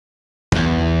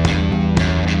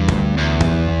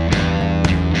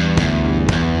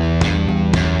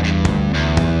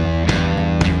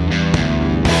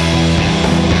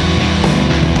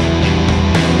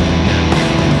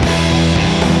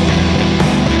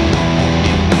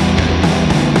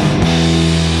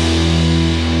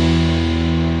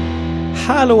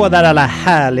Hallå där alla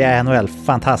härliga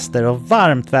NHL-fantaster och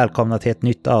varmt välkomna till ett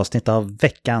nytt avsnitt av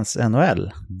veckans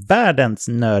NHL. Världens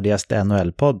nördigaste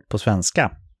NHL-podd på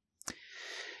svenska.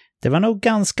 Det var nog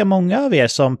ganska många av er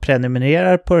som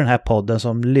prenumererar på den här podden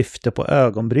som lyfte på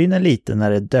ögonbrynen lite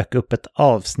när det dök upp ett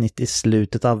avsnitt i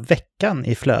slutet av veckan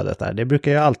i flödet där. Det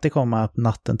brukar ju alltid komma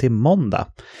natten till måndag.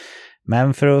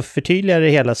 Men för att förtydliga det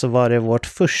hela så var det vårt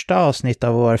första avsnitt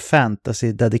av vår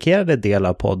fantasy-dedikerade del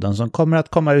av podden som kommer att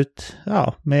komma ut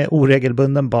med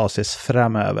oregelbunden basis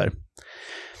framöver.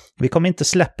 Vi kommer inte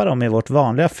släppa dem i vårt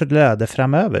vanliga flöde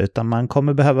framöver utan man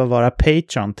kommer behöva vara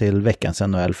Patreon till veckans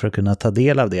NHL för att kunna ta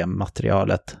del av det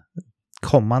materialet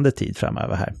kommande tid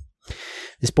framöver här.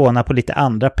 Vi spånar på lite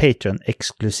andra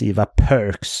Patreon-exklusiva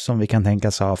perks som vi kan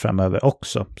tänkas ha framöver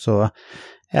också. Så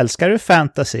älskar du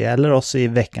fantasy eller oss i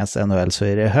veckans NHL så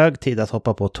är det hög tid att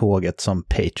hoppa på tåget som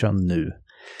Patreon nu.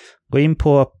 Gå in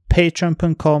på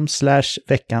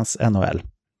patreon.com/veckansNHL.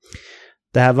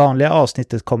 Det här vanliga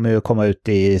avsnittet kommer ju komma ut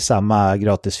i samma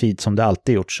gratis feed som det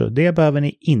alltid gjort så det behöver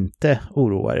ni inte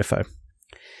oroa er för.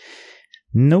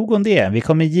 Nog om det. Vi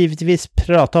kommer givetvis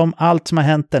prata om allt som har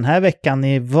hänt den här veckan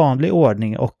i vanlig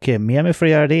ordning och med mig för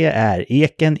att göra det är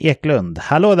Eken Eklund.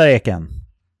 Hallå där Eken!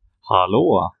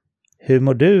 Hallå! Hur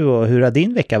mår du och hur har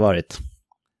din vecka varit?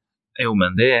 Jo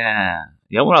men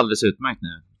jag mår alldeles utmärkt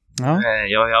nu. Ja.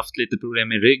 Jag har haft lite problem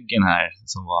med ryggen här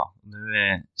som var. Nu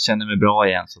känner jag mig bra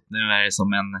igen så nu är det som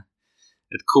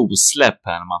ett kosläpp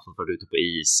här när man får vara ute på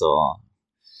is och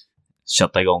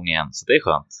kötta igång igen. Så det är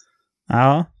skönt.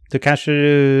 Ja, du kanske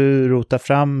rotar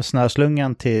fram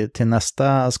snöslungan till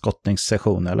nästa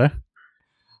skottningssession eller?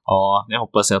 Ja, jag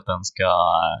hoppas att det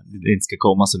inte ska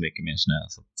komma så mycket mer snö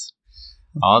så att,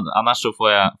 ja, annars så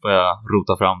får jag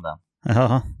rota fram den.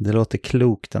 Ja, det låter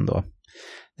klokt ändå.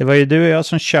 Det var ju du och jag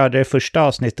som körde det första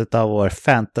avsnittet av vår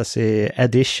Fantasy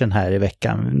Edition här i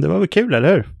veckan. Det var väl kul, eller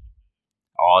hur?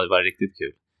 Ja, det var riktigt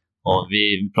kul. Och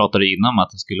vi pratade innan om att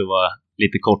det skulle vara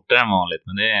lite kortare än vanligt,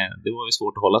 men det var ju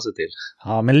svårt att hålla sig till.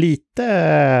 Ja, men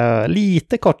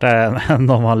lite kortare än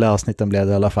de vanliga avsnitten blev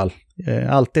det i alla fall.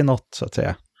 Alltid något, så att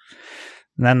säga.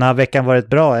 Men har veckan varit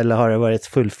bra eller har det varit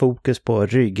full fokus på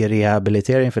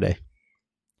ryggrehabilitering för dig?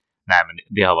 Nej, men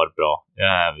det har varit bra.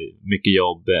 Mycket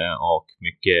jobb och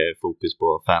mycket fokus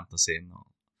på fantasyn.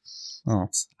 Ja,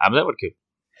 men det har varit kul.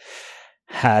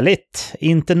 Härligt.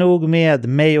 Inte nog med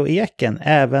mig och Eken.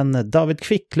 Även David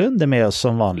Kvicklund är med oss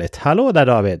som vanligt. Hallå där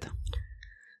David.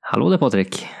 Hallå där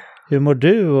Patrik. Hur mår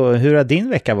du och hur har din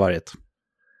vecka varit?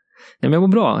 Ja, men jag mår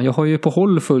bra. Jag har ju på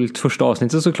håll följt första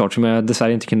avsnittet såklart som jag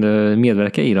dessvärre inte kunde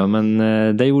medverka i då. Men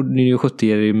det gjorde ni ju 70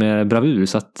 er med bravur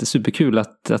så att superkul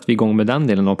att vi är igång med den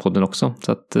delen av podden också.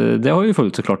 Så att det har jag ju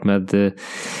följt såklart med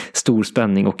stor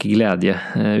spänning och glädje.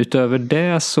 Utöver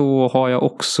det så har jag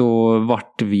också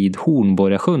varit vid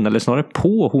Hornborgasjön eller snarare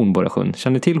på Hornborgasjön.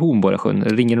 Känner ni till Hornborgasjön?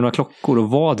 Ringer det några klockor och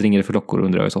vad ringer det för klockor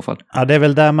undrar jag i så fall? Ja, det är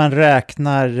väl där man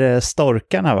räknar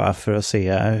storkarna va? För att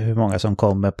se hur många som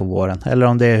kommer på våren. Eller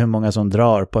om det är hur många som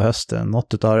drar på hösten.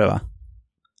 Något utav det va?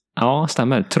 Ja,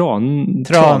 stämmer.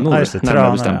 Tranor,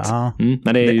 närmare bestämt. Ja.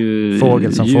 Men det är ju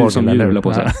fågel som fågel som djur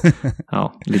på sig.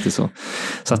 Ja, lite så.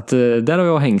 Så att där har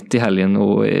jag hängt i helgen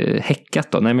och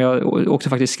häckat då. Nej, men jag åkte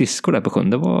faktiskt skridskor där på sjön.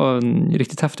 Det var en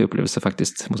riktigt häftig upplevelse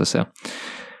faktiskt, måste jag säga.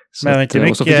 Så men var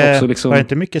det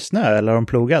inte mycket snö eller har de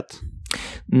plogat?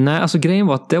 Nej, alltså grejen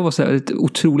var att det var så ett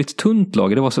otroligt tunt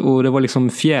lager. Det var liksom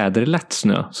fjäderlätt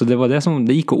snö. Så det var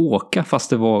det gick att åka fast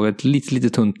det var ett lite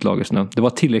tunt lager snö. Det var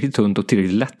tillräckligt tunt och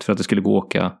tillräckligt lätt för att det skulle gå att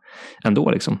åka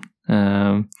ändå liksom.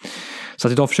 Så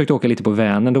att idag försökte jag åka lite på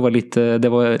Vänern. Det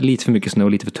var lite för mycket snö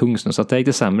och lite för tung snö. Så att det gick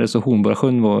det sämre. Så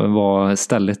Hornborgasjön var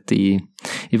stället i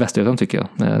Västergötland tycker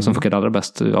jag. Som funkade allra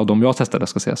bäst av de jag testade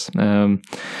ska sägas.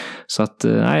 Så att,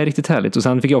 nej, riktigt härligt. Och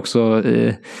sen fick jag också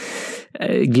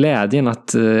glädjen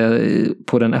att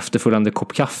på den efterföljande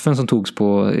kopp kaffen som togs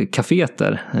på kaféet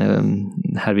där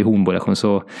här vid Hornborgasjön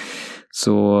så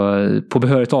på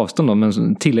behörigt avstånd då,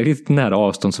 men tillräckligt nära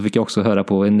avstånd så fick jag också höra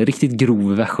på en riktigt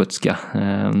grov västgötska.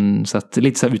 Så att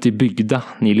lite så här ute i bygda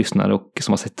ni lyssnar och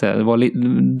som har sett det var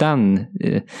den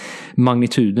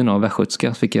magnituden av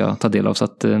västgötska fick jag ta del av så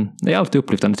att det är alltid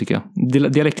upplyftande tycker jag.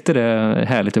 Dialekter är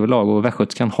härligt överlag och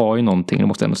västgötskan har ju någonting, det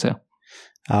måste jag ändå säga.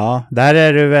 Ja, där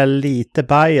är du väl lite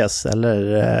bias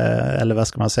eller vad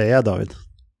ska man säga David?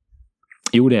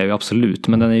 Jo, det är ju absolut,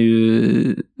 men den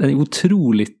är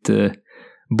otroligt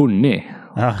bunnig,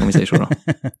 om vi säger så då.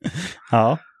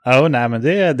 Ja, nej, men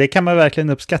det kan man verkligen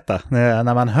uppskatta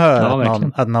när man hör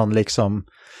att någon liksom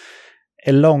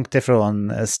är långt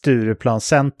ifrån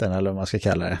Stureplanscentern eller vad man ska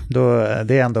kalla det.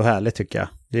 Det är ändå härligt tycker jag.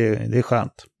 Det är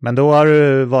skönt. Men då har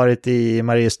du varit i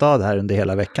Mariestad här under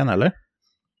hela veckan, eller?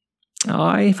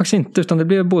 Nej, faktiskt inte. Utan det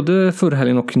blev både förra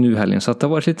helgen och nu helgen. Så att det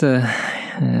har varit lite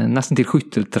nästan till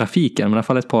skytteltrafik. Men i alla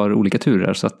fall ett par olika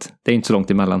turer. Så att det är inte så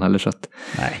långt emellan heller. Så att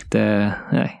det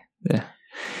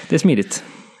är smidigt.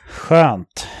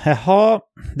 Skönt. Jaha,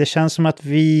 det känns som att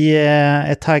vi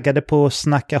är taggade på att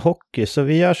snacka hockey. Så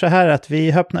vi gör så här att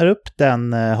vi öppnar upp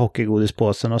den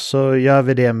hockeygodispåsen och så gör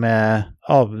vi det med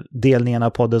avdelningen av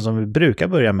podden som vi brukar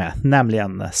börja med.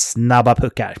 Nämligen snabba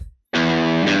puckar.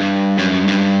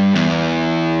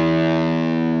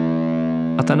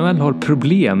 Att NHL har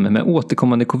problem med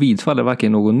återkommande covidfall är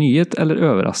varken någon nyhet eller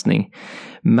överraskning.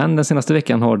 Men den senaste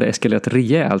veckan har det eskalerat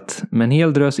rejält med en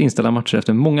hel drös inställda matcher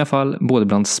efter många fall både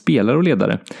bland spelare och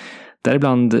ledare.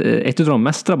 Däribland ett av de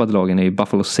mest drabbade lagen är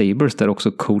Buffalo Sabres där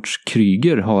också coach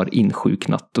Kryger har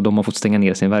insjuknat och de har fått stänga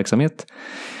ner sin verksamhet.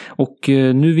 Och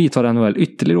nu vidtar NHL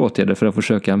ytterligare åtgärder för att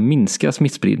försöka minska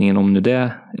smittspridningen om nu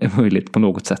det är möjligt på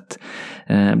något sätt.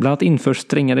 Bland annat införs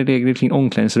strängare regler kring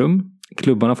omklädningsrum.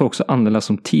 Klubbarna får också användas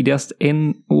som tidigast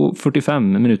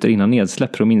 1:45 minuter innan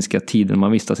nedsläpp för att minska tiden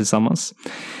man vistas tillsammans.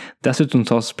 Dessutom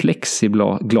tas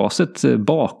plexiglaset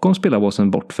bakom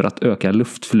spelarbåsen bort för att öka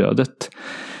luftflödet.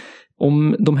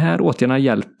 Om de här åtgärderna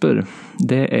hjälper,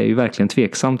 det är ju verkligen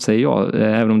tveksamt säger jag.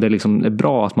 Även om det liksom är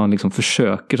bra att man liksom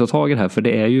försöker ta tag i det här. För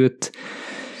det är ju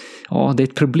det är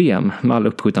ett problem med alla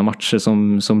uppskjutna matcher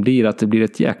som blir att det blir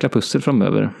ett jäkla pussel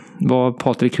framöver.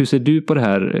 Patrik, hur ser du på det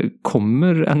här?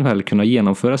 Kommer NHL kunna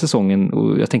genomföra säsongen?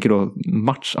 Och jag tänker då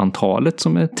matchantalet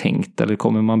som är tänkt. Eller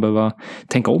kommer man behöva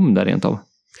tänka om där rent av?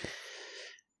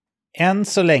 Än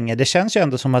så länge, det känns ju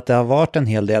ändå som att det har varit en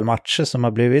hel del matcher som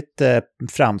har blivit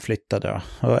framflyttade.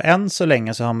 Och än så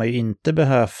länge så har man ju inte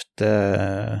behövt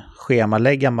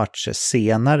schemalägga matcher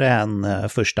senare än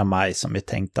 1 maj som är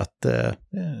tänkt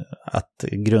att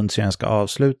grundserien ska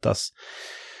avslutas.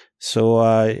 Så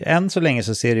än så länge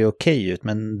så ser det okej ut,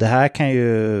 men det här kan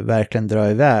ju verkligen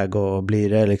dra iväg och blir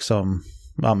det liksom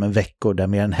veckor där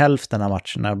mer än hälften av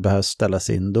matcherna behövs ställas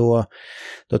in, då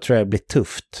tror jag det blir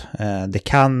tufft. Det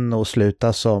kan nog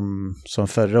sluta som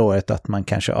förra året att man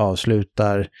kanske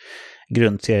avslutar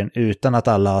grundserien utan att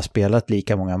alla har spelat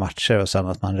lika många matcher och sen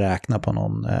att man räknar på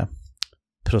någon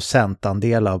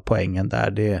procentandel av poängen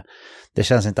där. Det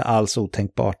känns inte alls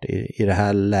otänkbart i det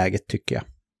här läget tycker jag.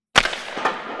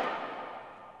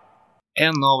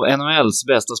 En av NHLs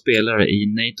bästa spelare i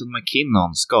Nathan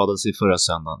McKinnon skadade sig förra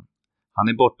söndagen. Han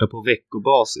är borta på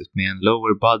veckobasis med en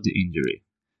lower body injury.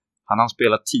 Han har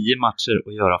spelat 10 matcher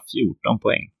och göra 14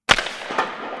 poäng.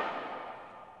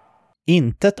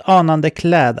 Inte ett anande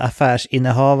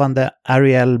klädaffärsinnehavande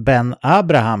Ariel Ben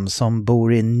Abraham som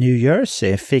bor i New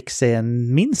Jersey fick sig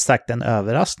minst sagt en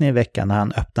överraskning i veckan när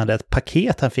han öppnade ett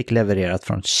paket han fick levererat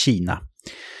från Kina.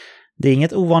 Det är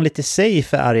inget ovanligt i sig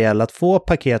för Ariel att få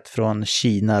paket från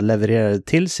Kina levererade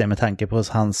till sig med tanke på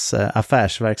hans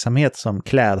affärsverksamhet som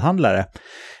klädhandlare.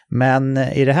 Men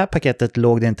i det här paketet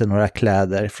låg det inte några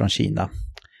kläder från Kina.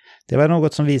 Det var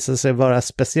något som visade sig vara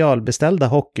specialbeställda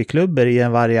hockeyklubbar i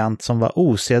en variant som var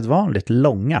osedvanligt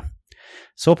långa.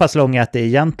 Så pass långa att det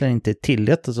egentligen inte är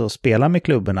tillåtet att spela med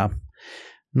klubborna.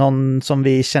 Någon som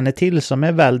vi känner till som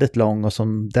är väldigt lång och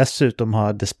som dessutom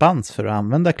har dispens för att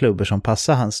använda klubbor som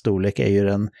passar hans storlek är ju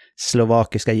den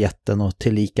slovakiska jätten och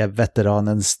tillika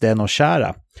veteranen Zdeno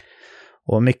Chara.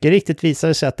 Och mycket riktigt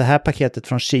visade sig att det här paketet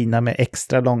från Kina med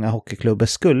extra långa hockeyklubbor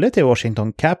skulle till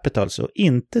Washington Capitals och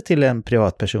inte till en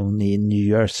privatperson i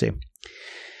New Jersey.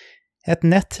 Ett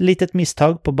nätt litet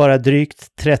misstag på bara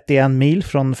drygt 31 mil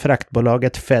från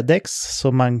fraktbolaget FedEx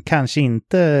som man kanske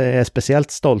inte är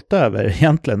speciellt stolt över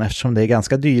egentligen eftersom det är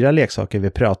ganska dyra leksaker vi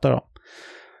pratar om.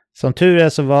 Som tur är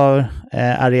så var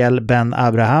Ariel Ben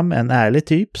Abraham en ärlig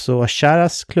typ så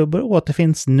Charas klubbor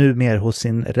återfinns numera hos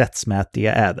sin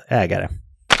rättmätiga ägare.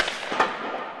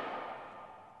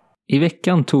 I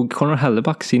veckan tog Connor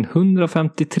Hellebuyck sin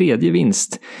 153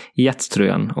 vinst i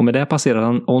Jets-tröjan och med det passerade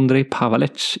han Ondrej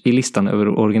Pavelec i listan över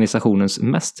organisationens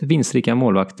mest vinstrika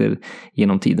målvakter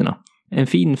genom tiderna. En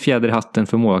fin fjäder i hatten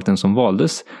för målvakten som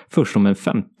valdes först som en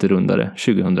 5:e-rundare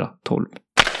 2012.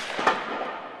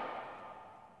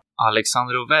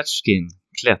 Alexander Ovechkin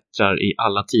klättrar i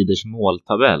alla tiders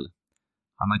måltabell.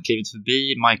 Han har klivit förbi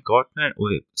Mike Gartner och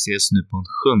ses nu på en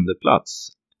 7:e plats.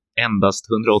 Endast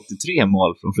 183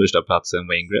 mål från första platsen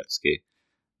Wayne Gretzky.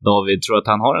 David, tror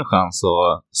att han har en chans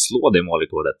att slå det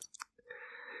målrekordet?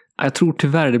 Jag tror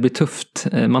tyvärr det blir tufft.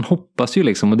 Man hoppas ju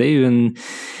liksom och det är ju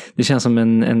det känns som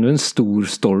ändå en stor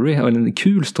story och en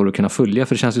kul story att kunna följa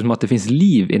för det känns ju som att det finns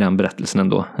liv i den berättelsen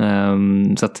ändå.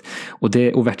 Så att,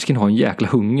 Ovechkin har en jäkla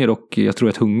hunger och jag tror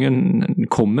att hungern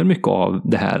kommer mycket av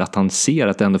det här att han ser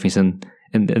att det ändå finns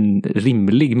en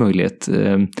rimlig möjlighet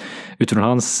utifrån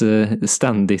hans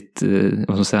ständigt vad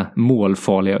ska man säga,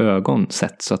 målfarliga ögon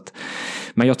sett. Så att,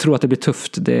 men jag tror att det blir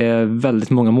tufft. Det är väldigt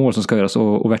många mål som ska göras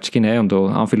och Ovechkin är ändå,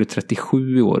 han fyller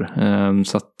 37 i år.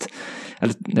 Så att,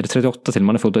 eller är det 38 till,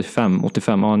 man är fått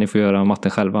 85, ja ni får göra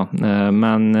matten själva.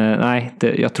 Men nej,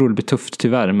 jag tror det blir tufft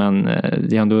tyvärr, men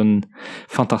det är ändå en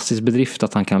fantastisk bedrift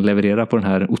att han kan leverera på den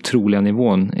här otroliga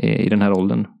nivån i den här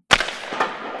åldern.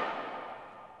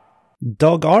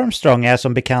 Doug Armstrong är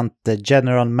som bekant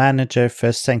general manager för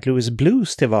St. Louis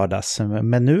Blues till vardags,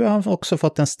 men nu har han också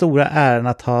fått den stora äran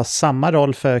att ha samma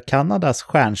roll för Kanadas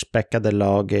stjärnspäckade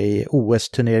lag i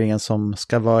OS-turneringen som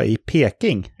ska vara i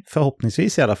Peking,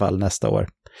 förhoppningsvis i alla fall nästa år.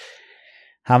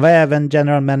 Han var även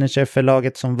general manager för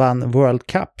laget som vann World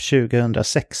Cup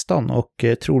 2016 och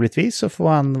troligtvis så får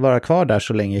han vara kvar där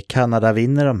så länge Kanada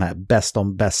vinner de här best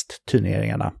on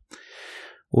best-turneringarna.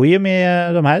 Och i och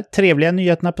med de här trevliga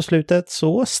nyheterna på slutet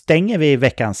så stänger vi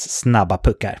veckans snabba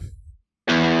puckar.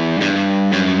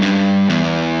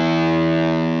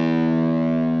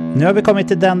 Nu har vi kommit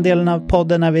till den delen av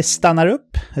podden när vi stannar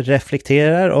upp,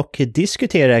 reflekterar och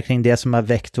diskuterar kring det som har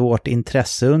väckt vårt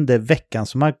intresse under veckan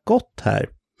som har gått här.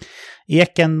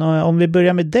 Eken, om vi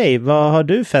börjar med dig, vad har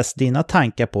du fäst dina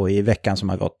tankar på i veckan som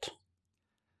har gått?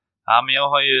 Ja, men jag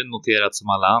har ju noterat som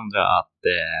alla andra att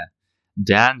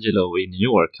D'Angelo i New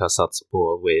York har satts på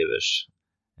waivers.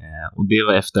 Och det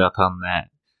var efter att han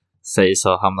sägs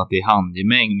ha hamnat i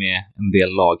handgemäng med en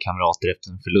del lagkamrater efter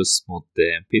en förlust mot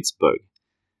Pittsburgh.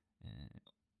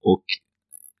 Och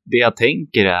det jag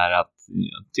tänker är att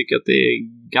jag tycker att det är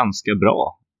ganska bra.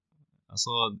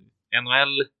 Alltså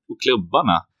NHL och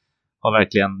klubbarna har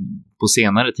verkligen på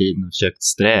senare tid försökt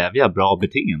strävja bra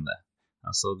beteende.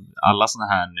 Alltså alla såna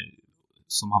här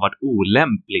som har varit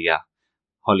olämpliga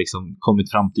har liksom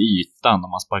kommit fram till ytan,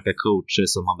 om man sparkar coacher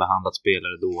som har behandlat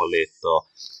spelare dåligt och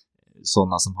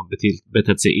sådana som har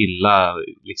betett sig illa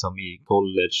liksom i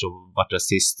college och varit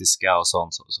rasistiska och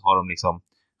sånt, så har de liksom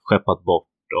skeppat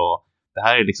bort, och det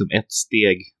här är liksom ett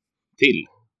steg till.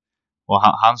 Och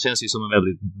han känns ju som en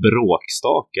väldigt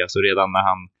bråkstake, alltså redan när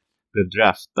han blev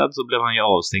draftad så blev han ju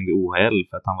avstängd i OHL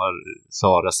för att han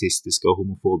sa rasistiska och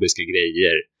homofobiska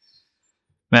grejer.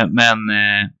 Men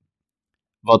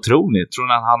vad tror ni? Tror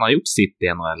ni att han har gjort sitt i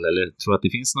NHL, eller tror att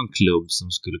det finns någon klubb som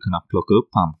skulle kunna plocka upp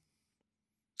han?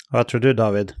 Vad tror du,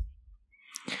 David?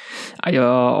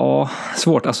 Ja,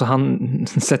 svårt. Alltså han,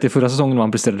 sett i förra säsongen när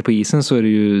han presterade på isen så är det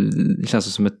ju, känns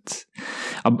det som ett,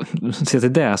 sett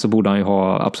till det så borde han ju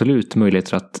ha absolut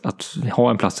möjligheter att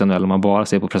ha en plats i NHL om man bara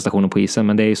ser på prestationen på isen,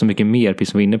 men det är ju så mycket mer,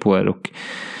 precis som vi är inne på er, och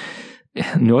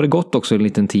nu har det gått också en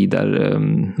liten tid där,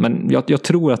 men jag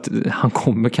tror att han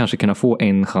kommer kanske kunna få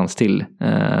en chans till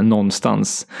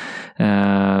någonstans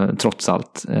trots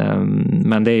allt,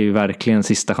 men det är ju verkligen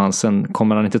sista chansen.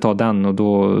 Kommer han inte ta den, och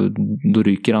då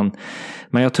ryker han.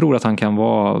 Men jag tror att han kan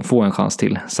få en chans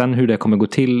till. Sen hur det kommer gå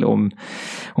till, om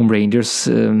Rangers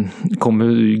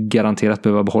kommer garanterat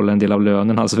behöva behålla en del av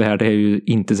lönen. Hans värde är ju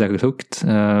inte särskilt högt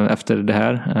efter det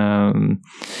här.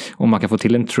 Om man kan få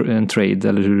till en trade,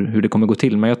 eller hur det kommer gå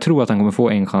till. Men jag tror att han kommer få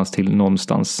en chans till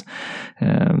någonstans.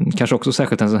 Kanske också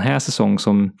särskilt en sån här säsong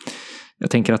som jag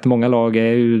tänker att många lag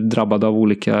är ju drabbade av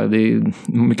olika, det är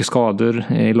mycket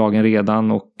skador i lagen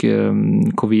redan, och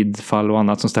covidfall och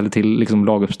annat som ställer till liksom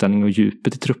laguppställning och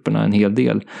djupet i trupperna en hel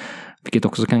del. Vilket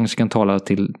också kanske kan tala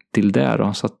till det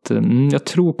då. Så att jag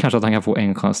tror kanske att han kan få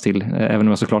en chans till, även om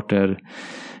jag såklart är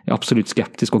absolut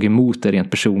skeptisk och emot det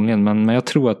rent personligen. Men jag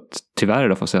tror att tyvärr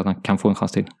då får jag säga att han kan få en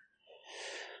chans till.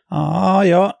 Ja,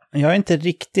 jag är inte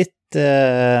riktigt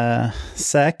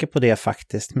säker på det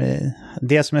faktiskt. Men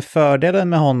det som är fördelen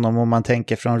med honom, om man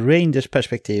tänker från Rangers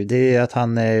perspektiv, det är att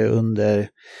han är under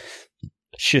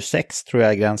 26 tror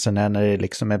jag gränsen är, när det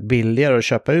liksom är billigare att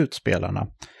köpa ut spelarna.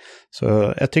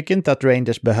 Så jag tycker inte att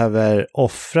Rangers behöver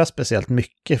offra speciellt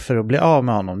mycket för att bli av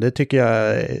med honom. Det tycker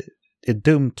jag är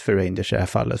dumt för Rangers i det här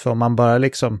fallet. För om man bara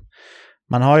liksom,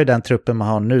 man har ju den truppen man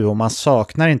har nu och man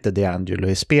saknar inte D'Angelo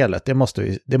i spelet.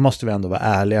 Det måste vi ändå vara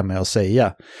ärliga med att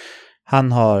säga.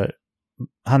 Han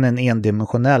är en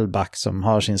endimensionell back som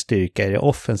har sin styrka i det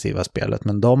offensiva spelet,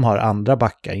 men de har andra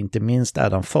backar, inte minst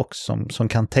Adam Fox, som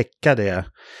kan täcka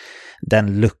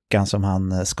den luckan som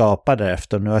han skapar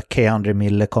därefter. Nu har Keandre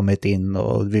Miller kommit in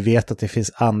och vi vet att det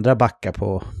finns andra backar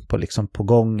på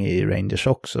gång i Rangers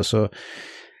också, så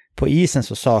på isen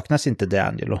så saknas inte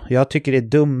D'Angelo. Jag tycker det är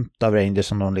dumt av Rangers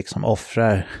som de liksom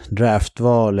offrar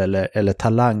draftval eller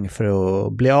talang för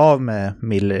att bli av med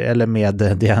Miller eller med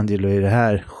D'Angelo i det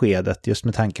här skedet, just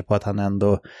med tanke på att han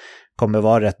ändå kommer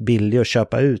vara rätt billig att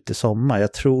köpa ut i sommar.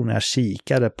 Jag tror när jag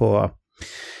kikade på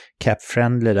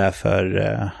cap-friendly där för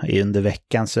under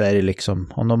veckan, så är det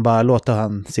liksom, om de bara låter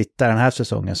han sitta den här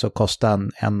säsongen så kostar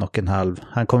han 1,5.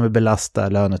 Han kommer belasta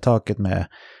lönetaket med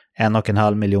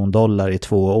 $1,5 miljoner i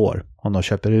 2 år om de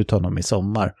köper ut honom i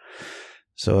sommar.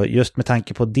 Så just med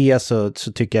tanke på det så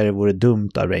tycker jag det vore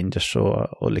dumt av Rangers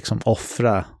att liksom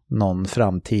offra någon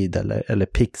framtid eller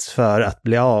picks för att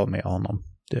bli av med honom.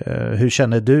 Hur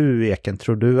känner du, Eken?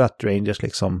 Tror du att Rangers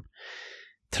liksom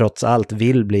trots allt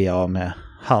vill bli av med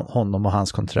honom och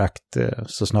hans kontrakt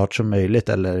så snart som möjligt,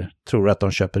 eller tror du att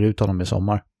de köper ut honom i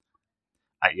sommar?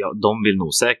 Ja, de vill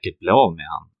nog säkert bli av med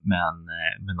han,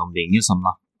 men om det är ingen som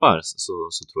nappar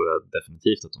så tror jag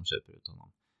definitivt att de köper ut honom.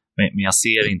 Men jag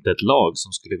ser inte ett lag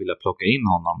som skulle vilja plocka in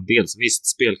honom. Dels visst,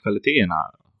 spelkvaliteterna,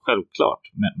 självklart,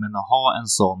 men att ha en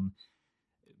sån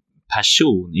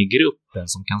person i gruppen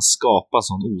som kan skapa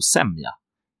sån osämja,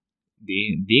 det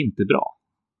är inte bra.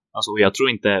 Alltså, jag tror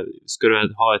inte, ska du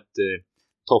ha ett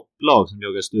topplag som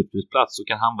jagar slutplats så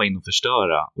kan han vara in och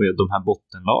förstöra, och de här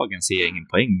bottenlagen ser ingen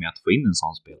poäng med att få in en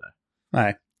sån spelare.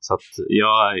 Nej. Så att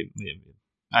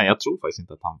jag tror faktiskt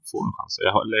inte att han får en chans.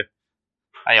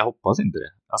 Jag hoppas inte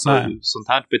det. Alltså, sånt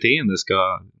här beteende ska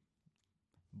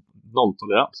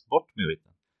nolltolerans, bort med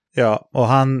vitten. Ja, och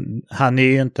han är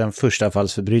ju inte en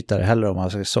förstafallsförbrytare heller, om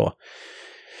man säger så.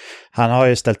 Han har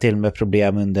ju ställt till med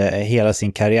problem under hela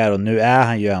sin karriär, och nu är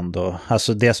han ju ändå,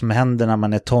 alltså det som händer när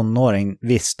man är tonåring,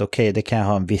 visst, okej, det kan jag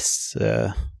ha en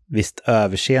visst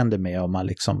överseende med om man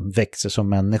liksom växer som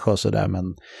människa och sådär,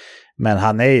 men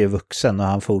han är ju vuxen och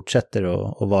han fortsätter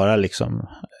att vara liksom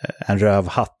en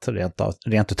rövhatt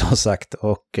rent utav sagt,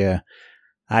 och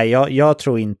nej, jag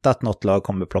tror inte att något lag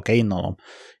kommer plocka in honom.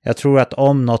 Jag tror att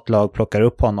om något lag plockar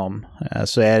upp honom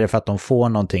så är det för att de får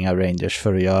någonting av Rangers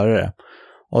för att göra det.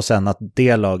 Och sen att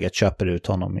det laget köper ut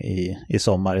honom i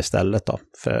sommar istället då.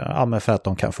 För att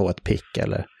de kan få ett pick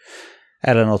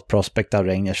eller något prospect av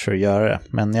Rangers för att göra det.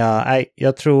 Men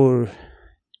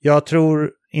jag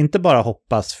tror inte bara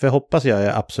hoppas, för hoppas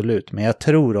jag absolut. Men jag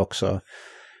tror också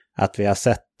att vi har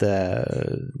sett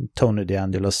Tony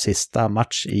DeAngelos sista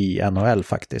match i NHL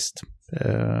faktiskt.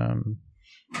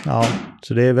 Ja,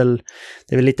 så det är väl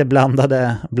lite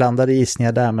blandade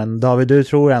gissningar där, men David, du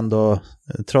tror ändå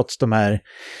trots de här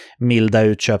milda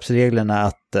utköpsreglerna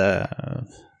att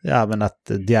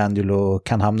DeAngelo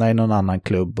kan hamna i någon annan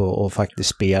klubb och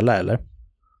faktiskt spela, eller?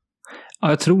 Ja,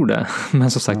 jag tror det.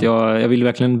 Men som sagt, jag vill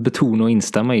verkligen betona och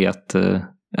instämma i att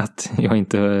jag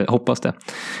inte hoppas det.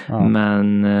 Ja.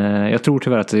 Men jag tror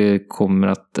tyvärr att det kommer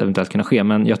att eventuellt kunna ske.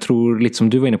 Men jag tror, lite som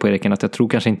du var inne på, Erik, att jag tror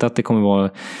kanske inte att det kommer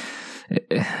vara,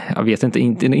 jag vet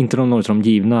inte någon av de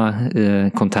givna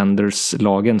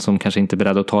contenders-lagen som kanske inte är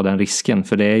beredda att ta den risken.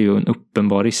 För det är ju en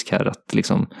uppenbar risk här att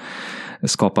liksom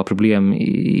skapa problem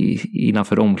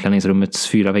innanför omklädningsrummets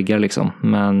 4 väggar liksom.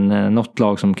 Men något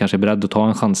lag som kanske är beredd att ta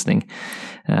en chansning.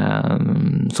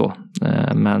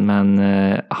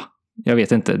 Jag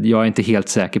vet inte, jag är inte helt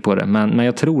säker på det, men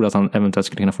jag tror att han eventuellt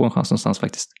skulle kunna få en chans någonstans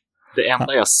faktiskt. Det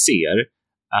enda jag ser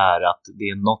är att det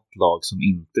är något lag som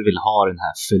inte vill ha den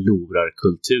här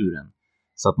förlorarkulturen,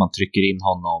 så att man trycker in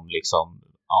honom liksom,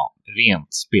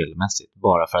 rent spelmässigt,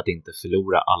 bara för att inte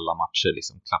förlora alla matcher,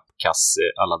 liksom klappkass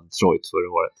alla Detroit förra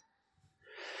året.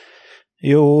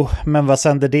 Jo, men vad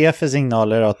sänder det för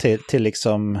signaler då till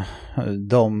liksom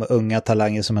de unga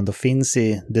talanger som ändå finns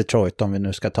i Detroit, om vi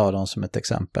nu ska ta dem som ett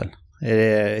exempel?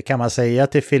 Kan man säga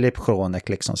till Filip Hronek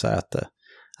liksom så här att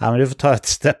men du får ta ett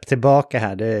steg tillbaka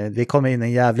här, det kommer in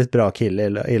en jävligt bra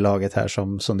kille i laget här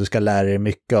som du ska lära dig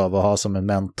mycket av och ha som en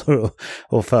mentor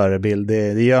och förebild,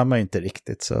 det gör man ju inte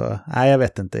riktigt, så nej, jag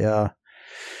vet inte, jag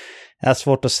har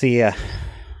svårt att se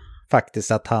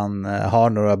faktiskt att han har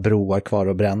några broar kvar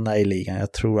att bränna i ligan.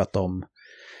 Jag tror att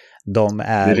de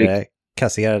är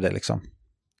kasserade liksom.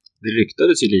 Det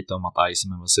ryktades ju lite om att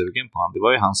Eisenman var sugen på han. Det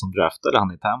var ju han som draftade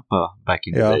han i Tampa back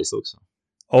in the days också.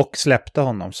 Och släppte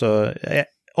honom. Så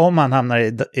om han hamnar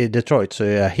i Detroit så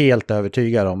är jag helt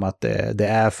övertygad om att det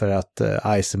är för att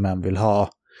Eisenman vill ha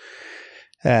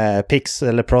picks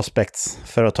eller prospects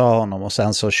för att ta honom, och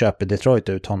sen så köper Detroit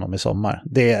ut honom i sommar.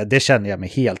 Det känner jag mig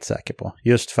helt säker på.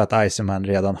 Just för att Eisenman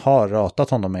redan har ratat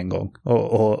honom en gång.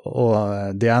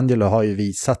 Och DeAngelo har ju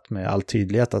visat med all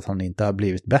tydlighet att han inte har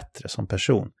blivit bättre som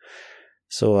person.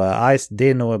 Så det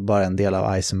är nog bara en del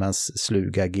av Eisenmans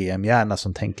sluga GM-hjärna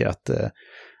som tänker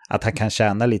att han kan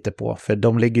tjäna lite på. För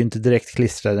de ligger ju inte direkt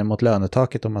klistrade mot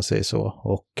lönetaket, om man säger så.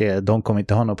 Och de kommer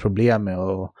inte ha något problem med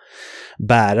att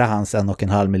bära hans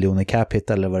 1,5 miljoner cap hit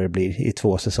eller vad det blir i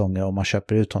 2 säsonger om man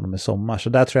köper ut honom i sommar. Så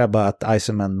där tror jag bara att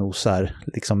Eisenman nosar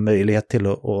liksom möjlighet till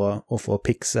att få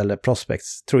picks eller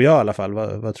prospects. Tror jag i alla fall.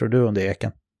 Vad tror du om det,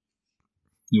 Eken?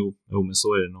 Jo, men så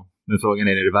är det nog. Men frågan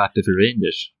är det värt det för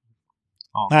Rangers?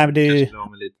 Ja, nej, men det är ju...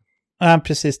 Ja,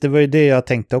 precis. Det var ju det jag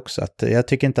tänkte också. Att jag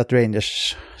tycker inte att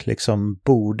Rangers liksom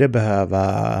borde behöva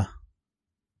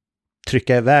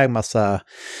trycka iväg massa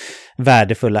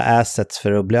värdefulla assets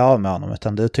för att bli av med honom.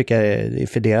 Utan det tycker jag,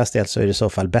 för deras del så är det i så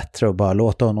fall bättre att bara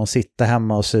låta honom sitta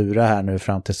hemma och sura här nu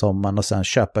fram till sommaren och sen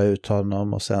köpa ut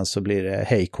honom och sen så blir det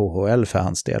hej KHL för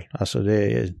hans del. Alltså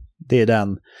det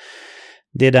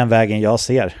är den vägen jag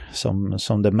ser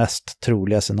som det mest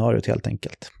troliga scenariot helt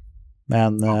enkelt.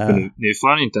 Men nu får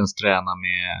han inte ens träna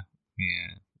med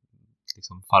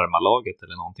liksom farmalaget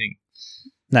eller någonting.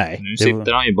 Nej. Nu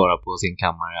sitter han ju bara på sin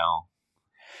kammare och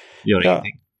gör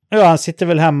ingenting. Ja, han sitter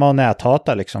väl hemma och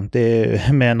näthatar liksom. Det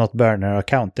är med något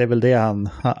burner-account. Det är väl det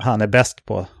han är bäst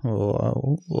på.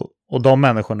 Och de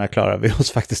människorna klarar vi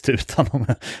oss faktiskt utan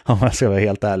om jag ska vara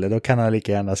helt ärlig. Då kan han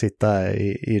lika gärna sitta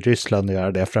i Ryssland och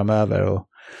göra det framöver. Och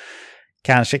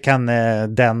kanske kan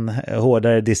den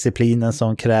hårdare disciplinen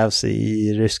som krävs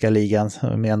i ryska ligan,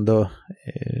 som ändå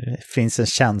finns en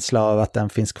känsla av att den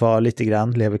finns kvar lite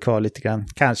grann, lever kvar lite grann.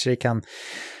 Kanske det kan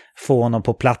få honom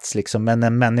på plats liksom, men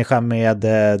en människa med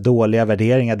dåliga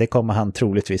värderingar, det kommer han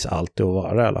troligtvis alltid att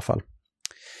vara i alla fall.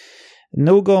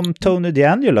 Nog om Tony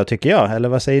DeAngelo tycker jag, eller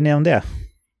vad säger ni om det?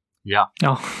 Ja.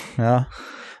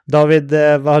 David,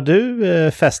 vad har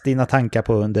du fäst dina tankar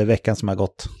på under veckan som har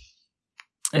gått?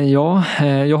 Ja,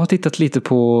 jag har tittat lite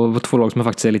på två lag som jag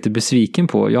faktiskt är lite besviken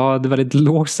på. Jag hade väldigt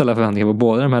lågt ställa förväntningar på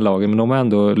båda de här lagen, men de har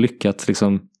ändå lyckats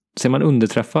liksom, ser man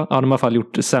underträffa. Ja, de har i alla fall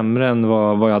gjort sämre än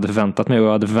vad jag hade förväntat mig, och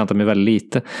jag hade förväntat mig väldigt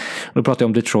lite. Och då pratar jag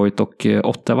om Detroit och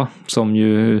Ottawa, som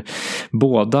ju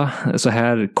båda så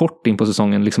här kort in på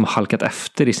säsongen liksom halkat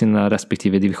efter i sina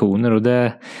respektive divisioner, och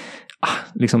det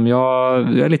liksom jag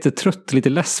är lite trött, lite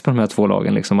less på de här två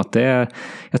lagen liksom, att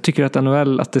jag tycker att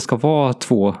NHL, att det ska vara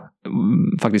två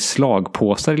faktiskt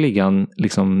slagpåsar i ligan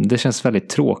liksom, det känns väldigt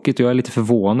tråkigt, och jag är lite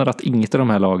förvånad att inget av de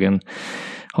här lagen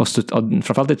har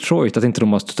framförallt Detroit, att inte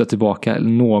de har stöttat tillbaka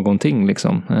någonting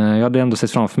liksom. Jag hade ändå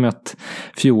sett framför mig att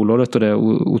fjolåret och det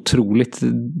otroligt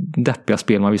deppiga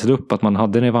spel man visade upp, att man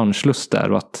hade en revanschlust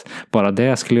där, och att bara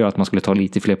det skulle göra att man skulle ta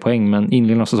lite fler poäng, men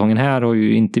inledningen av säsongen här har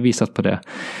ju inte visat på det.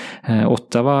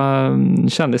 Ottawa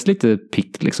kändes lite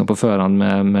pikt liksom på förhand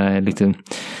med lite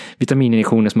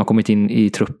vitamininjektioner som har kommit in i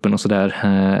truppen och sådär,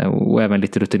 och även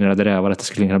lite rutinerade rävar, att det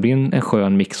skulle kunna bli en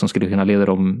skön mix som skulle kunna leda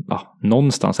dem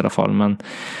någonstans i alla fall. Men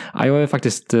jag är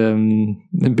faktiskt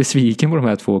besviken på de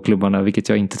här två klubbarna, vilket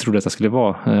jag inte trodde att det skulle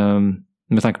vara,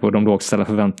 med tanke på de lågställda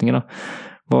förväntningarna.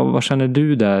 Vad känner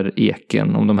du där,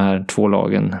 Eken, om de här två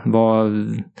lagen?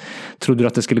 Trodde du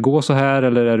att det skulle gå så här,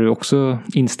 eller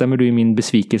instämmer du i min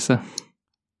besvikelse?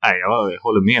 Nej, jag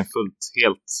håller med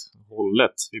helt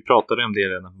hållet. Vi pratade om det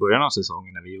redan i början av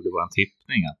säsongen när vi gjorde vår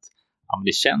tippning, att men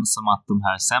det känns som att de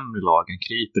här sämre lagen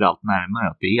kryper allt närmare,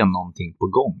 att det är någonting på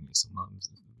gång liksom.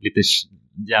 Lite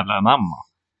jävla namma.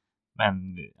 Men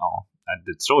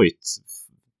Detroit,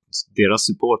 deras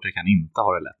supporter kan inte ha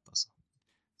det lätt alltså.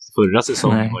 Förra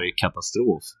säsongen var det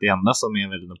katastrof. Det enda som är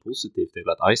väldigt positivt är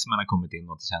att Iceman har kommit in,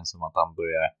 och det känns som att han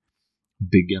börjar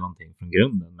bygga någonting från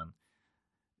grunden, men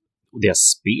och deras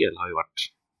spel har ju varit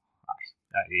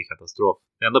det är katastrof.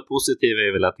 Det enda positiva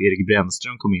är väl att Erik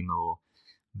Brännström kom in och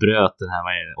bröt den här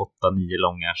 8-9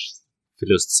 långars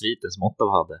förlustsviten som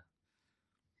Ottawa hade.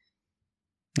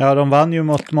 Ja, de vann ju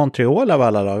mot Montreal av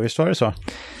alla lag, visst var det så?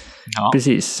 Ja,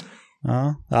 precis.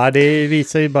 Ja, det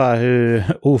visar ju bara hur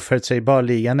oförutsägbar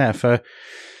ligan är, för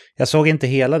jag såg inte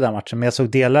hela den matchen, men jag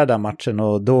såg delar av den matchen,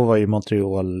 och då var ju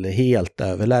Montreal helt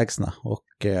överlägsna, och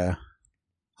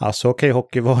så kan ju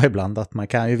hockey vara ibland, att man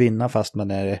kan ju vinna fast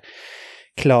man är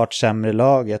klart sämre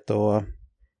laget, och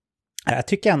jag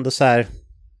tycker ändå så här,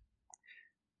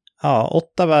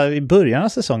 Ottawa i början av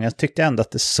säsongen tyckte jag ändå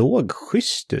att det såg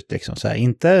schysst ut liksom, så här,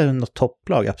 inte något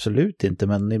topplag, absolut inte,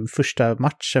 men i första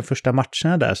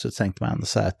matcherna där så tänkte man ändå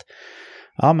så här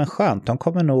att men skönt, de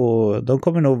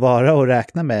kommer nog vara och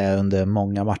räkna med under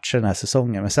många matcher den här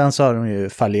säsongen, men sen så har de ju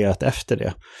fallerat efter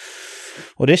det.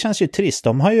 Och det känns ju trist.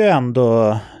 De har ju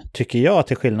ändå, tycker jag,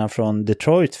 till skillnad från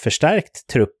Detroit, förstärkt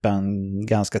truppen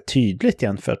ganska tydligt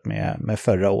jämfört med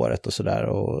förra året och sådär.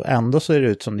 Och ändå så ser det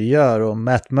ut som det gör. Och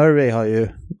Matt Murray har ju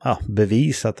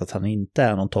bevisat att han inte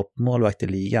är någon toppmålvakt i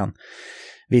ligan.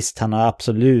 Visst, han har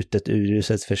absolut ett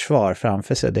uruset försvar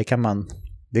framför sig.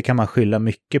 Det kan man skylla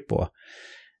mycket på.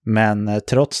 Men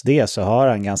trots det så har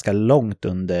han ganska långt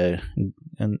under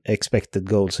en expected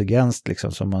goals against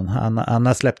liksom, som han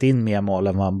har släppt in mer mål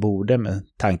än vad han borde med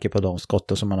tanke på de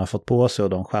skotten som han har fått på sig och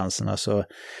de chanserna. Så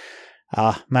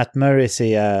Ja, Matt Murray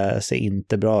ser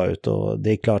inte bra ut, och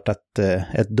det är klart att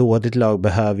ett dåligt lag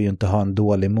behöver ju inte ha en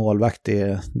dålig målvakt.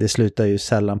 Det slutar ju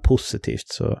sällan positivt,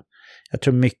 så jag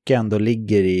tror mycket ändå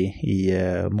ligger i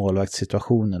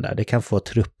målvaktssituationen där. Det kan få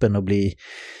truppen att bli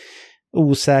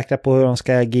osäkra på hur de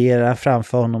ska agera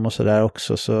framför honom och sådär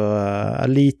också. Så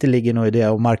lite ligger nog i det.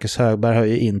 Och Marcus Högberg har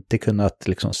ju inte kunnat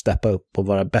liksom steppa upp och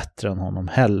vara bättre än honom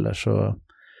heller. Så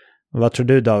vad tror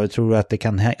du, David? Tror du att det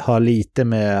kan ha lite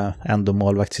med ändå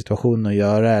målvaktssituationen att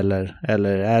göra, eller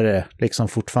är det liksom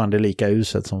fortfarande lika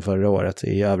uselt som förra året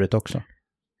i övrigt också?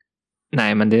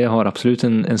 Nej, men det har absolut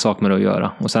en sak med det att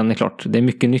göra. Och sen är det klart, det är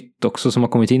mycket nytt också som har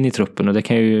kommit in i truppen, och det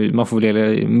kan ju,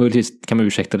 möjligtvis kan man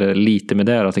ursäkta det lite med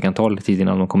det, att det kan ta lite tid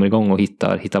innan de kommer igång och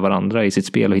hittar varandra i sitt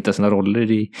spel och hittar sina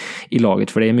roller i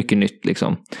laget, för det är mycket nytt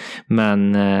liksom.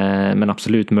 Men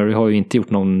absolut, Murray har ju inte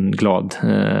gjort någon glad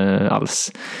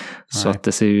alls. Så att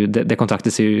det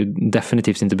kontraktet ser ju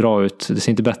definitivt inte bra ut. Det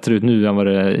ser inte bättre ut nu än vad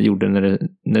det gjorde när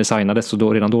det signades,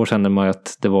 och redan då kände man ju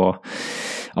att det var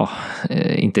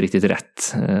inte riktigt rätt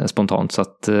spontant. Så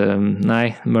att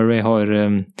nej, Murray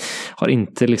har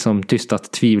inte liksom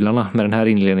tystat tvivlarna med den här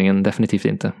inledningen, definitivt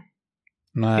inte.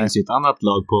 Nej. Det finns ju ett annat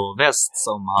lag på väst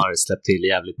som har släppt till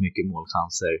jävligt mycket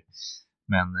målchanser,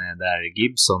 men där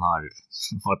Gibson har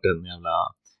varit en jävla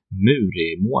mur i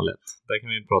målet. Där kan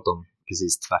vi prata om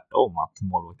precis tvärtom, att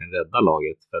målvakten räddar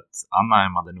laget, för att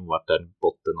Anaheim hade nog varit där i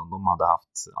botten om de hade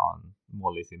haft en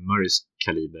målvakt i Murrays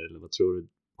kaliber. Eller vad tror du,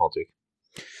 Patrik?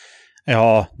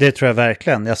 Ja, det tror jag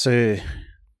verkligen. Alltså,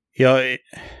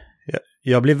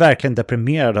 jag blir verkligen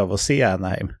deprimerad av att se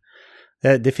Anaheim.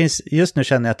 Just nu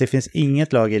känner jag att det finns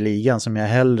inget lag i ligan som jag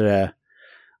hellre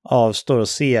avstår att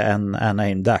se än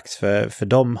Anaheim Ducks, för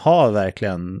de har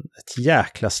verkligen ett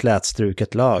jäkla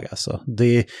slätstruket lag. Alltså.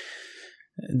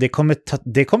 Det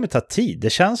kommer ta tid. Det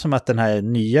känns som att den här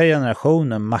nya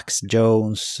generationen, Max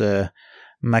Jones,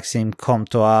 Maxime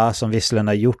Comtois, som visserligen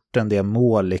har gjort en del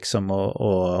mål liksom,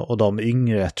 och de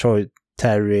yngre, Troy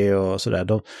Terry och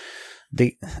sådär,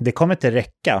 det kommer inte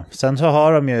räcka. Sen så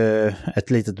har de ju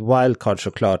ett litet wildcard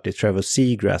såklart i Trevor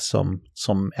Seagrass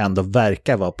som ändå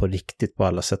verkar vara på riktigt på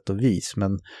alla sätt och vis.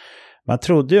 Men man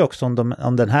trodde ju också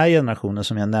om den här generationen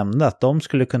som jag nämnde, att de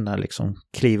skulle kunna liksom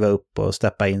kliva upp och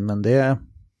steppa in, men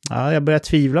jag börjar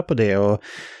tvivla på det, och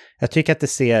jag tycker att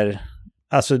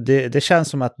det känns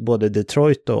som att både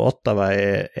Detroit och Ottawa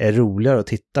är roligare att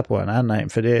titta på än Anaheim,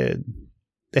 för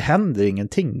det händer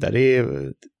ingenting där.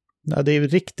 Det är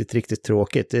riktigt, riktigt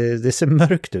tråkigt. Det ser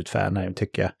mörkt ut för Anaheim,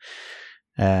 tycker jag.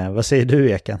 Vad säger du,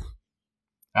 Eken?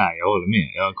 Nej, jag håller med.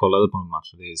 Jag kollade på en match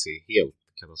och det ser helt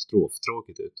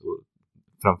katastroftråkigt ut. Och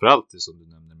framförallt det som du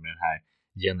nämnde med den här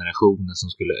generationen som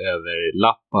skulle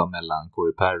överlappa mellan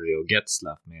Corey Perry och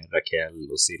Getzlaff med Rakell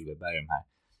och Silverberg, de här.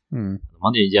 Mm. De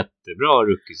hade ju en jättebra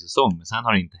rookie-säsong, men sen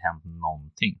har det inte hänt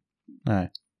någonting. Nej.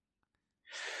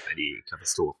 Men det är ju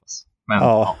katastrof. Alltså. Men,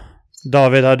 ja.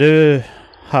 David, har du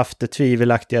haft det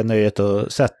tvivelaktiga nöjet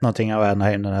och sett någonting av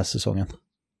Anaheim den här säsongen?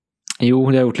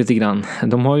 Jo, det har gjort lite grann.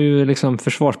 De har ju liksom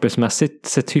försvarsspelsmässigt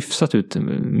sett hyfsat ut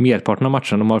merparten av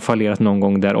matchen. De har fallerat någon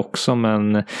gång där också,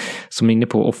 men som inne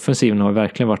på offensiven har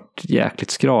verkligen varit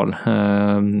jäkligt skral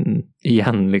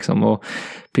igen liksom. Och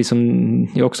precis som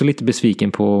jag är också lite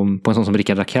besviken på en sån som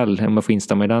Rickard Rakell, om jag får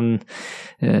instämma i den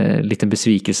liten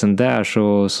besvikelsen där,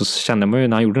 så kände man ju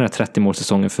när han gjorde den här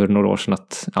 30-målssäsongen för några år sedan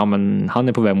att men han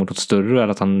är på väg mot något större,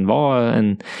 eller att han var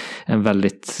en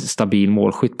väldigt stabil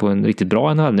målskytt på en riktigt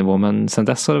bra NHL-nivå, men sen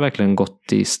dess har det verkligen gått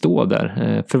i stå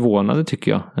där. Förvånande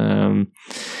tycker jag.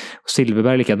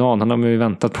 Silverberg likadan, han har man ju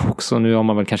väntat på också. Nu har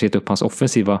man väl kanske gett upp hans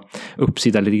offensiva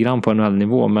uppsida lite grann på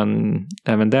NHL-nivå, men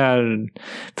även där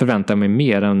förväntar jag mig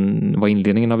mer än vad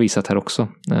inledningen har visat här också.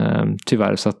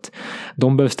 Tyvärr, så att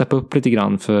de behöver steppa upp lite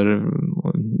grann, för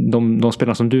de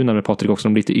spelarna som du nämner, Patrik, också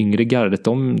de lite yngre gardet,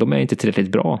 de är inte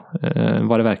tillräckligt bra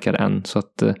vad det verkar än, så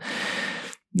att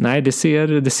nej, det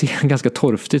ser ganska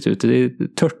torftigt ut. Det är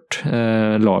ett tört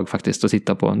lag faktiskt att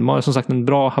titta på. De har som sagt en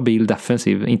bra, habil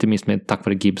defensiv, inte minst med tack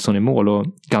vare Gibson i mål, och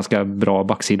ganska bra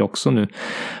backsida också nu.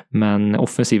 Men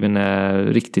offensiven är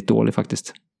riktigt dålig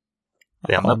faktiskt.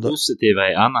 Det enda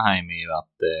positiva i Anaheim är ju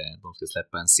att de ska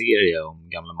släppa en serie om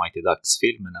gamla Mighty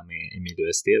Ducks-filmerna med Emilio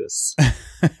Estevez.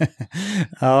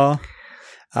 Ja.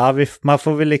 Ja, man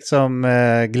får väl liksom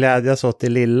glädjas åt det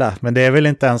lilla. Men det är väl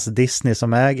inte ens Disney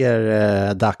som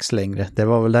äger Ducks längre. Det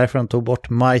var väl därför de tog bort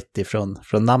Mighty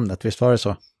från namnet, visst var det så?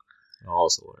 Ja,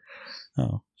 så var det.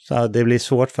 Ja, så det blir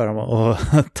svårt för dem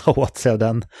att ta åt sig av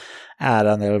den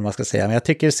äran, eller vad man ska säga. Men jag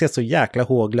tycker det ser så jäkla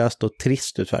håglöst och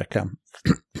trist ut verkligen.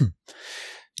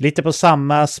 lite på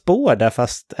samma spår där,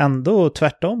 fast ändå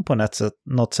tvärtom på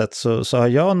något sätt så har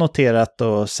jag noterat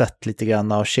och sett lite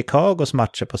grann av Chicagos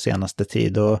matcher på senaste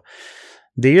tid. Och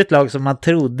det är ju ett lag som man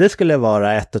trodde skulle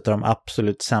vara ett av de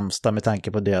absolut sämsta med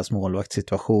tanke på deras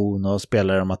målvaktssituation och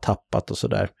spelare de har tappat och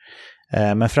sådär.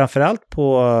 Men framförallt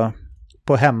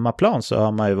på hemmaplan så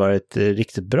har man ju varit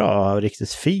riktigt bra och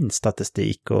riktigt fin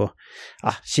statistik. Och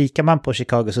kikar man på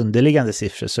Chicagos underliggande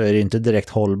siffror så är det inte direkt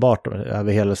hållbart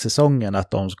över hela säsongen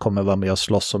att de kommer vara med och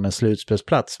slåss om en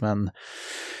slutspelsplats. Men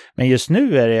just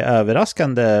nu är det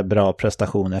överraskande bra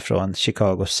prestationer från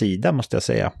Chicagos sida, måste jag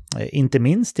säga. Inte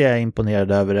minst är jag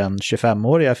imponerad över den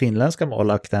 25-åriga finländska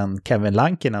målvakten Kevin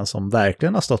Lankinen som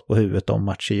verkligen har stått på huvudet de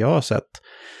matcher jag har sett.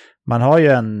 Man har ju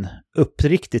en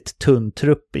uppriktigt tunn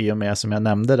trupp i och med, som jag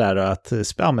nämnde där, att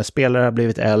spelare har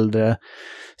blivit äldre,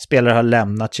 spelare har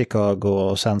lämnat Chicago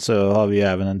och sen så har vi ju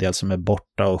även en del som är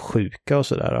borta och sjuka och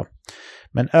sådär.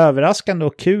 Men överraskande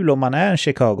och kul om man är en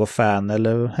Chicago-fan,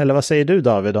 eller vad säger du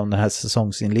David om den här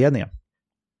säsongsinledningen?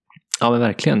 Ja, men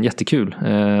verkligen. Jättekul.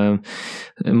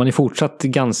 Man är fortsatt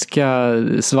ganska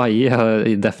svajiga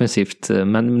defensivt,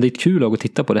 men det är ett kul lag att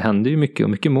titta på. Det händer ju mycket och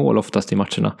mycket mål oftast i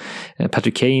matcherna.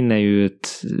 Patrick Kane är ju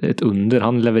ett under.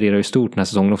 Han levererar ju stort den här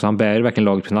säsongen också. Han bär ju verkligen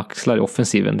laget på sina axlar i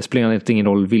offensiven. Det spelar ingen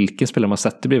roll vilken spelare man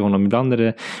sätter bredvid honom. Ibland är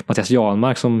det Mattias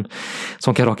Janmark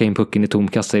som kan raka in pucken i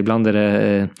tomkassa. Ibland är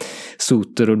det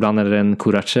Suter och ibland är det en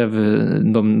Kurachev.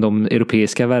 De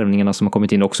europeiska värvningarna som har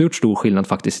kommit in också gjort stor skillnad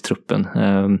faktiskt i truppen.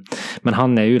 Men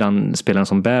han är ju den spelaren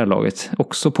som bär laget.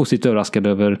 Också positivt överraskad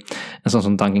över en sån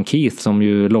som Duncan Keith som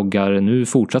ju loggar nu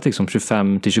fortsatt liksom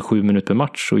 25-27 minuter per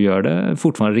match och gör det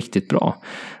fortfarande riktigt bra.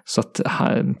 Så att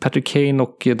Patrick Kane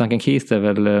och Duncan Keith är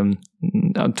väl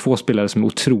två spelare som är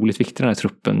otroligt viktiga i den här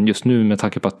truppen just nu med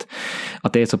tanke på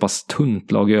att det är ett så pass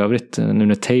tunt lag i övrigt. Nu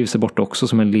när Taves är borta också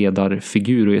som en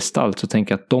ledarfigur och gestalt så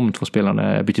tänker jag att de två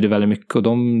spelarna betyder väldigt mycket och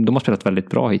de har spelat väldigt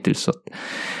bra hittills så att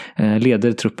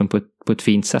leder truppen på ett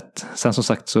fint sätt. Sen som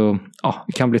sagt så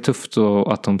det kan bli tufft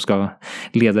och att de ska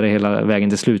leda det hela vägen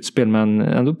till slutspel men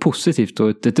ändå positivt och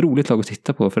ett roligt lag att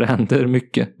titta på för det händer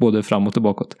mycket både framåt och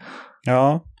bakåt.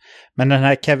 Ja, men den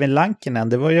här Kevin Lankinen,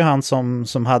 det var ju han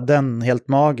som hade en helt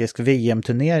magisk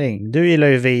VM-turnering. Du gillar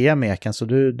ju VM, Eken, så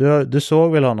du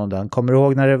såg väl honom den. Kommer du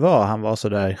ihåg när det var? Han var så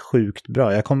där sjukt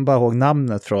bra. Jag kommer bara ihåg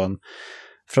namnet från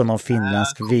någon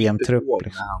finländsk VM-trupp.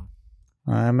 Liksom.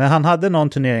 Men han hade någon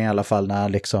turnering i alla fall när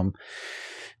han liksom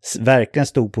verkligen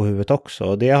stod på huvudet också.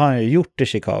 Och det har han ju gjort i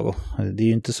Chicago. Det är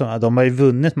ju inte så, de har ju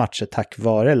vunnit matcher tack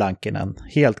vare Lankinen,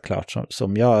 helt klart,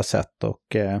 som jag har sett.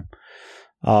 Och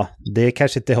det är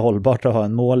kanske inte hållbart att ha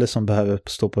en mål som behöver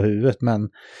stå på huvudet, men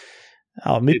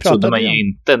det trodde man ju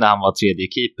inte när han var tredje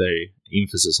keeper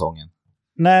inför säsongen.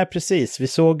 Nej, precis. Vi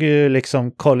såg ju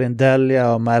liksom Colin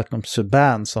Delia och Malcolm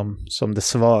Subban som det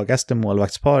svagaste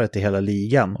målvaktsparet i hela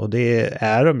ligan. Och det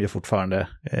är de ju fortfarande,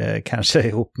 kanske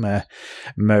ihop med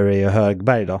Murray och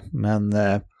Högberg då. Men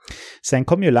sen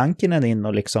kom ju Lankinen in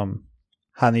och liksom,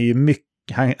 han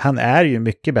är ju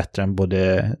mycket bättre än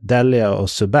både Delia och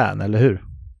Subban, eller hur?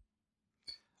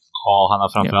 Ja, han har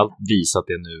framförallt visat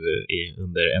det nu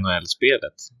under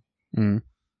NHL-spelet. Mm.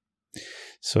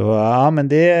 Så men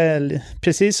det är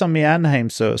precis som i Anaheim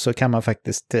så kan man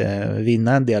faktiskt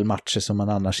vinna en del matcher som man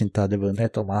annars inte hade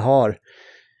vunnit om man har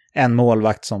en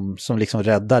målvakt som liksom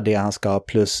räddar det han ska ha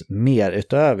plus mer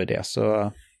utöver det.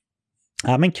 Så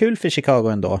men kul för Chicago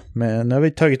ändå. Men nu har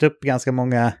vi tagit upp ganska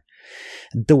många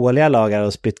dåliga lagar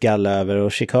och spytt galla över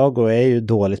och Chicago är ju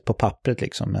dåligt på pappret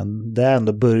liksom, men det har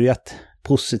ändå börjat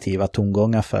positiva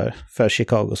tongångar för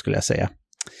Chicago skulle jag säga.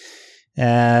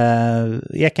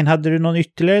 Eken, hade du någon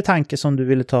ytterligare tanke som du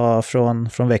ville ta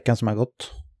från veckan som har gått?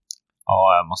 Ja,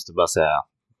 jag måste bara säga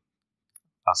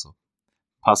alltså,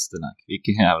 Pasternak,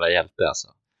 vilken jävla hjälte alltså.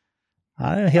 Ja,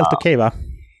 det är helt okej, va?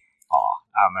 Ja,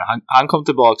 men han kom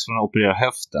tillbaka från att operera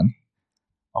höften.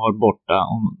 Han var borta.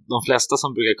 De flesta som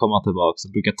brukar komma tillbaka så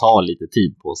brukar ta lite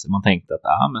tid på sig. Man tänkte att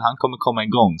men han kommer komma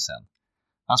igång sen.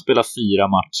 Han spelar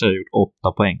 4 matcher och gjort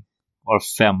 8 poäng. Var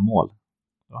 5 mål.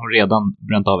 Han har redan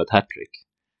bränt av ett hattrick.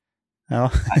 Ja.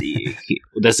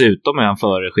 Och dessutom är han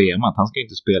före schemat. Han ska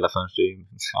inte spela förrän i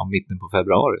mitten på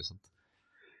februari. Så.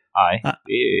 Nej,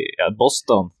 det är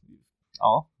Boston.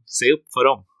 Ja, se upp för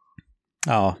dem.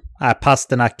 Ja,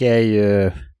 Pasternak är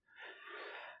ju...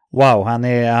 Wow, han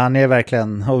är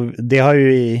verkligen... Och det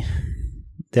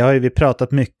har ju vi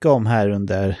pratat mycket om här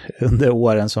under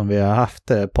åren som vi har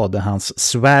haft podden, hans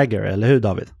swagger, eller hur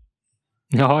David?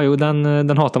 Ja, jo,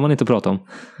 den hatar man inte att prata om.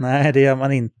 Nej, det gör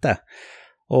man inte.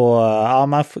 Och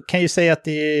man kan ju säga att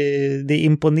det är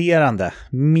imponerande,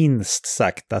 minst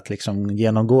sagt, att liksom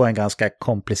genomgå en ganska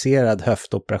komplicerad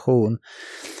höftoperation.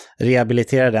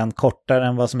 rehabilitera den kortare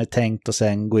än vad som är tänkt och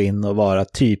sen gå in och vara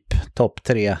typ topp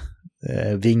 3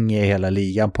 ving i hela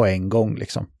ligan på en gång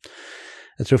liksom.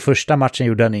 Jag tror första matchen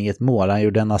gjorde han inget mål, han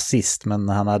gjorde en assist, men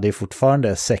han hade ju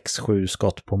fortfarande 6-7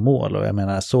 skott på mål, och jag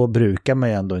menar så brukar man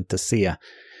ju ändå inte se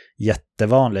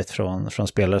jättevanligt från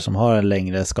spelare som har en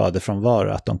längre skadefrånvaro,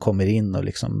 att de kommer in och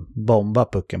liksom bombar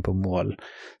pucken på mål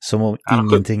som om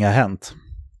ingenting har hänt.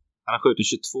 Han har skjutit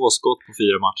 22 skott på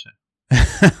 4 matcher.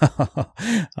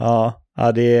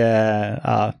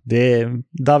 det är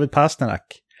David Pasternak.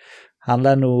 Han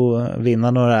lär nog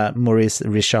vinna några Maurice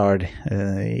Richard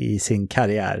i sin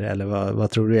karriär, eller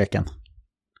vad tror du, Eken?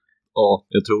 Ja,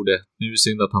 jag tror det. Nu är det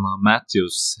synd att han har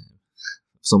Matthews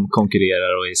som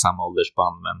konkurrerar och är i samma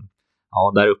åldersspann, men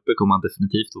ja, där uppe kommer han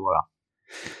definitivt att vara.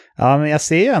 Ja, men jag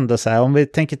ser ju ändå så här, om vi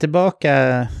tänker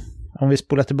tillbaka, om vi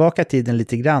spolar tillbaka tiden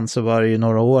lite grann, så var det ju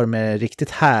några år med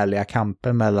riktigt härliga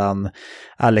kamper mellan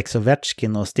Alex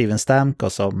Ovechkin och Steven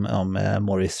Stamkos om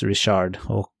Maurice Richard.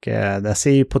 Och där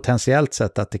ser ju potentiellt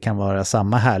sett att det kan vara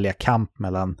samma härliga kamp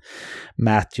mellan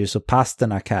Matthews och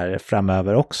Pasternak här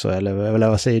framöver också. Eller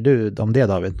vad säger du om det,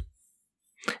 David?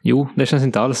 Jo, det känns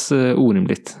inte alls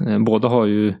orimligt. Båda har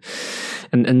ju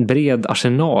en bred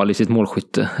arsenal i sitt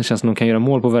målskytte. Det känns som de kan göra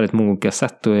mål på väldigt många olika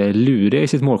sätt och är luriga i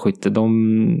sitt målskytte.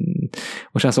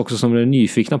 Och känns också som de är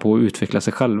nyfikna på att utveckla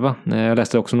sig själva. Jag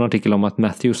läste också en artikel om att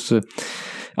Matthews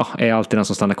är alltid den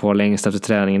som stannar kvar längst efter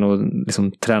träningen och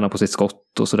liksom tränar på sitt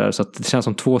skott och sådär. Så att det känns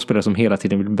som 2 spelare som hela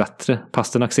tiden vill bli bättre.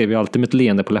 Pasternak ser vi alltid med ett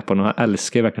leende på läpparna och han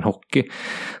älskar verkligen hockey.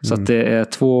 Så att det är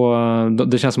 2,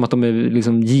 det känns som att de är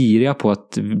liksom giriga på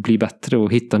att bli bättre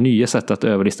och hitta nya sätt att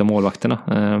överlista målvakterna.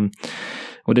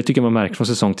 Och det tycker man märker från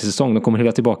säsong till säsong. De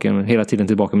kommer hela tiden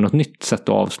tillbaka med något nytt sätt att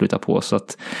avsluta på. Så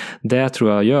att det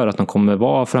tror jag gör att de kommer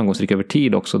vara framgångsrika över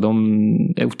tid också. De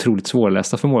är otroligt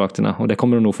svårlästa för målvakterna. Och det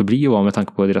kommer de nog förbli att vara med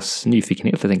tanke på deras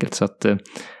nyfikenhet helt enkelt. Så att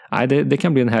det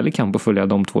kan bli en härlig kamp att följa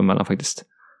de 2 emellan faktiskt.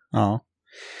 Ja.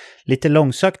 Lite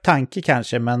långsökt tanke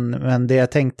kanske, men det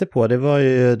jag tänkte på, det var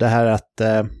ju det här att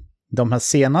de här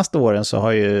senaste åren så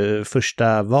har ju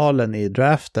första valen i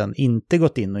draften inte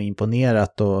gått in och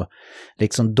imponerat och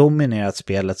liksom dominerat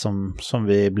spelet som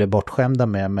vi blev bortskämda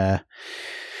med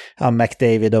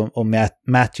McDavid och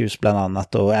Matthews bland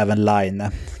annat, och även Line.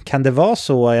 Kan det vara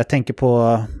så? Jag tänker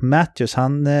på Matthews,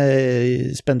 han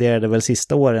spenderade väl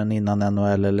sista åren innan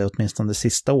NHL, eller åtminstone det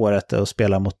sista året, och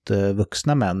spela mot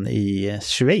vuxna män i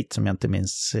Schweiz, som jag inte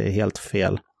minns helt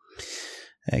fel.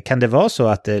 Kan det vara så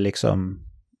att det liksom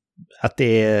att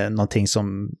det är någonting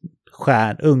som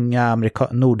unga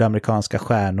nordamerikanska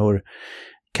stjärnor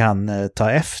kan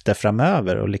ta efter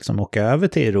framöver och liksom åka över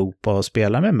till Europa och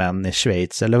spela med män i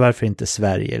Schweiz, eller varför inte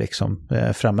Sverige liksom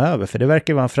framöver? För det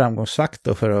verkar vara en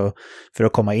framgångsfaktor för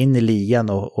att komma in i ligan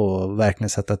och verkligen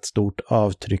sätta ett stort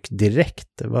avtryck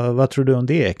direkt. Vad tror du om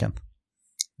det, Eken?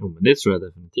 Jo, men det tror jag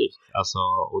definitivt. Alltså,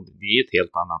 och det är ett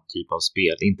helt annat typ av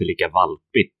spel, inte lika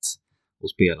valpigt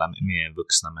att spela med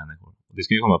vuxna människor. Och det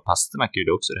ska ju komma, Pasternak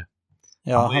gjorde också det.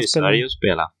 Ja, han var i Sverige och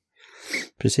spela.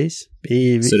 Precis.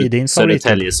 I din favorit.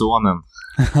 Södertäljesonen.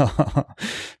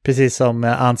 Precis som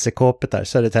Anse Kåpet där,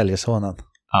 Södertäljesonen.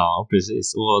 Ja,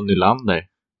 precis. Och Nylander.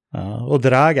 Ja, och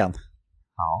Dragan.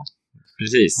 Ja,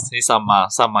 precis. Det är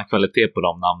samma kvalitet på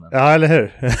de namnen. Ja, eller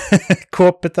hur?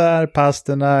 Kåpetar,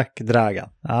 Pasternak, Dragan.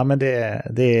 Ja, men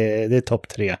det är topp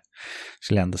 3,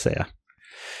 skulle jag ändå säga.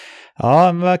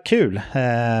 Ja, men vad kul.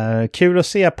 Kul att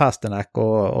se Pasternak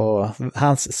och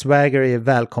hans swagger är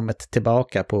välkommet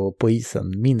tillbaka på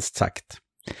isen, minst sagt.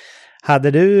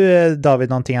 Hade du, David,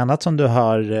 någonting annat som du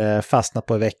har fastnat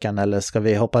på i veckan, eller ska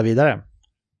vi hoppa vidare?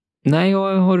 Nej,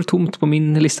 jag har tomt på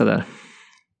min lista där.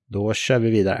 Då kör vi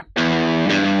vidare.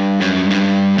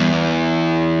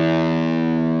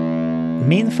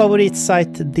 Min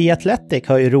favoritsajt The Athletic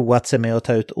har ju roat sig med att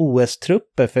ta ut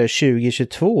OS-trupper för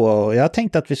 2022, och jag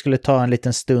tänkte att vi skulle ta en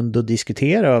liten stund och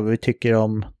diskutera vad vi tycker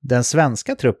om den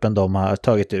svenska truppen de har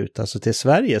tagit ut, alltså till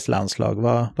Sveriges landslag.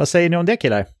 Vad säger ni om det,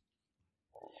 killar?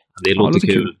 Det låter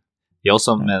kul. Jag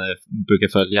som brukar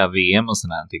följa VM och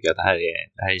sådär tycker att det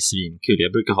här är svinkul.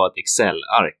 Jag brukar ha ett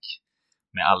Excel-ark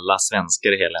med alla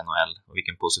svenskar i hela NHL och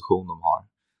vilken position de har.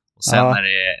 Och sen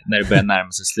när det börjar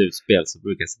närma sig slutspel så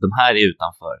brukar jag säga att de här är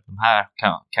utanför. De här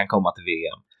kan komma till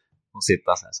VM och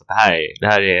sitta så här. Så det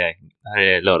här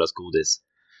är lördagsgodis.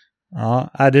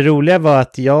 Ja, det roliga var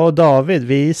att jag och David,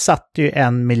 vi satte ju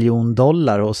 $1 million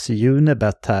hos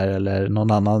Unibet här, eller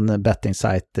någon annan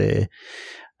betting-sajt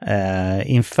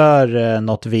inför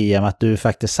något VM, att du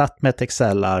faktiskt satt med ett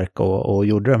Excel-ark och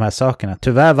gjorde de här sakerna.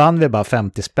 Tyvärr vann vi bara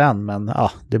 50 spänn, men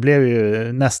ja, det blev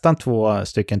ju nästan 2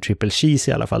 stycken triple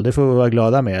cheese i alla fall. Det får vi vara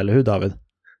glada med, eller hur, David?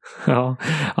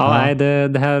 Nej,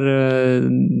 det här,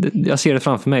 jag ser det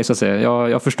framför mig så att säga.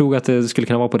 Jag förstod att det skulle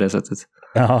kunna vara på det sättet.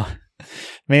 Ja,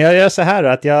 men jag gör så här då,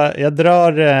 att jag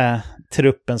drar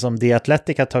truppen som The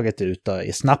Athletic har tagit ut då,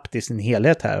 snabbt i sin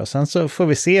helhet här. Och sen så får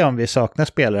vi se om vi saknar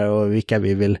spelare och vilka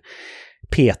vi vill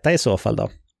peta i så fall då.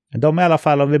 De i alla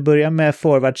fall, om vi börjar med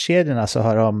forwardkedjorna, så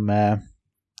har de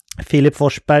Filip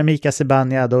Forsberg, Mika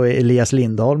Zibanejad och Elias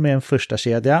Lindholm i en första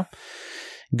kedja.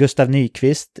 Gustav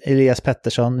Nyqvist, Elias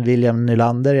Pettersson, William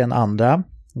Nylander i en andra.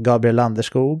 Gabriel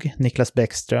Landerskog, Niklas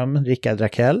Bäckström, Rickard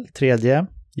Rakell, tredje.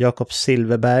 Jakob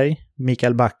Silverberg,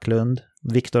 Mikael Backlund,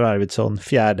 Viktor Arvidsson,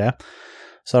 fjärde.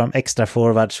 Så har de extra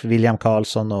forwards William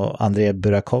Karlsson och André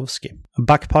Burakovsky.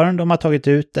 Backparen de har tagit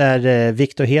ut är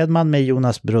Victor Hedman med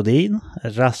Jonas Brodin,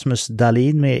 Rasmus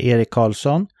Dahlin med Erik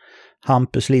Karlsson,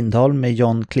 Hampus Lindholm med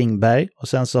John Klingberg, och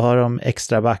sen så har de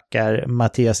extra backar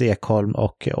Mattias Ekholm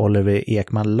och Oliver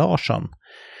Ekman Larsson.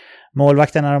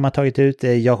 Målvakterna de har tagit ut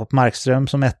är Jakob Markström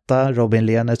som etta, Robin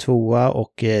Lehner tvåa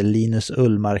och Linus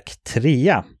Ullmark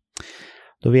trea.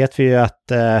 Då vet vi ju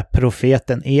att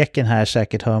profeten Eken här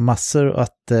säkert har massor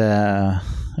att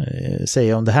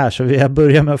säga om det här. Så jag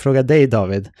börjar med att fråga dig,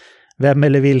 David. Vem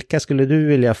eller vilka skulle du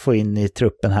vilja få in i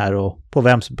truppen här, och på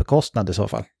vems bekostnad i så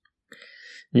fall?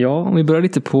 Ja, om vi börjar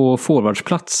lite på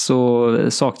forwardsplats så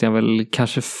saknar jag väl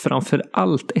kanske framför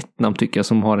allt ett namn tycker jag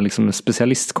som har en liksom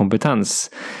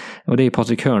specialistkompetens. Och det är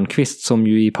Patrik Hörnqvist som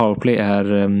ju i powerplay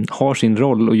har sin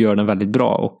roll och gör den väldigt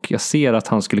bra. Och jag ser att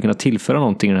han skulle kunna tillföra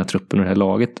någonting i den här truppen och det här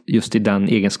laget just i den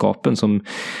egenskapen som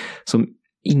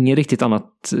ingen riktigt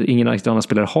annan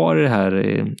spelare har i det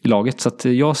här laget. Så att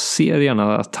jag ser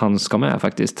gärna att han ska med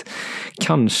faktiskt.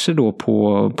 Kanske då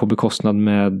på bekostnad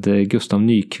med Gustav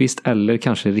Nyqvist eller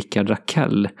kanske Rickard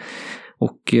Rakell.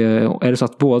 Och är det så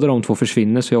att båda de två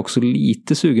försvinner så är jag också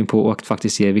lite sugen på att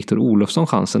faktiskt ge Viktor Olofsson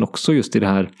chansen också just i det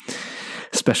här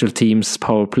Special Teams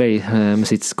Powerplay med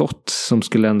sitt skott, som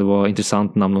skulle ändå vara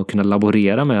intressant namn att kunna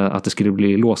laborera med, att det skulle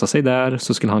bli låsa sig där,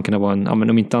 så skulle han kunna vara men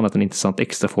om inte annat en intressant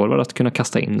extra forward att kunna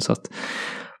kasta in. Så att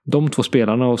de två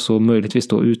spelarna, och så möjligtvis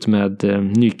då ut med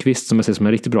Nyqvist som jag ser som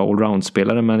en riktigt bra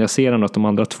allround-spelare, men jag ser ändå att de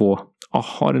andra två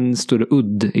har en större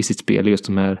udd i sitt spel, just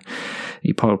de här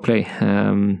i powerplay.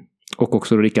 Och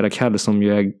också Rickard Rakell som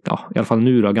ju är, i alla fall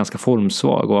nu då, ganska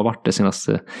formsvag och har varit det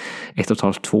senaste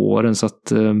 1,5-2 åren. Så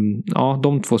att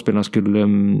de två spelarna skulle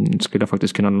jag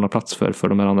faktiskt kunna lämna plats för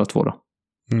de här andra två då.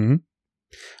 Mm.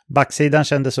 Backsidan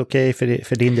kändes okej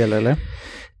för din del, eller?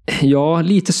 Ja,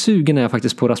 lite sugen är jag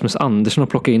faktiskt på Rasmus Andersson och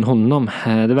plocka in honom.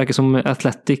 Det verkar som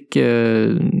Athletic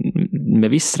med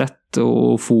viss rätt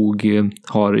och fog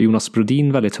har Jonas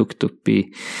Brodin väldigt högt upp i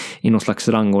någon slags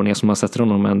rangordning, som man sätter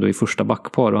honom ändå i första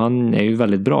backpar, och han är ju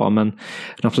väldigt bra, men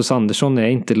Rasmus Andersson är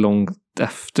inte långt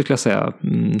efter, skulle jag säga.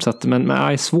 Så att, men det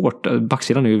är svårt.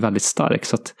 Backsidan är ju väldigt stark,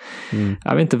 så att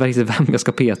jag vet inte riktigt vem jag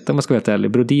ska peta om jag ska vara helt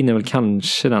ärlig. Brodin är väl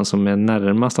kanske den som är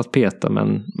närmast att peta,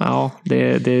 men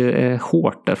det är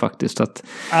hårt där faktiskt. Så att,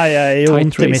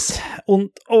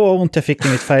 ont jag fick i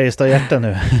mitt Färjestad-hjärta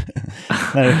nu.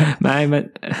 Nej,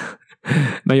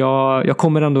 men jag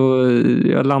kommer ändå,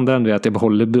 jag landar ändå i att jag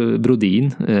behåller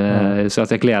Brodin, så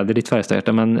att jag gläder ditt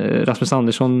Färjestad-hjärta, men Rasmus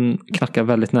Andersson knackar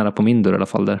väldigt nära på min dörr i alla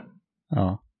fall där.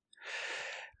 Ja.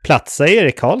 Platsa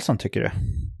Erik Karlsson, tycker du?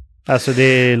 Alltså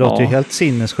det låter ju helt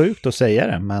sinnessjukt att säga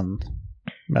det,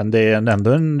 men det är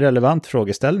ändå en relevant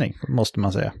frågeställning, måste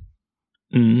man säga.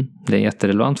 Det är en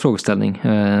jätterelevant frågeställning.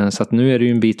 Så att nu är det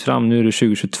ju en bit fram, nu är det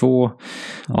 2022.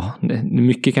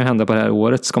 Mycket kan hända på det här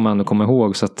året, ska man ändå komma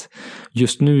ihåg. Så att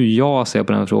just nu jag ser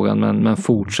på den här frågan, men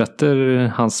fortsätter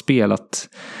hans spel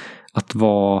att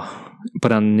vara på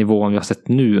den nivån vi har sett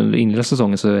nu under inledningen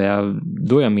säsongen, så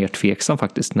då är jag mer tveksam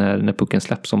faktiskt när pucken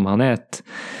släpps, om han är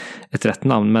ett rätt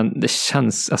namn. Men det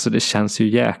känns ju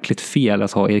jäkligt fel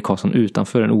att ha Erik Karlsson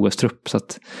utanför en OS-trupp, så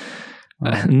att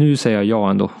nu säger jag ja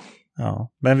ändå.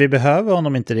 Ja, men vi behöver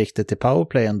honom inte riktigt i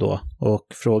powerplay ändå, och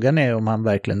frågan är om han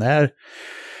verkligen är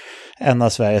en av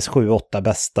Sveriges 7-8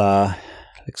 bästa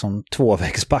liksom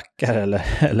tvåvägsbackar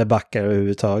eller backar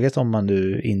överhuvudtaget, om man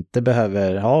nu inte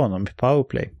behöver ha honom i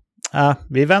powerplay.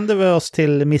 Vi vänder oss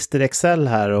till Mr. Excel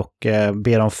här och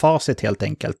ber om facit helt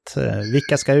enkelt.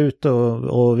 Vilka ska ut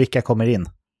och vilka kommer in?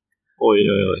 Oj.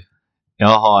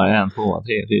 Jag har 1, 2,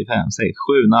 3, 4, 5, 6,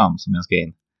 7 namn som jag ska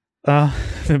in.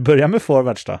 Vi börjar med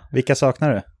forwards då. Vilka saknar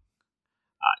du?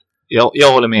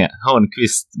 Jag håller med.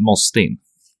 Hörnqvist måste in.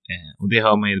 Och det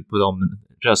hör man ju på de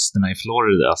rösterna i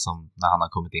Florida som när han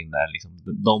har kommit in där. Liksom,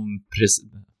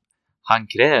 han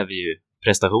kräver ju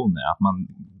prestationer. Att man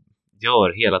gör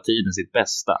hela tiden sitt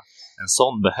bästa. En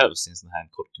sån behövs i en sån här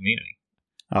kort turnering.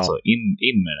 Alltså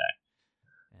in med det där.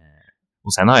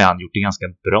 Och sen har han gjort det ganska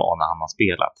bra när han har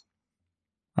spelat.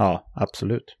 Ja,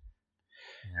 absolut.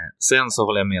 Sen så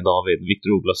håller jag med David,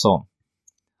 Victor Olofsson.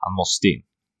 Han måste in.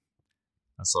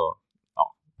 Alltså, ja.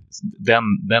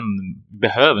 Den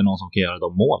behöver någon som kan göra de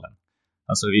målen.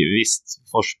 Alltså visst,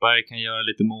 Forsberg kan göra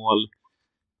lite mål.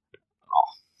 Ja,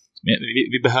 men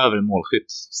vi behöver en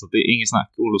målskytt. Så det är ingen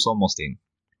snack, Olofsson måste in.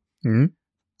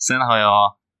 Sen har jag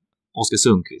Oskar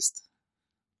Sundqvist.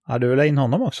 Ja, du vill ha in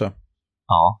honom också?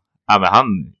 Ja, men han,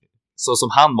 så som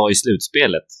han var i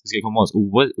slutspelet. Vi ska komma ihåg,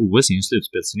 OS är ju en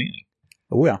slutspelsturnering.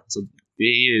 Oh ja. Så det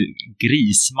är ju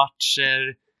grismatcher.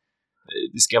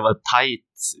 Det ska vara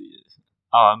tajt.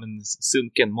 Ja, men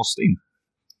Sunken måste in.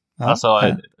 Ja, alltså,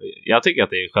 jag tycker att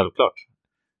det är självklart.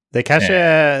 Det kanske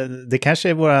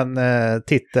är våran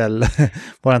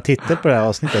titel på det här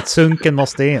avsnittet. Sunken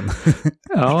måste in.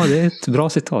 Ja, det är ett bra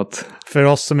citat. För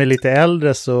oss som är lite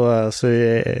äldre så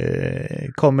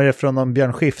kommer det från någon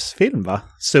Björn Skifs-film, va?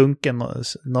 Sunken,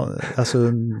 alltså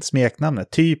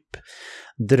smeknamnet. Typ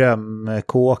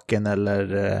Drömkåken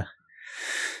eller...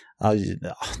 Ja,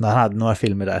 han hade några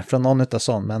filmer där. Från någon utav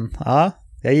sån. Men ja,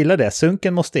 jag gillar det.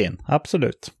 Sunken måste in.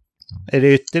 Absolut. Är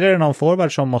det ytterligare någon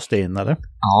forward som måste in, eller?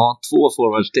 Ja, 2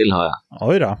 forwards till har jag.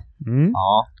 Oj då.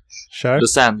 Ja. Kör.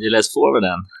 Los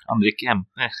Angeles-forwarden.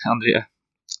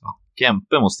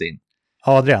 Kempe måste in.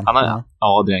 Adrian.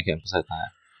 Adrian Kempe säger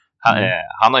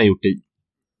han har gjort det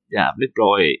jävligt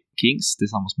bra i Kings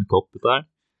tillsammans med Kopitar.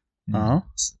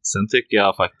 Sen tycker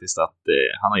jag faktiskt att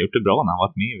han har gjort det bra när han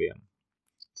varit med i VM.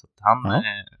 Så att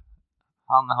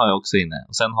han har jag också inne.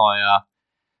 Och sen har jag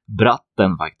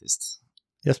Bratten faktiskt.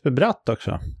 Jesper Bratt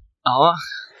också? Ja.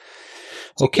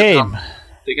 Okej.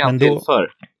 Det kan han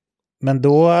tillför. Men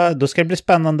då ska det bli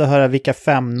spännande att höra vilka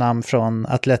 5 namn från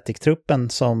Athletic-truppen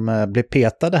som blir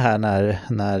petade här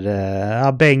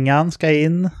när Bengan ska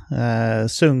in,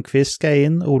 Sundqvist ska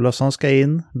in, Olofsson ska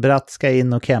in, Bratt ska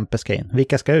in och Kempe ska in.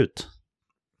 Vilka ska ut?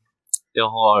 Jag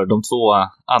har de 2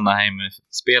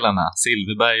 Anaheim-spelarna,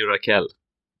 Silverberg och Rakell.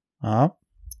 Ja,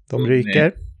 de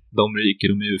ryker. De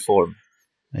är ur form.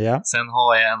 Ja. Sen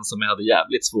har jag en som jag hade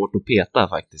jävligt svårt att peta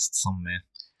faktiskt. Som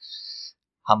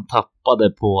han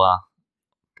tappade på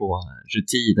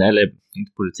rutin, eller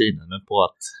inte på rutinen, men på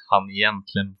att han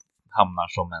egentligen hamnar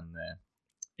som en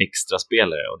extra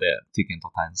spelare, och det tycker jag inte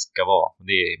att han ska vara.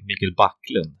 Det är Mikael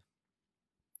Backlund.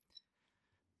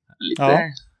 Lite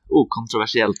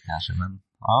okontroversiellt kanske, men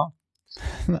ja.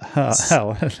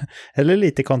 Ja, eller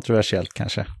lite kontroversiellt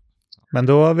kanske. Men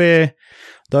då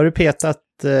har du petat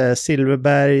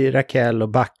Silverberg, Rakell och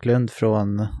Backlund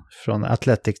från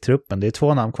Athletic-truppen. Det är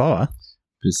 2 namn kvar, va?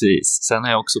 Precis. Sen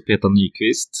har jag också petat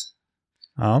Nyqvist.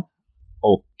 Ja.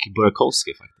 Och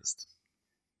Burakovsky faktiskt.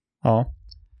 Ja.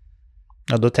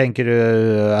 Ja, då tänker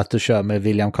du att du kör med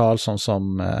William Karlsson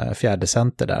som fjärde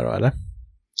center där då, eller?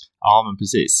 Ja, men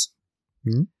precis.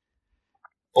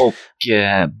 Och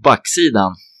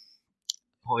backsidan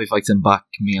har vi faktiskt en back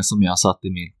med som jag satt i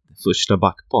min första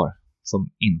backpar. Som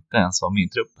inte ens var med i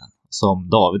truppen. Som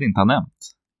David inte har nämnt.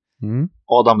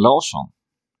 Adam Larsson.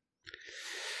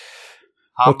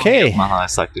 Okej. Man har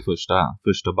sagt i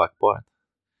första backparet.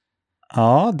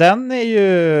 Ja,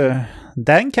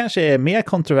 den kanske är mer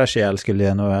kontroversiell, skulle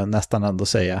jag nog nästan ändå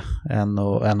säga. Än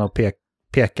att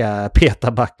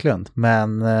peta Backlund.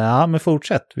 Men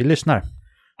fortsätt, vi lyssnar.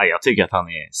 Ja, jag tycker att han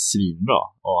är svinbra.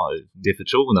 Och det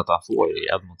förtroendet han får i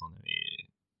Edmonton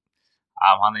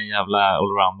han är en jävla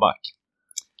allround-back.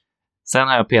 Sen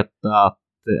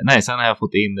har jag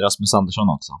fått in Rasmus Andersson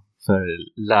också. För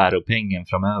läropengen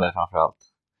framöver framförallt.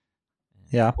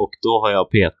 Ja. Och då har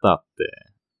jag petat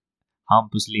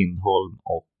Hampus Lindholm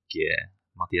och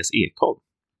Mattias Ekholm.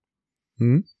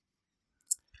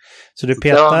 Så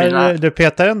du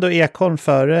petar ändå Ekholm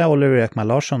före Oliver Ekman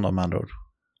Larsson då, med andra ord?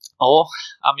 Ja,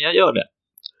 men jag gör det.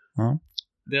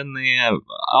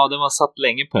 Den var satt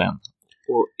länge på den.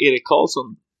 Och Erik Karlsson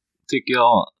tycker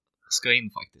jag ska in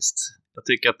faktiskt. Jag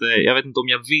tycker att jag vet inte om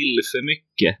jag vill för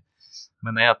mycket.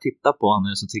 Men när jag tittar på honom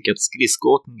nu så tycker jag att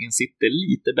skridskåkningen sitter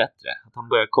lite bättre. Att han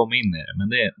börjar komma in i det. Men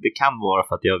det kan vara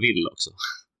för att jag vill också.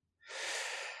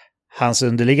 Hans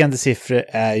underliggande siffror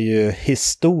är ju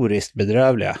historiskt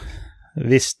bedrövliga.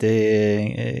 Visst, det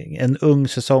är en ung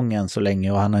säsong än så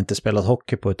länge och han har inte spelat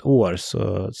hockey på ett år.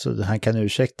 Så han kan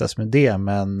ursäktas med det,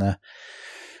 men...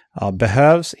 Ja,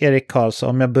 behövs Erik Karlsson,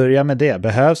 om jag börjar med det,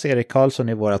 behövs Erik Karlsson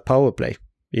i vårat powerplay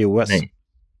i OS?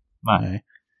 Nej.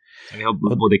 Vi har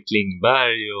både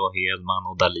Klingberg och Hedman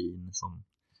och Dahlin som...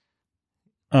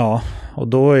 Ja, och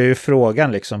då är ju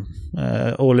frågan liksom,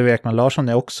 Oliver Ekman Larsson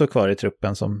är också kvar i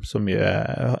truppen som ju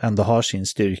ändå har sin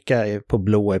styrka på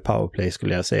blå i powerplay,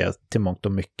 skulle jag säga, till mångt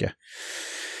och mycket.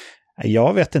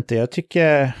 Jag vet inte, jag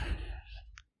tycker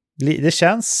det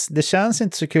känns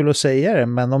inte så kul att säga det,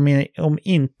 men om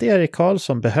inte Erik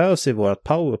Karlsson behövs i vårt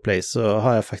powerplay så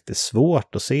har jag faktiskt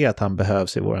svårt att se att han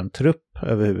behövs i våran trupp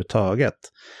överhuvudtaget.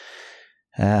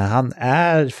 Han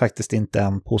är faktiskt inte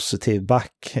en positiv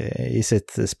back i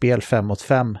sitt spel 5 mot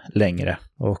 5 längre.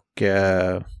 Och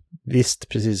visst,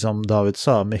 precis som David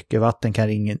sa, mycket vatten kan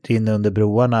rinna under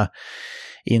broarna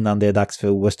innan det är dags för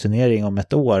OS-turnering om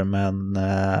ett år. Men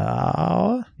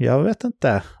ja, jag vet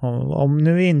inte. Om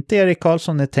nu inte Erik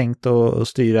Karlsson är tänkt att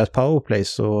styra ett powerplay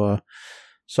så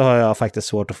har jag faktiskt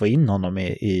svårt att få in honom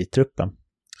i truppen.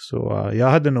 Så jag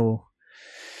hade nog,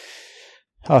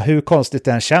 ja, hur konstigt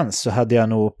den känns, så hade jag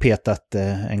nog petat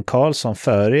en Karlsson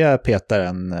före jag petar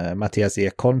en Mattias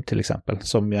Ekholm till exempel,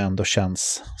 som ju ändå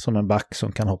känns som en back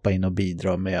som kan hoppa in och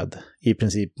bidra med i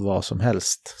princip vad som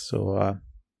helst. Så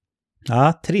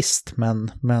ja, trist,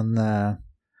 men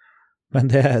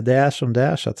det är som det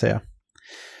är, så att säga.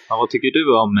 Ja, vad tycker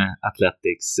du om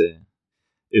Athletics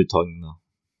uttagning då?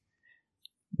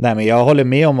 Nej, men jag håller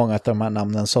med om många av de här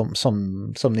namnen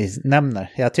som ni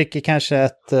nämner. Jag tycker kanske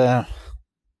att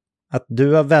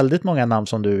du har väldigt många namn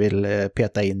som du vill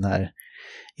peta in här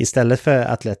istället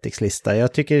för Athletics lista.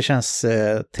 Jag tycker det känns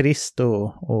trist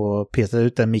att peta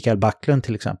ut en Mikael Backlund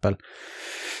till exempel,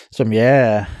 som ju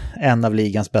är en av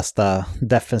ligans bästa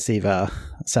defensiva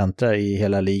centrar i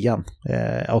hela ligan.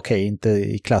 Okej, inte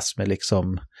i klass med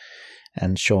liksom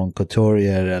en Sean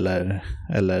Couturier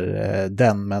eller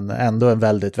den, men ändå en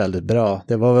väldigt, väldigt bra.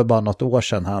 Det var väl bara något år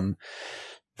sedan han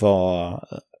var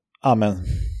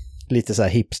lite så här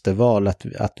hipsterval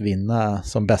att vinna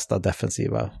som bästa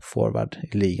defensiva forward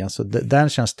i ligan. Så den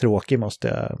känns tråkig, måste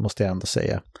jag ändå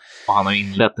säga. Och han har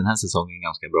inlett den här säsongen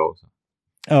ganska bra också.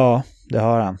 Ja, det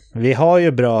har han. Vi har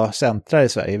ju bra centrar i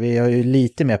Sverige. Vi har ju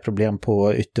lite mer problem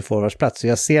på ytterforwardsplats. Så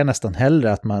jag ser nästan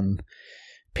hellre att man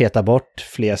petar bort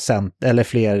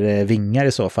fler vingar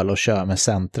i så fall och kör med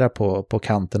centra på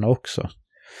kanterna också.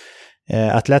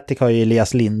 Athletic har ju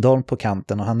Elias Lindholm på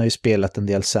kanten och han har ju spelat en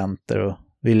del center, och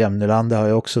William Nylander har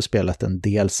ju också spelat en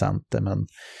del center, men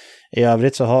i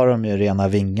övrigt så har de ju rena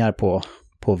vingar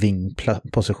på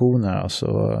vingpositionerna,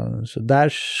 så där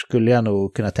skulle jag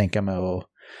nog kunna tänka mig att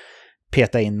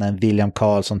peta in en William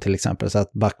Karlsson till exempel, så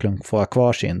att Backlund får ha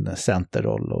kvar sin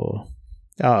centerroll. Och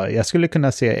ja, jag skulle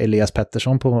kunna se Elias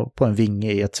Pettersson på en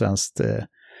vinge i ett svenskt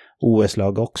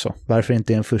OS-lag också. Varför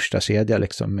inte en första kedja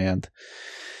liksom med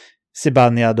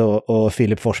Zibanejad och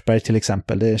Filip Forsberg till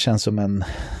exempel. Det känns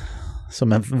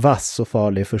som en vass och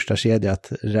farlig första kedja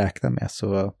att räkna med.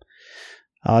 Så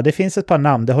ja, det finns ett par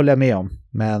namn, det håller jag med om.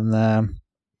 Men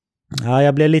ja,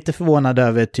 jag blev lite förvånad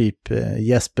över typ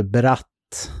Jesper Bratt.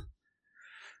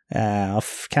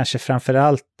 Kanske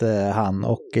framförallt han,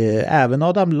 och även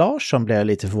Adam Larsson blev jag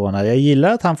lite förvånad. Jag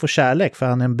gillar att han får kärlek för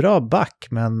han är en bra back,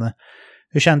 men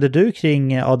hur kände du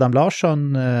kring Adam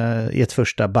Larsson i ett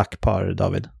första backpar,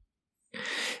 David?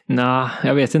 Nej,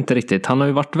 jag vet inte riktigt. Han har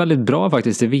ju varit väldigt bra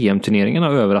faktiskt i VM-turneringarna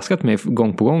och överraskat mig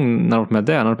gång på gång när han varit med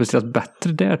där. Han har presterat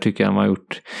bättre där tycker jag än vad han har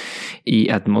gjort i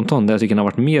Edmonton, där jag tycker han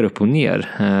har varit mer upp och ner.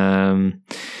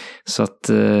 Så att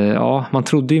ja, man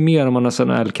trodde ju mer om hans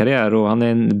NHL-karriär, och han är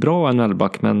en bra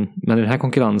NHL-back, men den här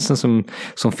konkurrensen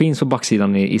som finns på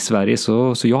backsidan i Sverige,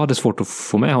 så jag hade svårt att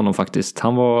få med honom faktiskt.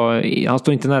 Han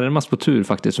står inte närmast på tur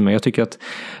faktiskt för mig. Jag tycker att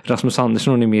Rasmus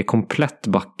Andersson är mer komplett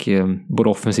back, både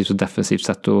offensivt och defensivt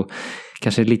sett, och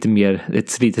kanske lite mer,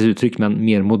 ett litet uttryck, men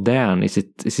mer modern i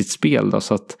sitt spel då,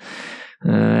 så att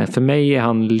för mig är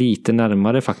han lite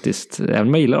närmare faktiskt. Även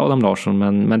om jag gillar Adam Larsson,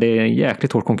 men det är en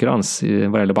jäkligt hård konkurrens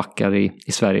vad det gäller backar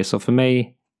i Sverige. Så för mig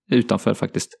utanför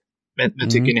faktiskt. Men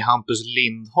tycker ni Hampus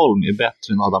Lindholm är bättre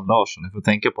än Adam Larsson? Ni får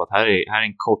tänka på att här är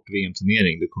en kort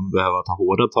VM-turnering. Du kommer behöva ta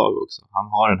hårda tag också. Han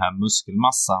har den här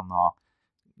muskelmassan och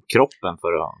kroppen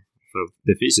för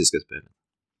det fysiska spelet.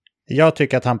 Jag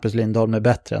tycker att Hampus Lindholm är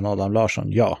bättre än Adam Larsson,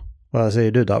 ja. Vad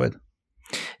säger du, David?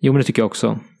 Jo, men det tycker jag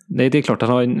också. Det är klart att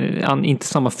han har inte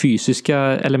samma fysiska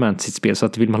element i sitt spel, så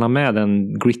att vill man ha med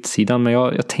den grit-sidan, men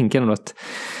jag tänker ändå att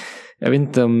jag vet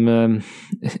inte om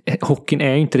hockeyn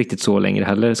är inte riktigt så längre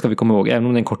heller, ska vi komma ihåg, även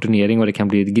om det är en kort turnering och det kan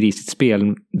bli ett grisigt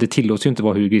spel, det tillåts ju inte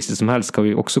vara hur grisigt som helst, ska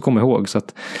vi också komma ihåg, så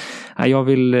att jag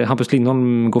vill Hampus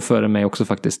Lindholm gå före mig också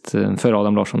faktiskt, före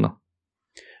Adam Larsson då.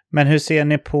 Men hur ser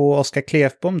ni på Oskar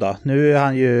Klefbom då? Nu är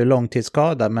han ju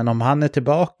långtidsskadad, men om han är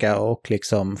tillbaka och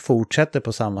liksom fortsätter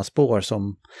på samma spår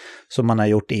som man har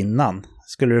gjort innan,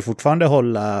 skulle du fortfarande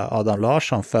hålla Adam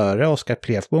Larsson före Oskar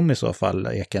Klefbom i så fall,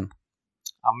 Eken?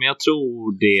 Ja, men jag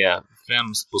tror det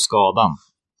främst på skadan.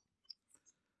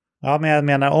 Ja, men jag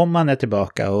menar om han är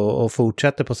tillbaka och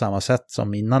fortsätter på samma sätt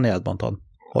som innan i Edmonton,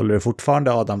 håller du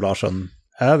fortfarande Adam Larsson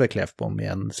över Klefbom i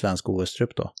en svensk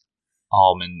OS-trupp då?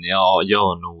 Ja, men jag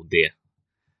gör nog det.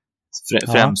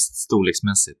 Främst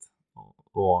storleksmässigt.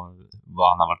 Och vad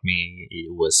han har varit med i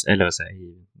OS, eller vad säger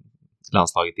i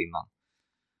landslaget innan.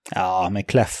 Ja, men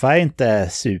Kleffa är inte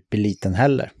superliten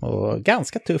heller. Och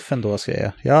ganska tuff ändå,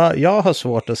 ska jag har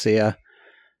svårt att se.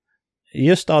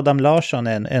 Just Adam Larsson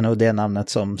är nog det namnet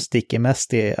som sticker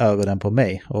mest i ögonen på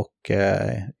mig. Och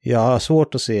jag har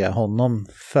svårt att se honom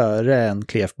före en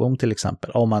Klefbom till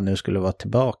exempel, om han nu skulle vara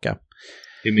tillbaka.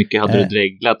 Hur mycket hade du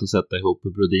dreglat att sätta ihop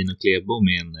Brodin och Klefbom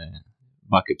i en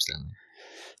backuppställning?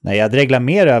 Nej, jag dreglar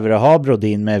mer över att ha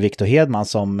Brodin med Victor Hedman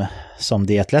som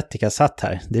The Athletic har satt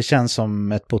här. Det känns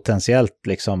som ett potentiellt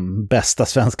liksom bästa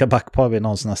svenska backpar vi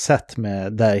någonsin har sett,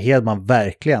 där Hedman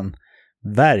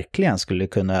verkligen skulle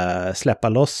kunna släppa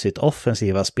loss sitt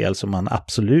offensiva spel som man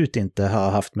absolut inte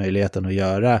har haft möjligheten att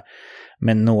göra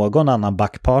med någon annan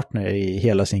backpartner i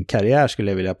hela sin karriär,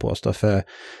 skulle jag vilja påstå.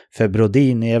 För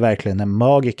Brodin är verkligen en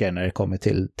magiker när det kommer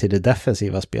till det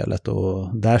defensiva spelet,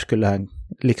 och där skulle han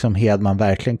liksom Hedman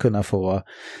verkligen kunna få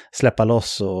släppa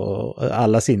loss och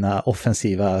alla sina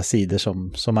offensiva sidor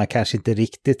som man kanske inte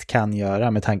riktigt kan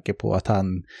göra, med tanke på att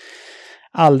han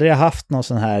aldrig har haft någon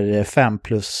sån här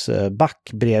 5+ back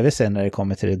bredvid sig när det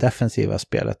kommer till det defensiva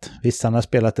spelet. Visst, han har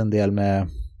spelat en del med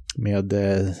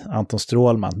Anton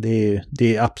Strålman.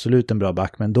 Det är absolut en bra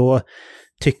back, men då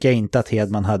tycker jag inte att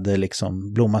Hedman hade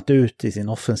liksom blommat ut i sin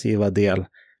offensiva del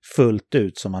fullt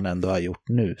ut som han ändå har gjort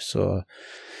nu. Så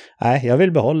nej, jag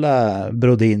vill behålla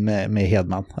Brodin med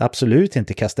Hedman. Absolut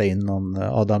inte kasta in någon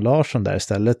Adam Larsson där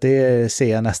istället. Det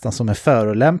ser jag nästan som en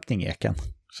förolämpning, Eken.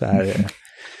 Så här.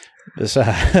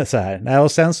 Nej,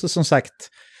 och sen så som sagt,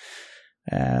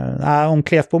 om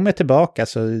Klefbom är tillbaka,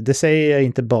 så det säger jag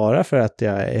inte bara för att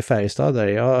jag är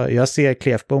Färjestadare. Jag ser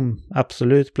Klefbom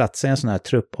absolut platsa i en sån här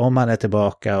trupp om han är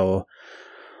tillbaka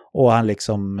och han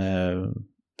liksom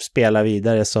spelar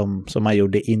vidare som han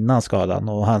gjorde innan skadan.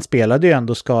 Och han spelade ju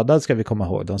ändå skadad, ska vi komma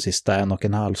ihåg, de sista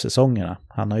 1,5 säsongerna.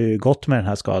 Han har ju gått med den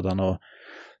här skadan och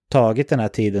tagit den här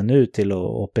tiden nu till att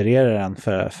operera den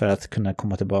för att kunna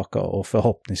komma tillbaka och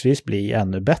förhoppningsvis bli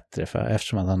ännu bättre,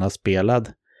 eftersom han har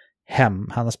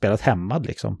spelat hämmad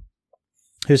liksom.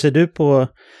 Hur ser du på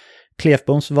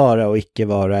Klefboms vara och icke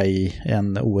vara i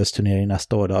en OS-turnering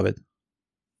nästa år, David?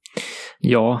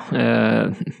 Ja,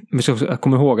 vi ska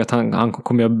komma ihåg att han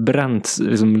kommer att ha bränt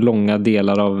liksom långa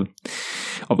delar av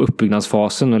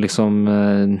uppbyggnadsfasen, och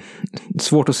liksom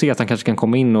svårt att se att han kanske kan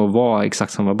komma in och vara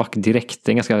exakt samma back direkt. Det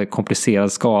är en ganska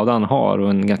komplicerad skada han har och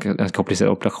en ganska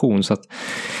komplicerad operation, så att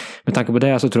med tanke på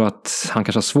det så tror jag att han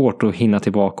kanske har svårt att hinna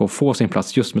tillbaka och få sin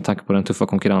plats just med tanke på den tuffa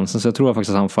konkurrensen. Så jag tror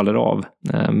faktiskt att han faller av.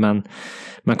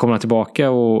 Men kommer han tillbaka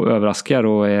och överraskar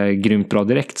och är grymt bra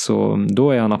direkt, så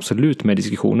då är han absolut med i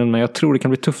diskussionen. Men jag tror det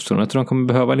kan bli tufft så. Jag tror han kommer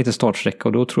behöva en liten startsträcka,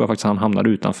 och då tror jag faktiskt att han hamnar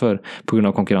utanför på grund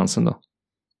av konkurrensen då.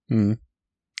 Mm.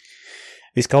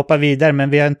 Vi ska hoppa vidare, men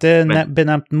vi har inte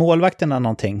benämnt målvakterna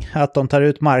någonting. Att de tar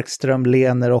ut Markström,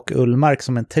 Lener och Ullmark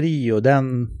som en trio,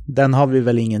 den har vi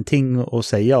väl ingenting att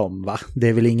säga om, va? Det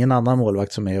är väl ingen annan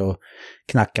målvakt som är och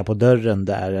knacka på dörren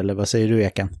där, eller vad säger du,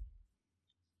 Eken?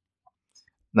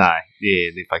 Nej, det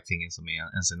är faktiskt ingen som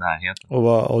är ens i närheten.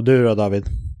 Och du då, David?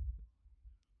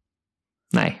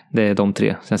 Nej, det är de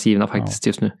tre som är givna faktiskt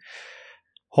just nu.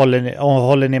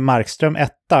 Håller ni Markström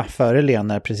etta före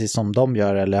Lener precis som de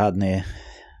gör, eller hade ni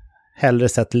hellre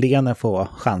sett Lener få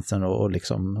chansen och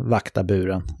liksom vakta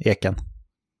buren, Eken?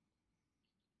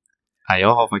 Nej,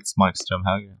 jag har faktiskt Markström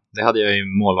högre. Det hade jag i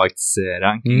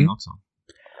målvaktsranking också.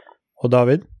 Och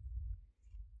David?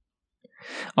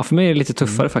 Ja, för mig är det lite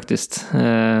tuffare faktiskt.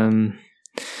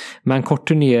 Men kort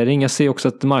turnering, jag ser också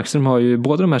att Markström har ju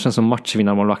båda de här känns som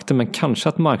matchvinnarmålvakter, men kanske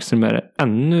att Markström är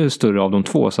ännu större av de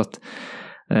två, så att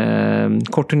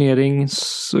kort turnering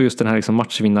och just den här liksom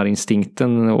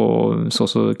matchvinnarinstinkten och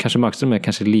så kanske Markström är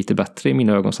kanske lite bättre i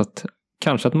mina ögon, så att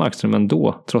kanske att Markström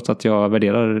ändå, trots att jag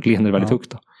värderar Lener väldigt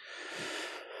högt då.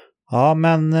 Ja,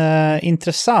 men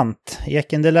intressant.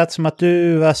 Eken, det lät som att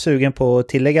du var sugen på att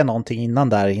tillägga någonting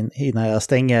innan jag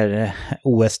stänger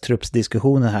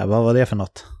OS-truppsdiskussionen här. Vad var det för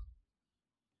något?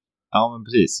 Ja, men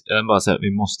precis. Jag vill bara säga att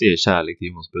vi måste ge kärlek till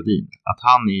Jonas Brodin. Att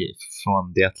han från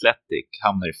The Athletic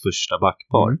hamnar i första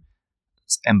backpar.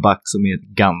 En back som är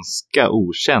ganska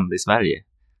okänd i Sverige.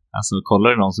 Alltså, kollar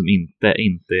det någon som inte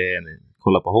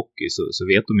kollar på hockey så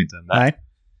vet de inte vem det är. Nej.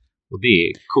 Och det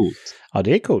är coolt. Ja,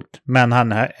 det är coolt. Men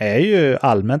han är ju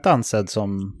allmänt ansedd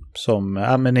som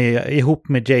ja, men ihop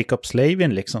med Jacob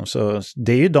Slavin liksom. Så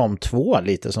det är ju de två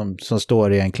lite som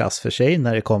står i en klass för sig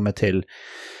när det kommer till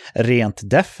rent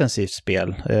defensivt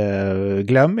spel.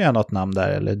 Glömmer jag något namn där?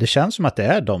 Eller det känns som att det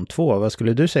är de två. Vad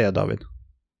skulle du säga, David?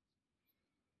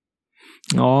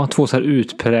 Ja, två så här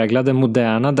utpräglade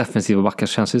moderna defensiva backar.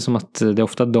 Känns det som att det är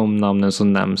ofta de namnen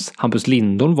som nämns. Hampus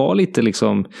Lindholm var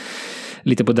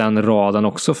lite på den raden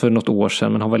också för något år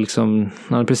sedan, men han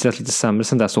har presterat lite sämre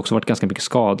sen dess, också varit ganska mycket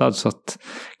skadad, så att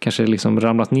kanske liksom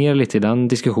ramlat ner lite i den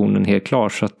diskussionen, helt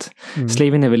klart. Så att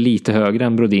Slavin är väl lite högre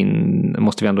än Brodin,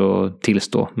 måste vi ändå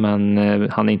tillstå, men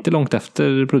han är inte långt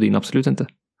efter Brodin, absolut inte.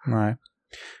 Nej.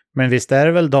 Men visst är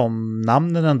det väl de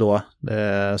namnen ändå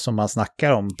som man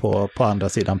snackar om på andra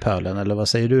sidan pölen, eller vad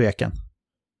säger du, Eken?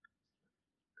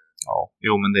 Ja,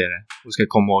 jo men det är det. Vi ska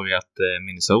komma ihåg att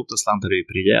Minnesota slantade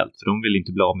upp rejält, för de vill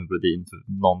inte bli av med Brodin för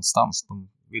någonstans. De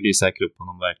vill ju säkra upp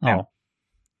honom verkligen. Ja.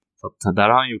 Så att där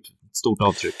har han gjort ett stort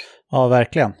avtryck. Ja,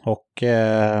 verkligen. Och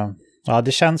ja,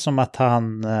 det känns som att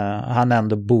han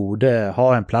ändå borde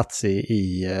ha en plats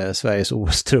i Sveriges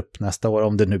OS-trupp nästa år,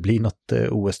 om det nu blir något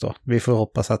OS då. Vi får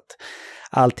hoppas att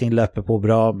allting löper på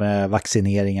bra med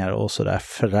vaccineringar och sådär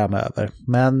framöver.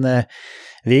 Men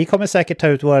vi kommer säkert ta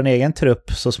ut vår egen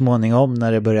trupp så småningom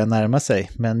när det börjar närma sig.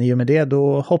 Men i och med det,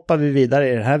 då hoppar vi vidare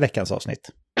i den här veckans avsnitt.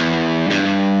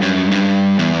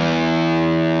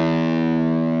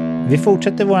 Vi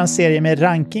fortsätter vår serie med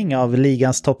ranking av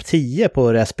ligans topp 10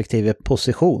 på respektive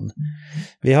position.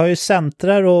 Vi har ju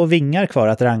centrar och vingar kvar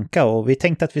att ranka, och vi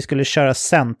tänkte att vi skulle köra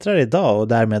centrar idag och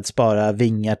därmed spara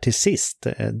vingar till sist.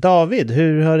 David,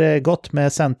 hur har det gått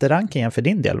med centerrankingen för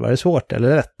din del? Var det svårt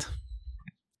eller lätt?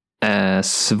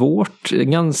 Svårt,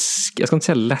 jag ska inte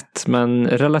säga lätt, men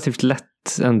relativt lätt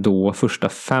ändå första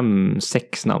 5-6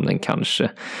 namnen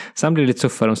kanske. Sen blir det lite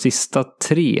tuffare de sista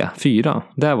 3-4.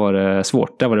 Där var det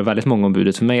svårt. Där var det väldigt många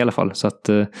ombudet för mig i alla fall. Så att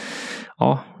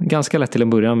ja, ganska lätt till en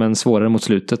början, men svårare mot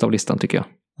slutet av listan tycker jag.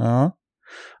 Ja.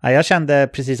 Ja, jag kände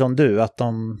precis som du att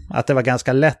det var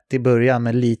ganska lätt i början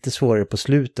men lite svårare på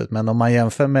slutet. Men om man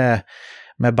jämför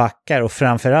med backar och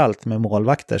framförallt med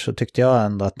målvakter, så tyckte jag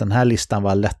ändå att den här listan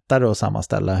var lättare att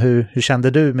sammanställa. Hur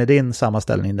kände du med din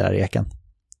sammanställning där, Eken?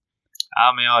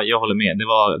 Ja, men jag håller med.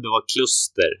 Det var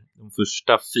kluster. De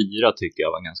första 4 tycker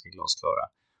jag var ganska glasklara.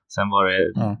 Sen var det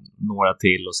några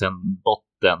till, och sen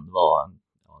botten var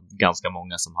ganska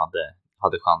många som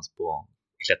hade chans på att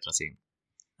klättra sig in.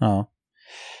 Ja.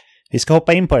 Vi ska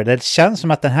hoppa in på det. Det känns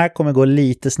som att den här kommer gå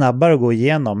lite snabbare att gå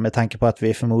igenom, med tanke på att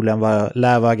vi förmodligen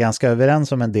lär vara ganska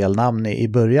överens om en del namn i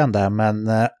början där. Men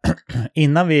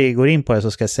innan vi går in på det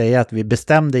så ska jag säga att vi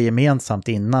bestämde gemensamt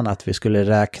innan att vi skulle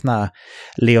räkna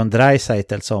Leon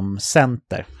Draisaitl som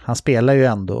center. Han spelar ju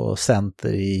ändå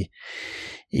center i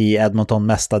Edmonton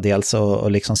mestadels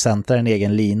och liksom centrar en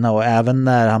egen lina, och även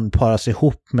när han paras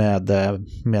ihop med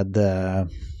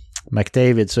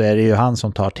McDavid så är det ju han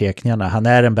som tar tekningarna. Han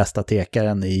är den bästa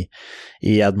tekaren i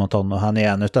Edmonton, och han är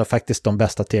en utav faktiskt de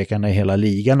bästa tekarna i hela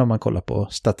ligan om man kollar på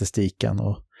statistiken.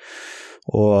 Och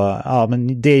ja,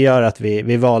 men det gör att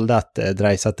vi valde att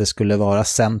Draisaitl skulle vara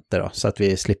center då, så att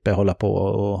vi slipper hålla på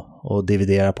och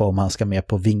dividera på om han ska med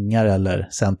på vingar eller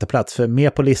centerplats. För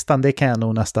med på listan, det kan jag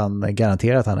nog nästan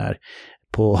garantera att han är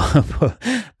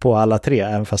på alla 3,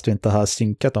 även fast vi inte har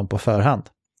synkat dem på förhand.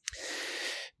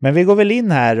 Men vi går väl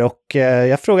in här, och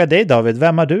jag frågar dig, David,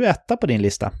 vem har du etta på din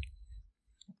lista?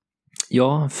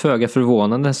 Ja, föga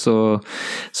förvånande så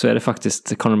är det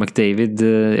faktiskt Connor McDavid.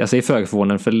 Jag säger föga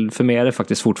förvånande, för mig är det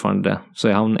faktiskt fortfarande det. Så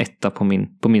är han etta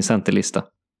på min centerlista.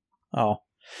 Ja,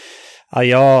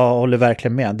 jag håller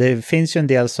verkligen med. Det finns ju en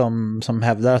del som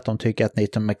hävdar att de tycker att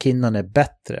Nathan MacKinnon är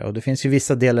bättre. Och det finns ju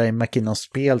vissa delar i McKinnons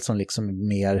spel som liksom är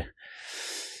mer...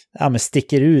 Ja, men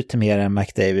sticker ut mer än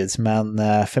McDavids, men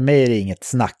för mig är det inget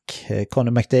snack.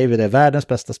 Connor McDavid är världens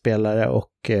bästa spelare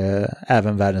och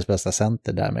även världens bästa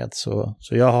center därmed, så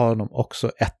jag har honom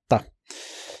också etta.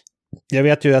 Jag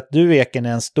vet ju att du, Eken,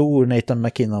 är en stor Nathan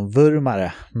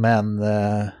MacKinnon-vurmare, men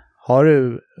har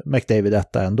du McDavid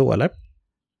etta ändå, eller?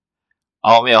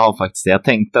 Ja, men jag har faktiskt det. Jag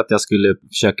tänkte att jag skulle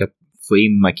försöka få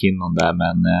in MacKinnon där,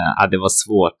 men det var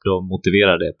svårt att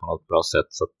motivera det på något bra sätt,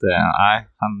 så att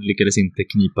han lyckades inte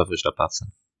knipa första platsen.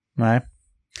 Nej.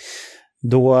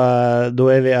 Då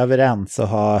är vi överens och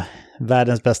ha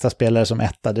världens bästa spelare som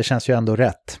etta. Det känns ju ändå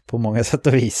rätt på många sätt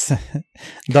och vis.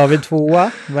 David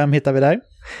 2:a, vem hittar vi där?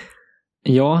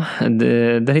 Ja,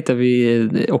 där hittar vi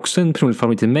också en personlig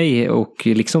favorit till mig, och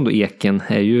liksom då Eken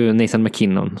är ju Nathan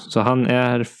MacKinnon. Så han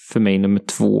är för mig nummer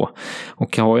 2,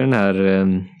 och har ju den här...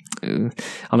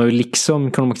 Han har ju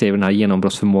liksom Conor McDavid den här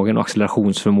genombrottsförmågan och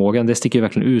accelerationsförmågan. Det sticker ju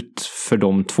verkligen ut för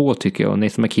de två, tycker jag.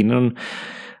 Nathan MacKinnon,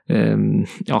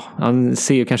 han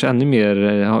ser ju kanske ännu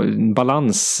mer...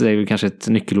 balans är ju kanske ett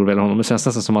nyckelord för honom. Det känns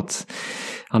nästan som att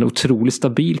han är otroligt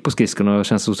stabil på skridskorna och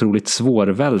känns otroligt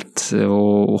svårvält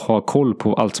och har koll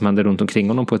på allt som händer runt omkring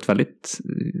honom på ett väldigt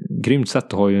grymt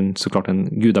sätt och har ju såklart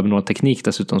en gudabenådad teknik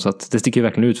dessutom, så att det sticker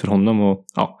verkligen ut för honom. Och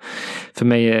ja, för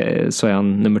mig så är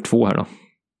han nummer 2 här då.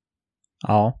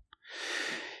 Ja.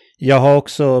 Jag har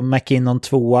också McKinnon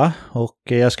 2 och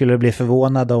jag skulle bli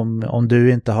förvånad om du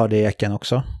inte har det Eken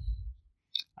också.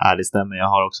 Ja, det stämmer. Jag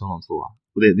har också honom 2.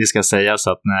 Och det ska sägas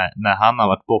att när han har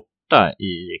varit borta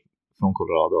från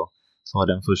Colorado så har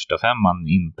den första 5:an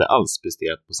inte alls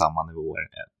presterat på samma nivåer.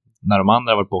 När de andra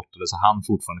har varit borta så har han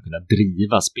fortfarande kunnat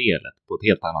driva spelet på ett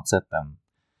helt annat sätt än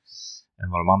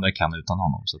vad de andra kan utan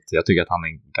honom. Så jag tycker att han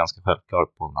är ganska självklar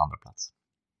på en andra plats.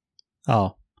 Ja.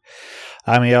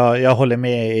 Ja, men jag håller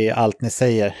med i allt ni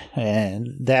säger.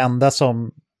 Det enda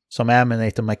som är med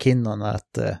Nathan McKinnon är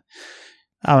att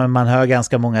men man hör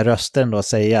ganska många röster ändå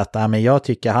säga att men jag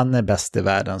tycker han är bäst i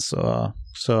världen.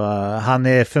 Så han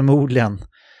är förmodligen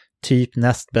typ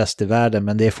näst bäst i världen,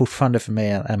 men det är fortfarande för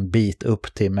mig en bit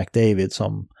upp till McDavid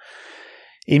som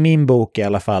i min bok i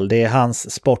alla fall, det är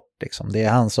hans sport liksom. Det är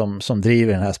han som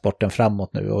driver den här sporten framåt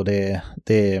nu, och det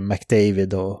är McDavid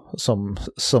då,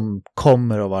 som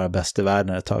kommer att vara bäst i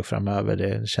världen ett tag framöver.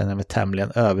 Det känner jag mig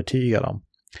tämligen övertygad om.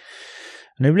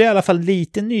 Nu blir jag i alla fall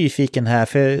lite nyfiken här,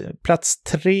 för plats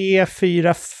 3,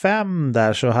 4, 5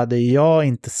 där så hade jag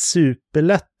inte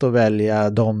superlätt att välja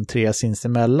de 3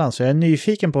 sinsemellan. Så jag är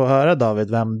nyfiken på att höra,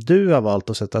 David, vem du har valt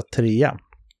att sätta 3.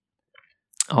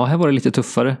 Ja, här var det lite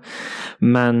tuffare.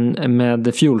 Men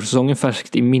med fjolsäsongen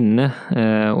färskt i minne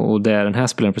och där den här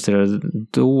spelaren presterade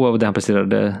då och där han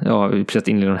presterade precis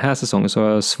inledningen den här säsongen, så har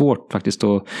jag svårt faktiskt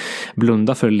att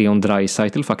blunda för Leon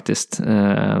Draisaitl faktiskt.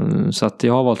 Så att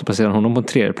jag har valt att placera honom på en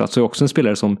 3:e plats. Och också en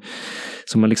spelare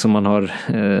som man har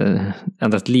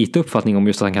ändrat lite uppfattning om,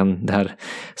 just att han kan det här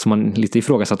som man lite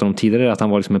ifrågasatte om tidigare, att han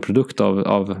var liksom en produkt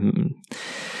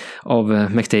av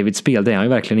McDavids spel. Det är han ju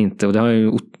verkligen inte, och det har han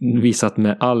ju visat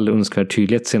med all önskvärd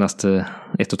tydlighet senaste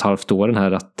 1,5 åren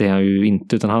här, att det är han ju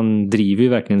inte, utan han driver ju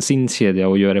verkligen sin kedja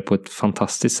och gör det på ett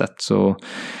fantastiskt sätt. Så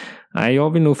nej,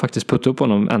 jag vill nog faktiskt putta upp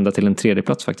honom ända till en 3:e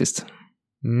plats faktiskt.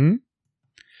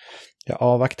 Jag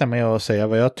avvaktar med att säga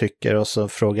vad jag tycker och så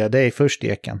frågar jag dig först,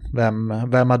 Eken.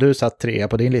 Vem har du satt 3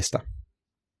 på din lista?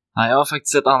 Ja, jag har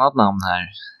faktiskt ett annat namn här.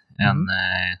 En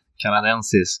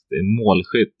kanadensisk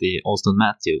målskytt i Auston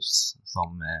Matthews som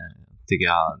tycker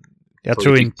jag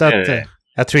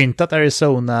tror inte att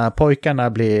Arizona-pojkarna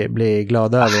blir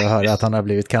glada över att höra att han har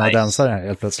blivit kanadensare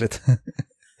helt plötsligt.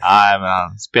 Nej, men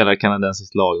han spelar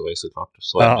kanadensiskt lag och är såklart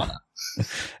så. Ja,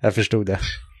 jag förstod det.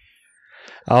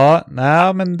 Ja,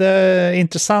 nej, men det är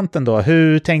intressant ändå.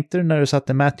 Hur tänkte du när du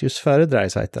satte Matthews före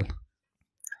Draisaitl?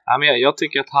 Ja, men jag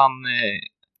tycker att han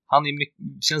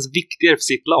känns viktigare för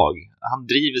sitt lag. Han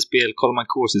driver spel. Kollar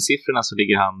man Corsi-siffrorna så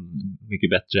ligger han mycket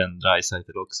bättre än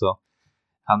Draisaitl också.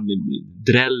 Han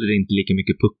dräller inte lika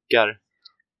mycket puckar.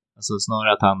 Alltså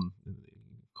snarare att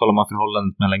kollar man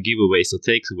förhållandet mellan giveaways och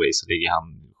takeaways så ligger han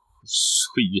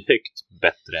skyhögt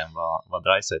bättre än vad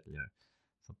Draisaitl gör.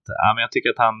 Så att, men jag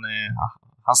tycker att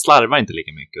han slarvar inte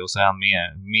lika mycket, och så är han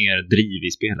mer driv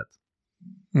i spelet.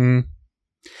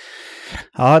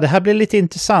 Ja, det här blir lite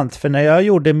intressant, för när jag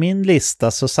gjorde min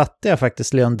lista så satte jag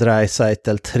faktiskt Leon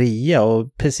Draisaitl 3,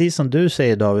 och precis som du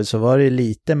säger, David, så var det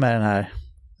lite med den här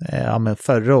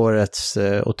förra årets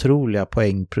otroliga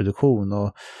poängproduktion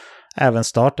och även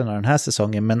starten av den här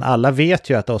säsongen, men alla vet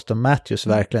ju att Auston Matthews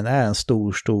verkligen är en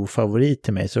stor favorit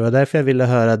till mig, så det var därför jag ville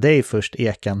höra dig först,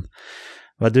 Eken,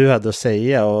 vad du hade att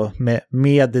säga, och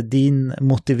med din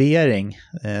motivering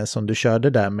som du körde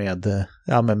där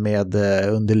med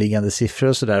underliggande siffror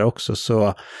och sådär också,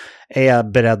 så är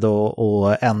jag beredd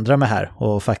att ändra mig här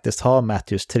och faktiskt ha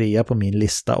Matthews 3 på min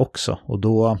lista också, och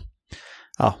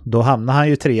då hamnar han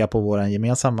ju 3 på våran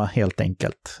gemensamma helt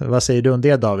enkelt. Vad säger du om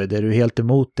det, David? Är du helt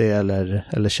emot det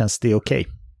eller känns det okej?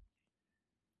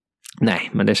 Nej,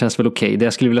 men det känns väl okej. Det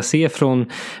jag skulle vilja se från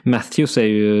Matthews är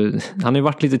ju, han har ju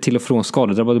varit lite till och från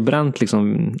skadedrabbad och bränt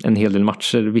liksom en hel del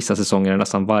matcher vissa säsonger,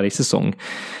 nästan varje säsong.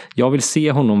 Jag vill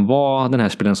se honom vara den här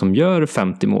spelaren som gör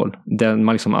 50 mål. Den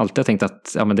man liksom alltid har tänkt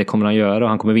att men det kommer han göra och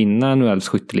han kommer vinna NHLs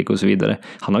skytteliga och så vidare.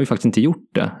 Han har ju faktiskt inte gjort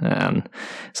det än.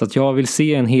 Så att jag vill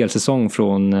se en hel säsong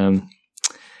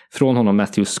från honom,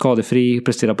 Matthews, skadefri,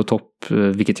 prestera på topp,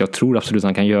 vilket jag tror absolut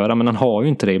han kan göra, men han har ju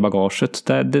inte det i bagaget.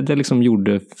 Det liksom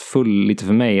gjorde lite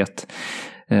för mig att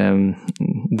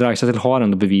Draisaitl har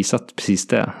ändå bevisat precis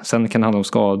det. Sen kan det handla om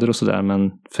skador och sådär,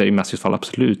 men för i Matthews fall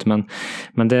absolut,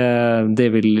 men det är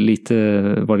väl lite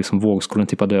var liksom vågskålen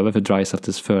tippade över för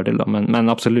Draisaitls fördel då. Men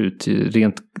absolut,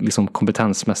 rent liksom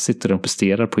kompetensmässigt, de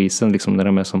presterar på isen liksom,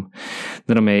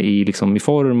 när de är i liksom i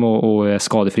form och är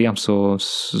skadefria, så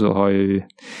har jag ju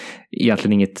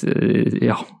egentligen inget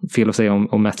fel att säga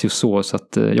om Matthews så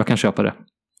att jag kan köpa det.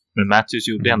 Men Matthews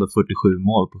gjorde ändå 47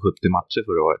 mål på 70 matcher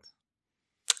förra året.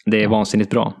 Det är vansinnigt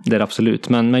bra, det är det absolut.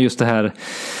 Men just det här,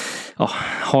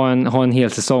 ha en hel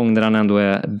säsong där han ändå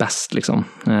är bäst liksom.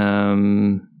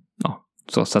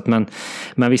 Så att,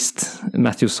 men visst,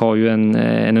 Matthews har ju en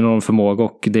enorm förmåga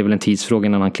och det är väl en tidsfråga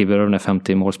när han kliver över den här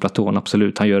 50-målsplatån.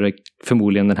 Absolut, han gör det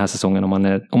förmodligen den här säsongen om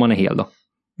han är hel då.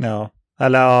 Ja,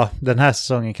 eller den här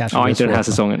säsongen kanske. Ja, inte den här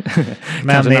säsongen.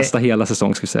 Men kanske nästa hela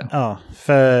säsong ska vi säga. Ja,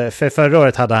 för förra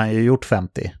året hade han ju gjort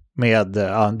 50.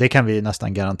 Det kan vi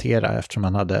nästan garantera eftersom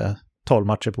han hade 12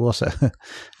 matcher på sig.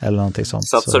 Eller någonting sånt.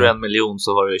 Satsar du 1 miljon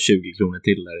så har du 20 kronor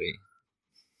till där i.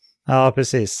 Ja,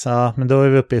 precis. Ja, men då är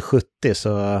vi uppe i 70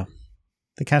 så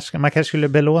man kanske skulle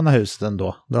belåna huset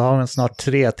ändå. Då har man snart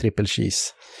 3 triple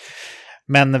cheese.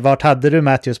 Men vart hade du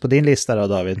Matthews på din lista då,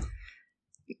 David?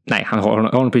 Nej, han har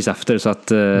honom precis efter så att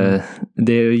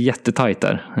det är jättetajt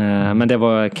där. Men det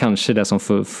var kanske det som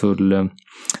full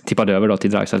tippade över då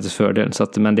till Draisaitl's fördel. Så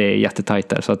att, men det är jättetajt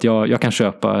där så att jag kan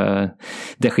köpa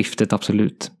det skiftet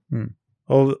absolut. Mm.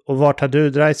 Och vart har du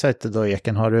Draisaitl då,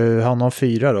 Eken? Har du honom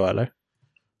 4 då eller?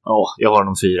 Ja, jag har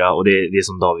honom 4 och det är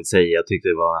som David säger, jag tyckte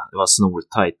det var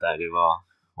snortajt där. Det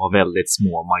var väldigt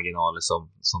små marginaler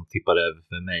som tippade över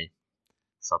för mig.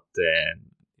 Så att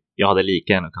jag hade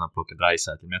lika gärna kunnat plocka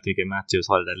Draisaitl, men jag tycker Matthews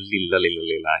har det där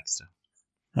lilla extra.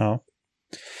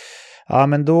 Ja,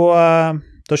 men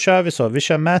då kör vi så. Vi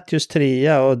kör Matthews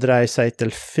 3 och Draisaitl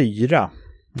 4.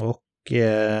 Och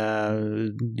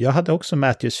jag hade också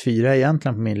Matthews 4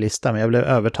 egentligen på min lista, men jag blev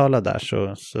övertalad där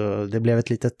så det blev ett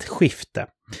litet skifte.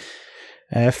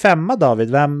 5,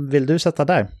 David, vem vill du sätta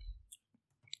där?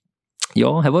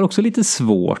 Ja, här var det också lite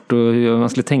svårt och man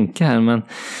skulle tänka här, men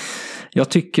jag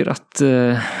tycker att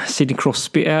Sidney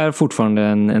Crosby är fortfarande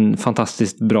en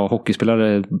fantastiskt bra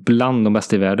hockeyspelare, bland de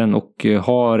bästa i världen, och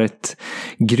har ett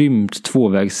grymt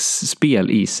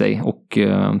tvåvägsspel i sig och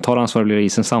tar ansvar för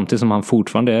isen samtidigt som han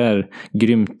fortfarande är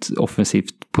grymt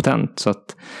offensivt potent. Så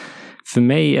att för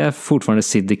mig är fortfarande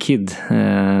Sid the Kid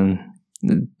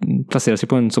placerar sig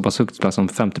på en så pass högt plats som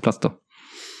 5:e plats då.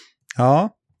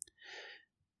 Ja.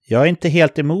 Jag är inte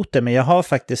helt emot det, men jag har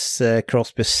faktiskt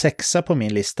Crosby 6 på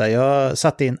min lista. Jag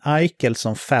satte in Eichel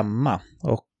som 5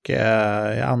 och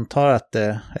jag antar att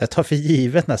jag tar för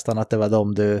givet nästan att det var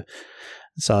de du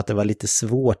sa att det var lite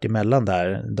svårt emellan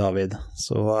där, David.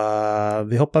 Så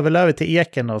vi hoppar väl över till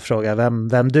Eken och frågar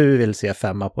vem du vill se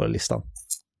 5 på listan.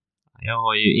 Jag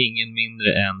har ju ingen mindre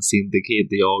än Cindy Kid,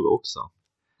 jag också.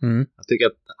 Mm. Jag tycker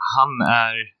att han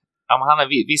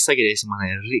har vissa grejer som han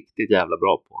är riktigt jävla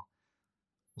bra på.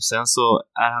 Och sen så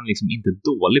är han liksom inte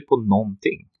dålig på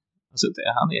någonting. Alltså,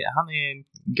 han är en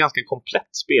ganska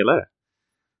komplett spelare.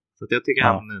 Så att jag tycker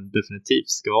han definitivt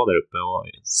ska vara där uppe. Och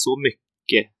så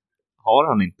mycket har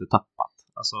han inte tappat.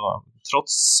 Alltså,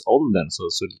 trots åldern så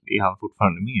är han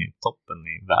fortfarande med i toppen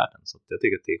i världen. Så att jag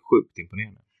tycker att det är sjukt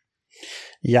imponerande.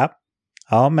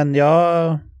 Ja, men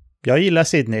jag gillar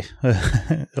Sidney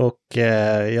och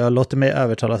jag låter mig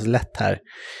övertalas lätt här.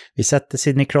 Vi sätter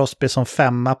Sidney Crosby som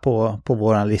 5 på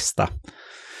våran lista.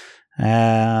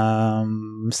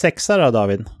 6 då,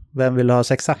 David? Vem vill ha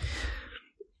 6?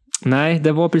 Nej,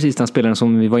 det var precis den spelaren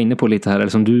som vi var inne på lite här, eller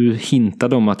som du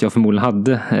hintade om att jag förmodligen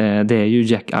hade. Det är ju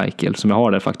Jack Eichel som jag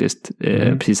har där faktiskt,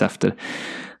 precis efter.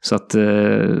 Så att,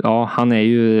 han är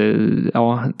ju,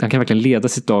 han kan verkligen leda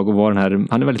sitt lag och vara den här,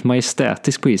 han är väldigt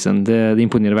majestätisk på isen. Det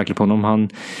imponerar verkligen på honom. När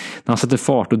han sätter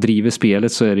fart och driver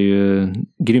spelet så är det ju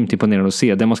grymt imponerande att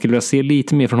se. Det man skulle vilja se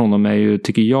lite mer från honom är ju,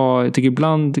 tycker jag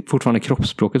ibland fortfarande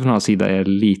kroppsspråket från hans sida är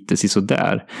lite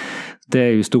sisådär. Det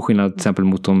är ju stor skillnad till exempel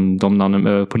mot de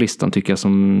namnen på listan tycker jag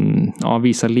som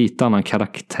visar lite annan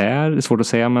karaktär. Det är svårt att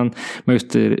säga, men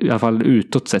just i alla fall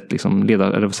utåt sett liksom,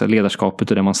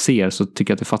 ledarskapet och det man ser, så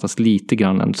tycker jag att det fattas lite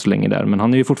grann än så länge där. Men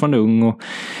han är ju fortfarande ung och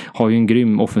har ju en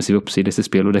grym offensiv uppsida i sitt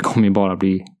spel och det kommer ju bara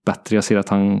bli bättre. Jag ser att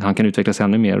han kan utvecklas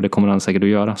ännu mer och det kommer han säkert att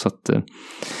göra. Så att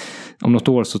om något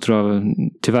år så tror jag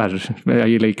tyvärr, jag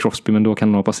gillar ju Crosby, men då kan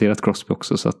han ha passerat Crosby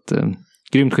också. Så att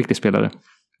grymt skicklig spelare.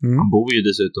 Mm. Han bor ju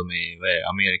dessutom i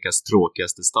Amerikas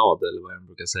tråkigaste stad, eller vad jag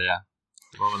brukar säga.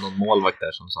 Det var väl någon målvakt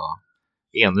där som sa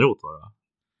Enroth, var det va?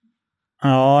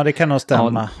 Ja, det kan nog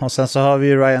stämma. Ja. Och sen så har vi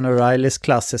ju Ryan O'Reillys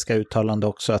klassiska uttalande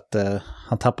också att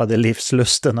han tappade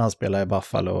livslusten när han spelade i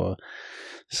Buffalo.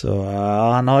 Så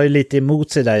han har ju lite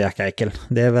emot sig där, Jack Eichel.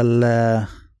 Det är väl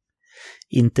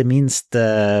inte minst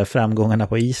framgångarna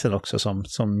på isen också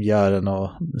som gör den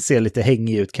och ser lite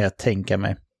hängig ut, kan jag tänka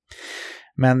mig.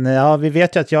 Men vi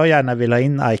vet ju att jag gärna vill ha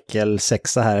in Eichel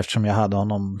 6 här eftersom jag hade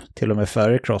honom till och med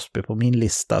före Crosby på min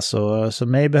lista. Så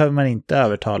mig behöver man inte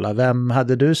övertala. Vem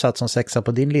hade du satt som 6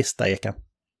 på din lista, Eka?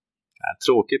 Ja,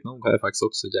 tråkigt nog har jag faktiskt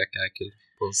också Jack Eichel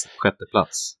på 6:e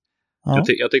plats. Ja.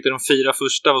 Jag tyckte de 4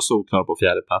 första var solklara på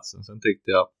 4:e platsen. Sen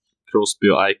tyckte jag Crosby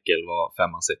och Eichel var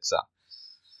 5:a, 6:a.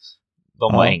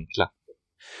 De var enkla.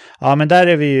 Ja, men där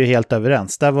är vi ju helt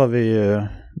överens. Där var vi ju,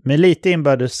 med lite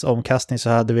inbördes omkastning så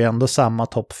hade vi ändå samma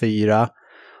topp 4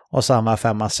 och samma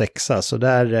 5:a, 6:a. Så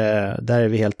där är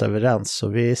vi helt överens. Så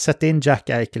vi sätter in Jack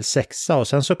Eichel 6:a och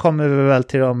sen så kommer vi väl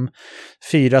till de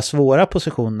 4 svåra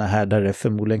positionerna här där det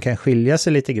förmodligen kan skilja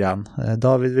sig lite grann.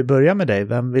 David, vi börjar med dig.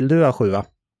 Vem vill du ha 7:a?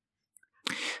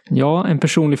 Ja, en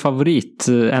personlig favorit,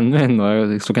 ännu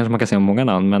en, så kanske man kan säga om många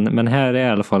namn, men här är i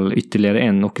alla fall ytterligare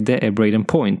en, och det är Brayden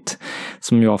Point,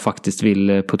 som jag faktiskt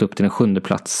vill putta upp till en 7:e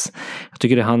plats. Jag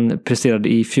tycker det han presterade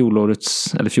i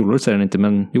fjolårets är det inte,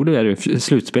 men gjorde det ju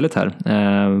slutspelet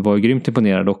här, var ju grymt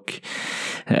imponerad, och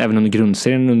även under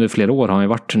grundserien under flera år har han ju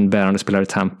varit en bärande spelare i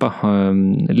Tampa,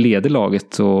 leder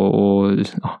laget och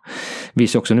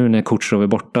visar också nu när Kutjerov är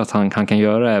borta att han kan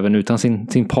göra även utan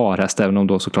sin parhäst, även om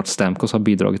då såklart Stamkos har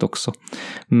bidragit också.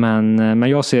 Men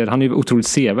jag ser, han är ju otroligt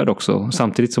sevärd också,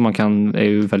 samtidigt som är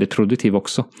ju väldigt produktiv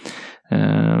också.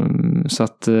 Så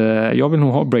att jag vill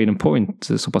nog ha Brayden Point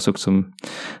så pass högt som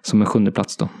en 7:e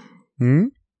plats då.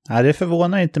 Ja, det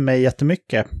förvånar inte mig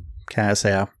jättemycket, kan jag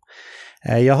säga.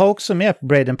 Jag har också med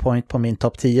Brayden Point på min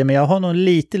topp 10, men jag har nog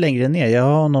lite längre ner. Jag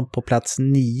har honom på plats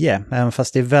 9, även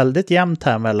fast det är väldigt jämnt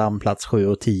här mellan plats 7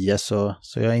 och 10, så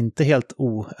jag är inte helt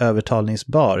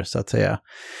oövertalningsbar, så att säga.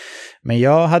 Men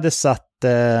jag hade satt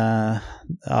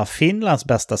Finlands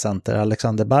bästa center,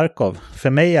 Alexander Barkov. För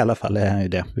mig i alla fall är han ju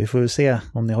det. Vi får ju se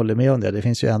om ni håller med om det. Det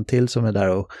finns ju en till som är där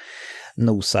och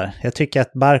nosar. Jag tycker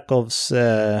att Barkovs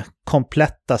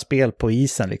kompletta spel på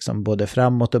isen, liksom, både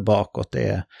framåt och bakåt,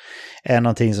 är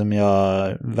någonting som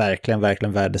jag verkligen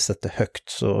värdesätter högt.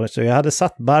 Så jag hade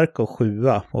satt Barkov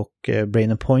 7:a och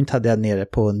Brayden Point hade jag nere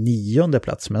på 9:e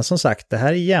plats. Men som sagt, det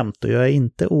här är jämnt och jag är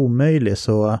inte omöjlig,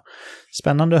 så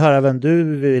spännande att höra vem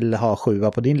du vill ha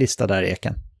 7:a på din lista där,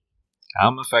 Eken. Ja,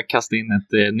 men får jag kasta in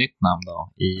ett nytt namn då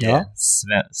i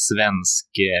svensk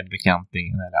bekanting.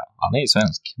 Han är ju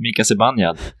svensk. Mika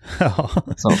Zibanejad. Ja,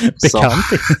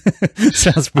 bekanting.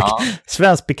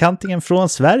 Svensk bekantingen från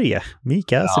Sverige.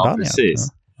 Mika Zibanejad. Ja, precis.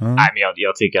 Nej, men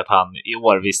jag tycker att han i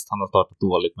år, visst, han har startat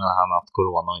dåligt, men han har haft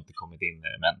corona och inte kommit in.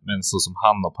 Men så som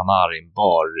han och Panarin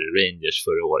bar Rangers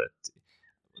förra året.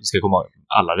 Vi ska komma ihåg,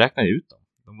 alla räknar ut dem.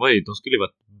 De skulle ju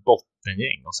vara ett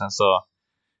bottengäng, och sen så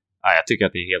jag tycker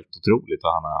att det är helt otroligt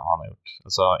vad han har gjort.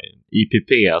 Alltså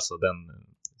IPP, alltså den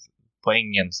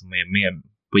poängen som är med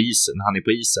på isen, han är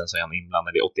på isen, så är han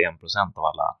inblandad i 81%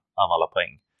 av alla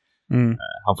poäng.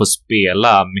 Han får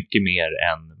spela mycket mer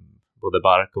än både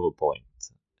Barkov och Point.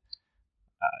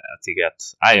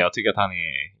 Jag tycker att han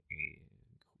är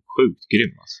sjukt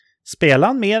grym alltså. Spelar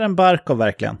han mer än Barkov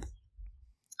verkligen?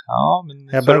 Ja,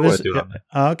 men förra året gjorde han det.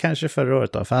 Ja, kanske förra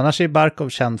året då. För annars är Barkov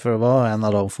känd för att vara en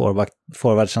av de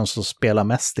forwards som spelar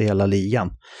mest i hela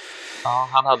ligan. Ja,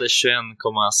 han hade 21,6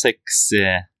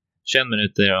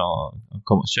 minuter och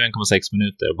 21,6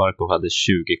 minuter, och Barkov hade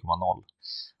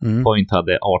 20,0. Point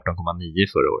hade 18,9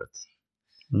 förra året.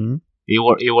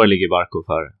 I år ligger Barkov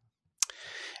före.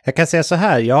 Jag kan säga så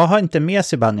här, jag har inte med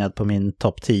Zibanejad på min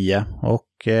topp 10, och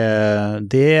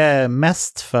det är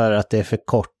mest för att det är för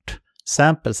kort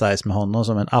sample size med honom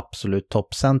som en absolut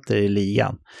toppcenter i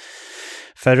ligan.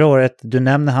 Förra året, du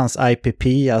nämner hans IPP,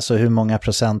 alltså hur många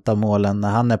procent av målen när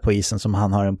han är på isen som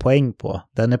han har en poäng på.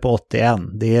 Den är på 81.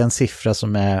 Det är en siffra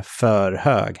som är för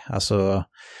hög. Alltså,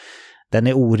 den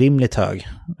är orimligt hög.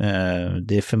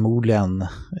 Det är förmodligen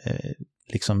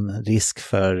liksom risk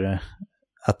för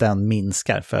att den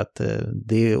minskar, för att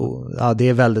det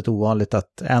är väldigt ovanligt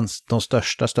att ens de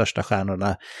största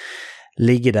stjärnorna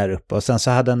ligger där uppe. Och sen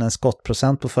så hade den en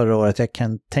skottprocent på förra året. Jag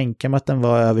kan tänka mig att den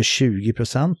var över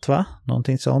 20%, va?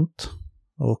 Någonting sånt.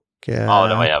 Och, ja,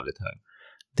 det var jävligt hög.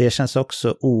 Det känns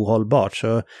också ohållbart.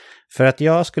 Så för att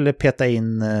jag skulle peta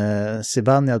in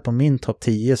Zibanejad på min topp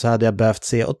 10 så hade jag behövt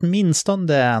se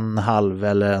åtminstone en halv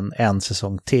eller en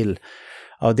säsong till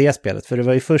av det spelet. För det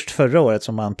var ju först förra året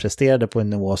som man presterade på en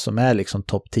nivå som är liksom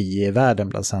topp 10 i världen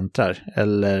bland centrar.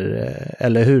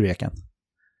 Eller hur, Eken?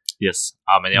 Yes,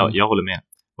 ja, men jag håller med.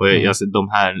 Och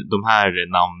de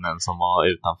här namnen som var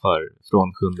utanför, från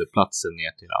 7:e platsen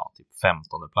ner till typ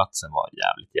 15:e platsen, var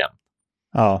jävligt jämnt.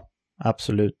 Ja,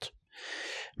 absolut.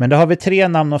 Men då har vi 3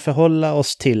 namn att förhålla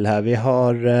oss till här. Vi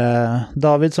har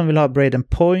David som vill ha Brayden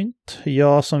Point,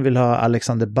 jag som vill ha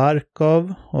Alexander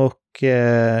Barkov och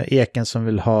Eken som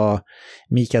vill ha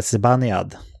Mika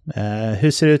Zibanejad.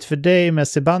 Hur ser det ut för dig med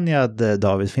Zibanejad,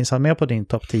 David? Finns han med på din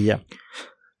topp 10?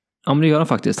 Ja, men det gör han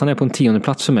faktiskt. Han är på en 10:e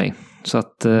plats för mig. Så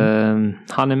att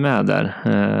han är med där.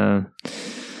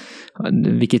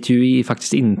 Vilket ju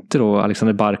faktiskt inte då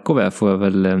Alexander Barkov är, får jag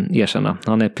väl erkänna.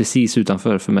 Han är precis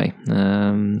utanför för mig.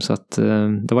 Så att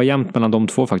det var jämnt mellan de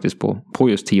två faktiskt på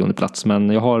just 10:e plats. Men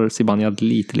jag har Zibanejad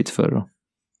lite för då.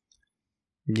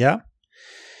 Ja.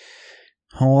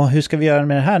 Och hur ska vi göra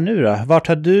med det här nu då? Vart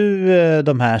har du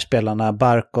de här spelarna,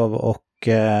 Barkov och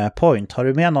Point? Har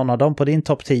du med någon av dem på din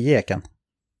topp 10, Eken?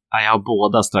 Nej, jag har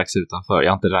båda strax utanför.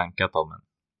 Jag har inte rankat dem än.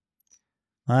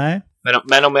 Nej.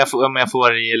 Men om jag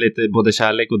får ge lite både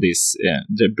kärlek och diss.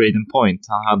 Brayden Point,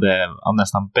 han hade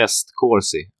nästan bäst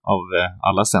Corsi av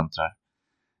alla centrar.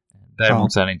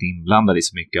 Däremot så är han inte inblandad i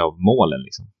så mycket av målen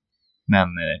liksom. Men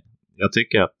jag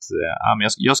tycker att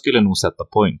jag skulle nog sätta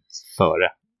Point före.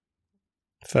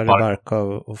 Före Barkov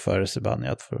och före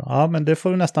Zibanejad. Ja, men det får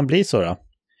väl nästan bli så då.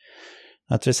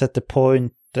 Att vi sätter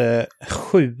Point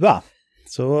 7.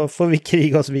 Så får vi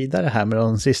kriga oss vidare här med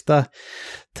de sista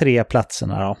 3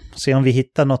 platserna då. Se om vi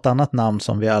hittar något annat namn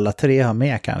som vi alla 3 har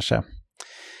med kanske.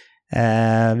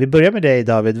 Vi börjar med dig,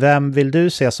 David. Vem vill du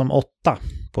se som 8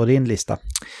 på din lista?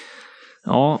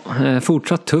 Ja,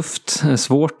 fortsatt tufft,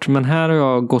 svårt, men här har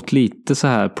jag gått lite så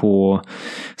här på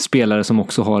spelare som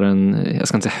också har jag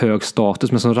ska inte säga hög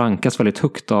status, men som rankas väldigt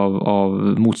högt av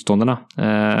motståndarna.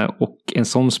 Och en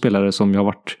sån spelare som jag har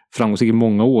varit framgångsrik i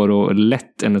många år och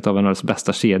lett en av NHLs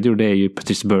bästa kedjor, det är ju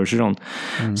Patrice Bergeron.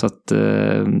 Så att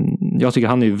jag tycker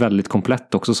han är ju väldigt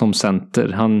komplett också som center.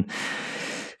 Han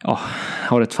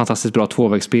har ett fantastiskt bra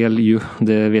tvåvägsspel ju.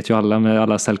 Det vet ju alla med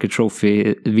alla Selke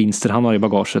Trophy-vinster han har i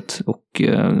bagaget. Och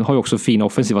har ju också fina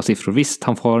offensiva siffror. Visst,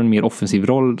 han får en mer offensiv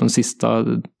roll de sista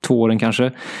 2 åren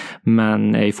kanske.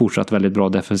 Men är ju fortsatt väldigt bra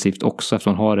defensivt också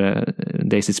eftersom han har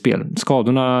det i sitt spel.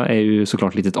 Skadorna är ju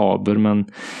såklart lite aber.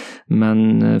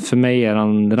 Men för mig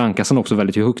rankas han också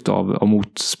väldigt högt av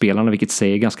motspelarna, vilket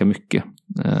säger ganska mycket.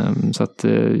 Så att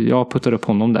jag puttar upp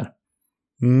honom där.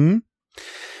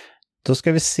 Då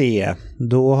ska vi se.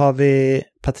 Då har vi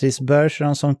Patrice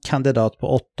Bergeron som kandidat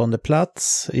på 8:e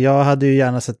plats. Jag hade ju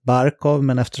gärna sett Barkov,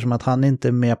 men eftersom att han inte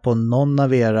är med på någon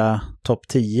av era topp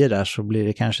 10 där så blir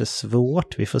det kanske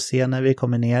svårt. Vi får se när vi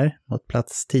kommer ner mot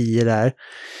plats 10 där.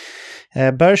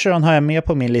 Bergeron har jag med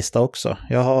på min lista också.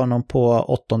 Jag har honom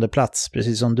på 8:e plats,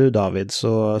 precis som du, David.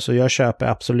 Så jag köper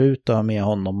absolut att ha med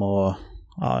honom och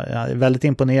ja, jag är väldigt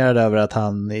imponerad över att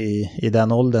han i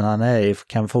den åldern han är i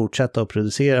kan fortsätta att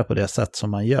producera på det sätt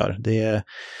som han gör. Det är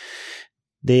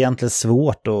egentligen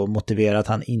svårt att motivera att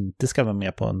han inte ska vara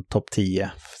med på en topp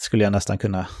 10. Skulle jag nästan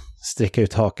kunna sträcka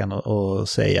ut hakan och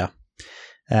säga.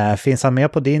 Finns han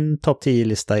med på din topp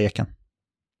 10-lista, Eken?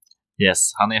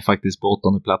 Yes, han är faktiskt på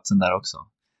 8:e platsen där också.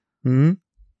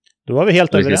 Då var vi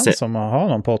helt överens om att ha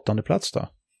honom på 8:e plats då.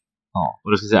 Ja,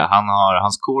 och då ska jag säga,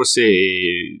 hans Corsi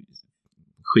är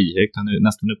skyhögt, han är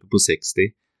nästan uppe på 60.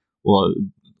 Och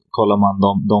kollar man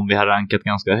de vi har rankat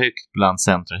ganska högt bland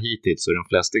centrar hittills så är de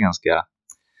flesta ganska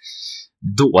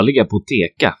dåliga på att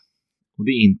teka. Och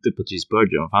det är inte Patrice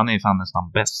Bergeron, för han är fan nästan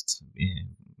bäst i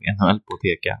NHL på att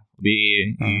teka. Det är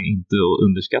inte att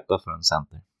underskatta för en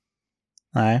center.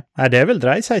 Nej, det är väl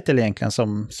Draisaitl egentligen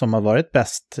som har varit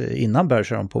bäst innan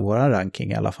Bergeron på våran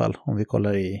ranking i alla fall, om vi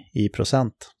kollar i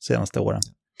procent senaste åren.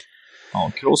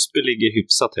 Ja, Crosby ligger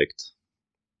hyfsat högt.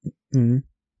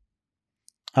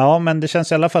 Ja, men det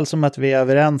känns i alla fall som att vi är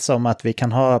överens om att vi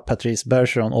kan ha Patrice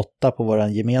Bergeron 8 på vår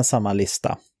gemensamma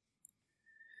lista.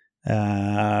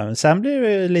 Sen blir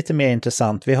det lite mer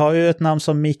intressant. Vi har ju ett namn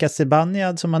som Mika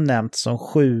Zibanejad som har nämnts som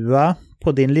 7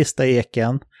 på din lista,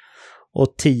 Eken,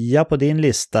 och 10 på din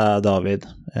lista, David.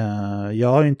 Jag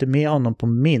har ju inte med honom på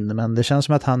min, men det känns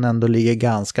som att han ändå ligger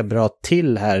ganska bra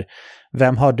till här.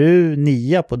 Vem har du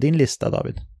 9 på din lista,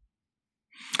 David?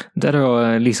 Där har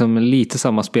jag liksom lite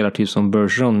samma spelartyp som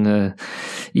Bergeron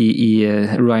i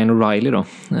Ryan O'Reilly då,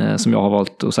 som jag har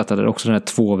valt att sätta där. Också den här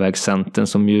tvåvägscentern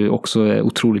som ju också är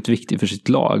otroligt viktig för sitt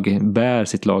lag. Bär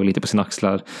sitt lag lite på sina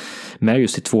axlar med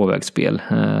just sitt tvåvägsspel.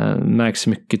 Märks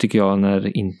mycket tycker jag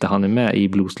när inte han är med i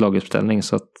Blues laguppställning.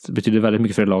 Så att det betyder väldigt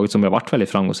mycket för det laget som har varit väldigt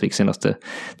framgångsrik senaste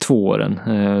 2 åren.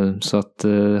 Så att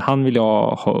han vill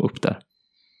jag ha upp där.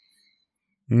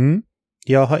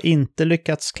 Jag har inte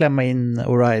lyckats klämma in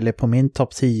O'Reilly på min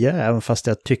topp 10, även fast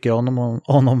jag tycker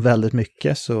honom väldigt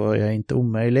mycket, så jag är inte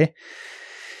omöjlig.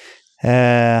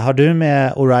 Har du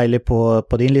med O'Reilly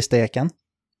på din lista, Eken?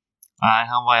 Nej,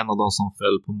 han var en av de som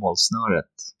föll på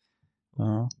målsnöret.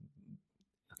 Ja.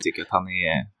 Jag tycker att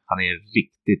han är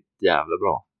riktigt jävla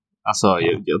bra. Alltså,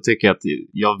 jag tycker att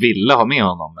jag ville ha med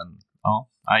honom, men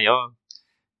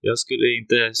jag skulle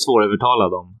inte svårövertala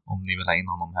dem om ni vill ha in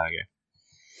honom högre.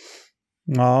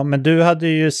 Ja, men du hade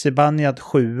ju Zibanejad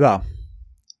 7.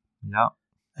 Ja.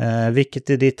 Vilket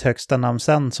är ditt högsta namn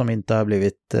sen som inte har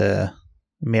blivit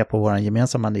med på vår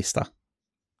gemensamma lista?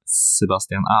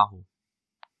 Sebastian Aho.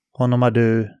 Honom har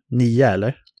du 9 eller?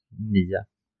 9.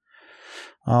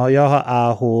 Ja, jag har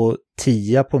Aho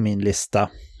 10 på min lista.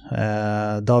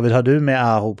 David, har du med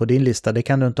Aho på din lista? Det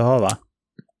kan du inte ha, va?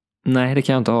 Nej, det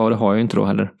kan jag inte ha. Det har jag inte då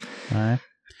heller. Nej.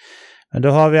 Men då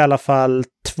har vi i alla fall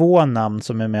 2 namn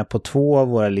som är med på 2 av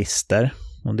våra listor.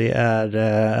 Och det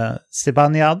är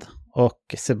Zibanejad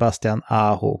och Sebastian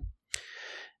Aho.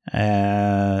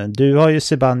 Du har ju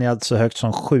Zibanejad så högt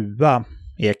som 7,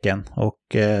 Eken. Och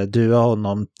du har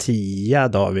honom 10,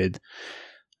 David.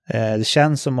 Det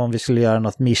känns som om vi skulle göra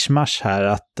något mishmash här,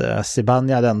 att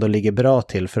Zibanejad ändå ligger bra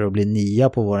till för att bli 9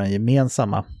 på vår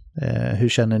gemensamma. Hur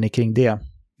känner ni kring det,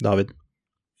 David?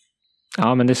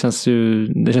 Ja, men det känns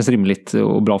rimligt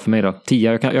och bra för mig då.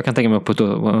 10, jag kan tänka mig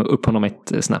upp honom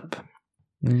ett snäpp.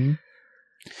 Mm.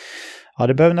 Ja,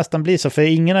 det behöver nästan bli så, för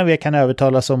ingen av er kan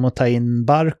övertalas om att ta in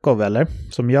Barkov, eller?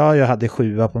 Som jag hade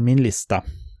 7 på min lista.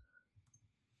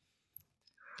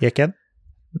 Eken?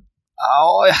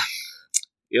 Ja,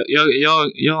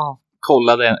 jag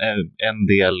kollade en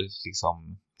del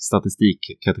liksom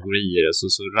statistikkategorier,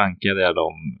 så rankade jag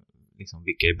dem, liksom,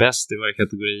 vilka är bäst i varje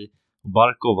kategori. Och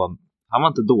Barkov han var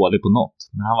inte dålig på något,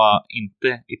 men han var inte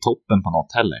i toppen på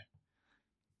något heller.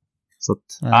 Så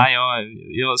att, nej,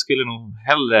 jag skulle nog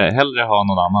hellre ha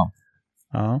någon annan.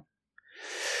 Ja.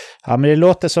 Ja, men det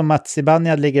låter som att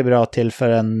Zibanejad ligger bra till för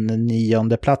en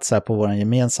 9:e plats här på vår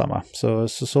gemensamma.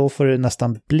 Så får det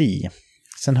nästan bli.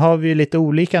 Sen har vi ju lite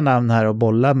olika namn här att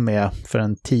bolla med för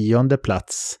en 10:e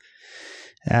plats.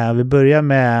 Vi börjar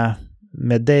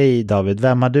med dig, David.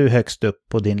 Vem har du högst upp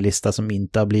på din lista som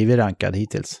inte har blivit rankad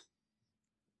hittills?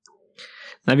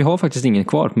 Nej, vi har faktiskt ingen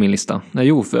kvar på min lista.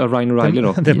 Jo, Ryan O'Reilly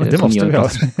då. Det måste vi ha.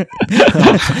 Ja,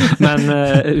 men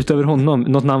utöver honom,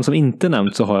 något namn som inte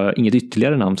nämnt, så har jag inget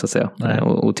ytterligare namn så att säga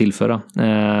att tillföra.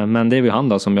 Men det är ju han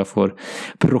då som jag får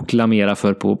proklamera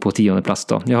för på 10:e plats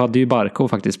då. Jag hade ju Barkov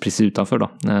faktiskt precis utanför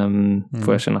då.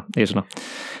 Får jag erkänna.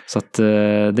 Så att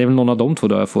det är väl någon av de 2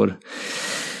 då jag får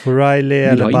O'Reilly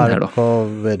eller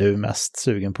Barkov är du mest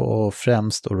sugen på, och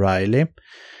främst O'Reilly.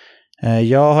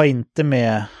 Jag har inte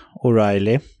med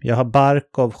O'Reilly. Jag har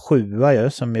Barkov 7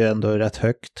 som ju ändå är rätt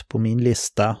högt på min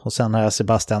lista. Och sen har jag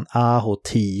Sebastian Aho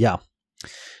 10.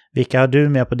 Vilka har du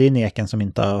med på din Eken som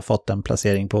inte har fått en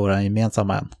placering på våra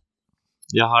gemensamma än?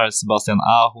 Jag har Sebastian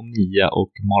Aho 9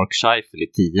 och Mark Scheifele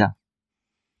 10.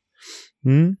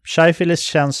 Scheifele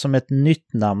känns som ett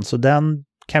nytt namn, så den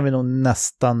kan vi nog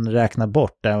nästan räkna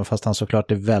bort, även fast han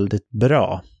såklart är väldigt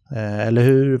bra. Eller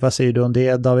hur? Vad säger du om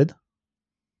det, David?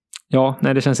 Ja,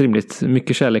 nej, det känns rimligt.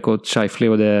 Mycket kärlek åt Scheifele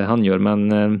och det han gör, men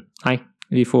nej,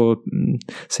 vi får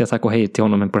säga tack och hej till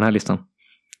honom på den här listan.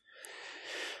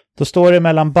 Då står det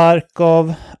mellan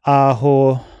Barkov,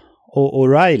 Aho och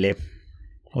O'Reilly.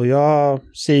 Och jag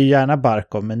ser ju gärna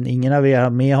Barkov, men ingen av er har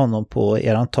med honom på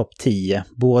eran topp 10.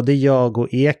 Både jag och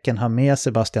Eken har med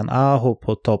Sebastian Aho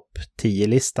på topp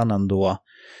 10-listan ändå.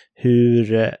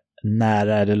 Hur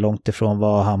nära är det långt ifrån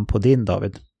var han på din,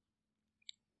 David?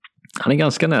 Han är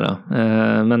ganska nära,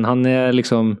 men han är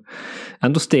liksom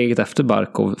ändå steget efter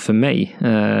Barkov för mig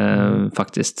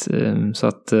faktiskt. Så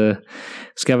att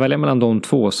ska jag välja mellan de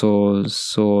 2 så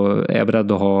är jag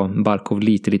beredd att ha Barkov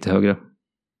lite högre.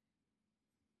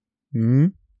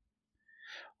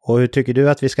 Och hur tycker du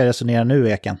att vi ska resonera nu,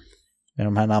 Eken? Med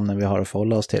de här namnen vi har att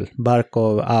förhålla oss till.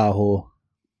 Barkov, Aho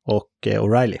och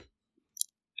O'Reilly.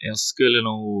 Jag skulle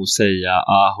nog säga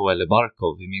Aho eller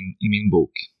Barkov i min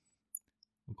bok.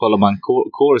 Och kollar man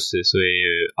Corsi så är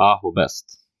ju Aho bäst.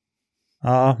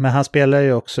 Ja, men han spelar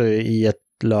ju också i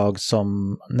ett lag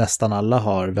som nästan alla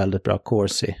har väldigt bra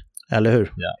Corsi. Eller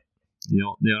hur?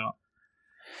 Ja, det gör han.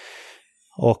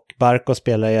 Och Barkov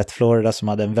spelar i ett Florida som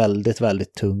hade en väldigt,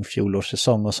 väldigt tung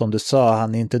fjolårssäsong. Och som du sa,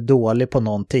 han är inte dålig på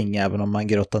någonting även om man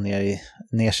grottar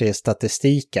ner sig i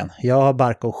statistiken. Jag har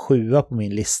Barkov 7 på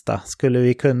min lista. Skulle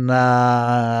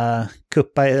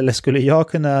jag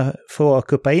kunna få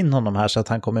kuppa in honom här så att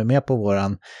han kommer med på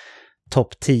våran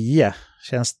topp 10?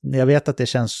 Jag vet att det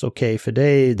känns okej för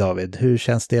dig, David. Hur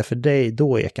känns det för dig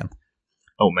då, Eken?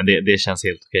 Men det känns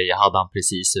helt okej. Jag hade han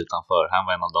precis utanför. Han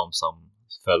var en av dem som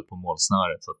föll på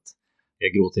målsnöret, så att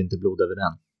jag gråter inte blod över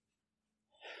den.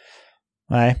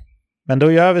 Nej, men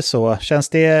då gör vi så. Känns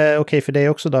det okej för dig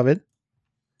också, David?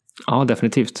 Ja,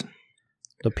 definitivt.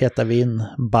 Då petar vi in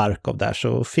Barkov där,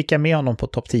 så fick jag med honom på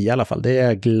topp 10 i alla fall. Det är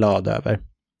jag glad över.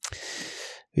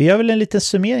 Vi gör väl en liten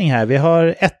summering här. Vi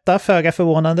har 1, föga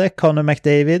förvånande, Connor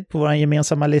McDavid på vår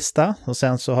gemensamma lista. Och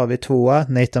sen så har vi 2,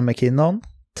 Nathan McKinnon.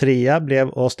 3 blev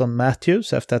Auston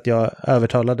Matthews efter att jag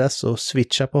övertalades att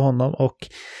switcha på honom, och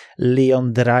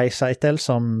Leon Draisaitl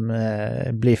som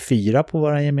blir 4 på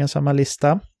vår gemensamma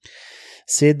lista.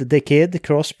 Sid the Kid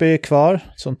Crosby är kvar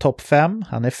som topp 5.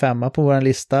 Han är 5 på vår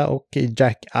lista, och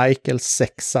Jack Eichel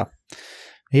 6.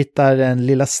 Vi hittar den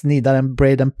lilla snidaren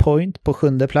Braden Point på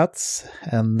 7:e plats.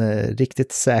 En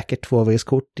riktigt säker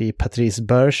tvåvägskort i Patrice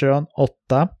Bergeron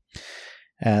 8.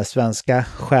 Svenska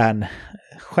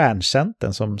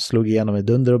stjärncentern som slog igenom i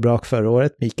dunder och brak förra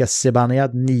året, Mika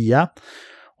Zibanejad 9.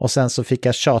 Och sen så fick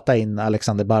jag tjata in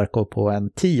Alexander Barkov på en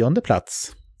 10:e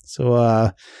plats. Så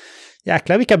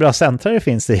jäklar vilka bra centrar det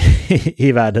finns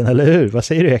i världen, eller hur? Vad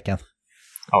säger du, Eken?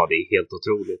 Ja, det är helt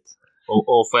otroligt.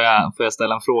 Och får jag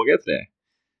ställa en fråga till dig?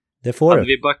 Det får du.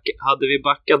 Hade vi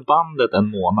backat bandet en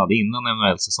månad innan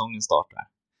NHL-säsongen startar?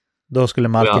 Då skulle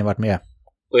Malkin varit med.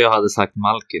 Och jag hade sagt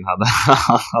Malkin,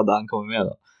 hade han kommit med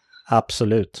då?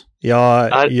 Absolut.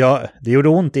 Det gjorde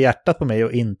ont i hjärtat på mig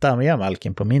att inte ha med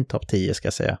Malkin på min topp 10, ska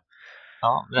jag säga.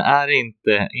 Ja, men är det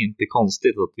inte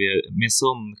konstigt att vi med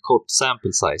sån kort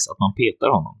sample size att man petar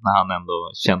honom när han ändå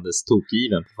kändes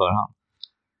tokgiven på förhand?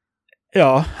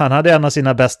 Ja, han hade en av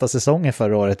sina bästa säsonger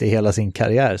förra året i hela sin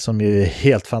karriär, som ju är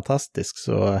helt fantastisk.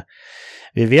 Så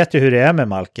vi vet ju hur det är med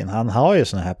Malkin. Han har ju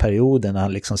såna här perioder när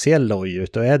han liksom ser loj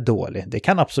ut och är dålig. Det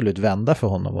kan absolut vända för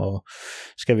honom. Och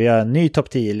ska vi göra en ny topp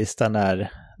 10-lista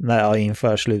när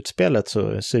inför slutspelet, så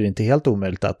är det inte helt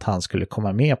omöjligt att han skulle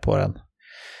komma med på den.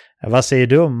 Vad säger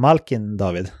du om Malkin,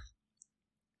 David?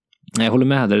 Jag håller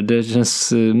med där. Det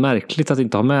känns märkligt att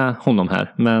inte ha med honom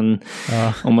här. Men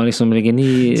om man liksom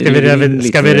lägger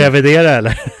Ska vi revidera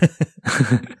eller?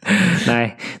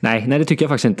 nej, det tycker jag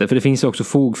faktiskt inte. För det finns ju också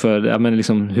fog för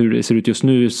liksom, hur det ser ut just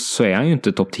nu, så är han ju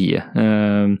inte topp 10.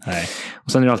 Nej.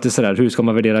 Och sen är det alltid sådär, hur ska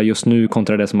man värdera just nu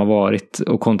kontra det som har varit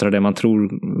och kontra det man tror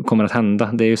kommer att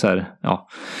hända. Det är ju så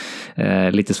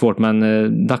här, lite svårt,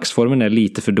 men dagsformen är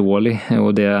lite för dålig,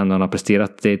 och det ändå han har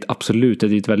presterat, det är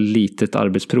ett väldigt litet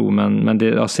arbetsprov, men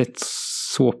det har sett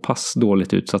så pass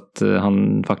dåligt ut så att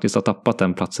han faktiskt har tappat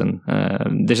den platsen.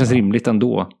 Det känns rimligt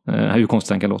ändå, hur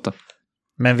konstigt han kan låta.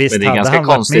 Men visst, men det är ganska han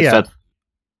konstigt med. För att...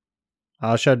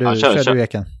 Ja, kör du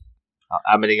Eken.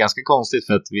 Ja, men det är ganska konstigt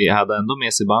för att vi hade ändå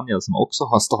med Zibanejad som också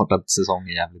har startat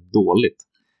säsongen jävligt dåligt.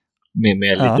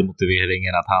 Med lite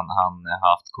motiveringen att han har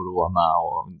haft corona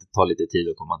och det tar lite tid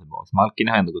att komma tillbaka. Malkin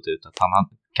har ändå gått ut att han har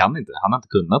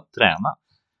inte kunnat träna.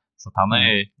 Så att han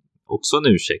är också en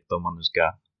ursäkt om man nu ska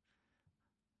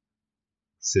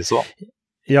se så.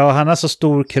 Ja, han har så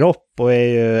stor kropp och är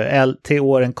ju till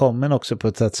åren kommen också på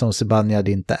ett sätt som Zibanejad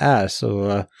inte är.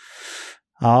 Så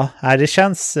ja,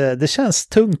 det känns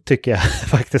tungt tycker jag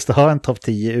faktiskt att ha en topp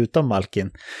 10 utom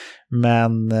Malkin.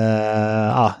 Men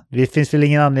det finns väl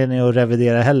ingen anledning att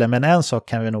revidera heller. Men en sak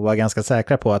kan vi nog vara ganska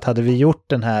säkra på, att hade vi gjort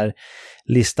den här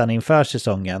listan inför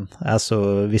säsongen,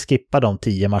 alltså vi skippar de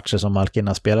 10 matcher som Malkin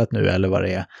har spelat nu eller vad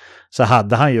det är, så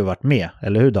hade han ju varit med,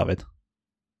 eller hur David?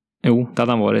 Jo, det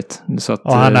hade han varit. Så att,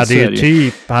 och han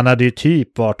hade ju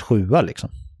typ varit 7 liksom.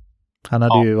 Han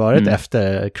hade ju varit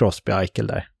efter Crosby Eichel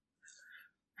där.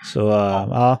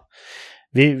 Så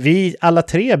vi alla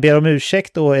 3 ber om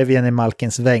ursäkt och Evgeni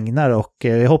Malkins vägnar, och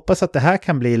jag hoppas att det här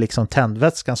kan bli liksom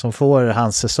tändvätskan som får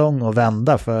hans säsong att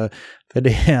vända, för det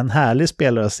är en härlig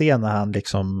spelare att se när han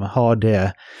liksom har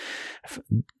det,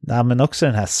 men också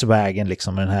den här swagen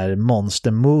liksom, den här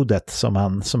monstermodet som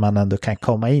han ändå kan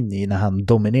komma in i när han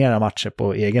dominerar matcher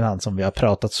på egen hand, som vi har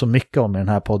pratat så mycket om i den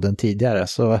här podden tidigare.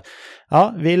 Så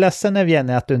vi är ledsen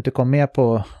Evgeni att du inte kom med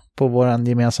på våran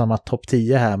gemensamma topp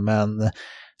 10 här, men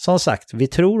som sagt, vi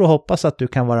tror och hoppas att du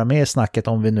kan vara med i snacket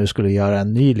om vi nu skulle göra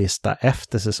en ny lista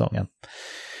efter säsongen.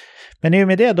 Men i och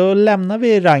med det, då lämnar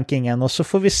vi rankingen och så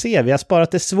får vi se. Vi har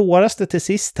sparat det svåraste till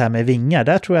sist här med vingar.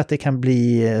 Där tror jag att det kan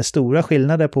bli stora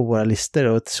skillnader på våra listor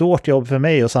och ett svårt jobb för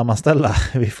mig att sammanställa.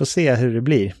 Vi får se hur det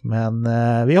blir, men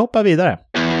vi hoppar vidare.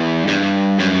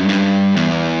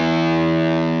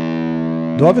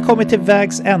 Då har vi kommit till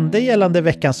vägs ände gällande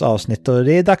veckans avsnitt och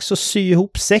det är dags att sy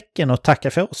ihop säcken och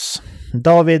tacka för oss.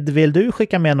 David, vill du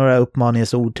skicka med några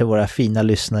uppmaningsord till våra fina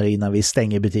lyssnare innan vi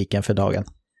stänger butiken för dagen?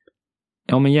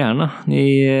 Ja, men gärna.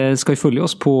 Ni ska ju följa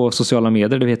oss på sociala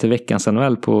medier. Det heter Veckans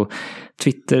NHL på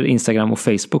Twitter, Instagram och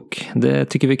Facebook. Det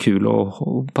tycker vi är kul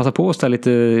och passa på att ställa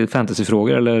lite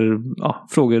fantasyfrågor eller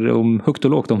frågor om högt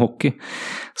och lågt om hockey.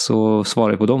 Så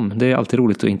svarar vi på dem. Det är alltid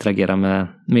roligt att interagera med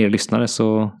er lyssnare,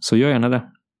 så gör gärna det.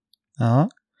 Ja.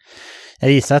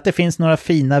 Jag gissar att det finns några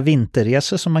fina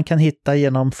vinterresor som man kan hitta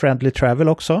genom Friendly Travel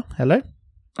också, eller?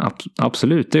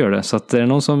 Absolut, det gör det. Så att är det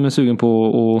någon som är sugen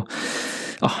på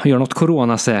att göra något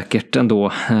coronasäkert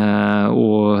ändå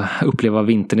och uppleva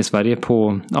vintern i Sverige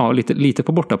på lite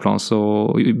på bortaplan, så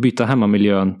byta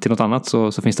hemmamiljön till något annat,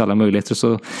 så finns det alla möjligheter.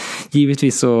 Så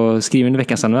givetvis så skriv in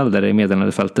veckans NHL där i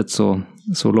meddelandefältet, så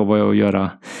lovar jag att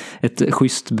göra ett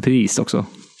schysst pris också.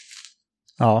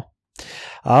 Ja,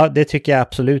 det tycker jag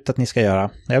absolut att ni ska göra.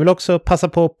 Jag vill också passa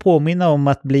på att påminna om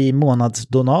att bli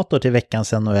månadsdonator till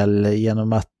veckans NHL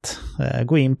genom att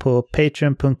gå in på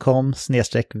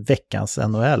patreon.com/veckans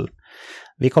NHL.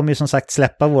 Vi kommer ju som sagt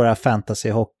släppa våra fantasy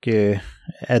hockey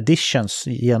editions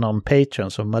genom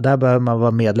Patreon, så där behöver man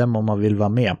vara medlem om man vill vara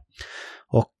med.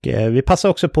 Och vi passar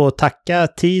också på att tacka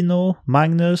Tino,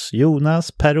 Magnus,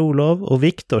 Jonas, Per-Olov och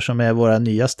Viktor som är våra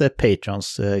nyaste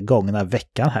patrons gångna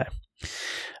veckan här.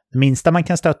 Det minsta man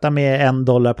kan stötta med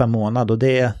 $1 per månad, och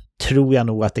det tror jag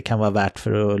nog att det kan vara värt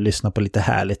för att lyssna på lite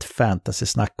härligt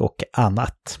fantasy-snack och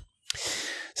annat.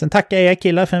 Sen tackar jag er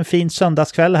killar för en fin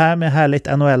söndagskväll här med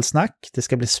härligt NHL-snack. Det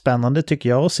ska bli spännande tycker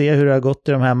jag att se hur det har gått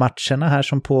i de här matcherna här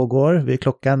som pågår. Vi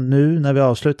klockan nu när vi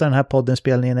avslutar den här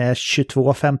poddinspelningen är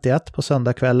 22:51 på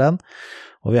söndagskvällen.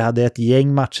 Och vi hade ett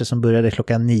gäng matcher som började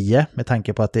klockan 9 med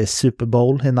tanke på att det är Super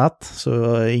Bowl i natt.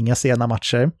 Så inga sena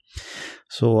matcher.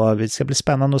 Så det ska bli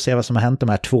spännande att se vad som har hänt de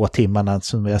här 2 timmarna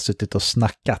som vi har suttit och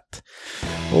snackat.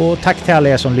 Och tack till alla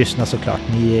er som lyssnar såklart.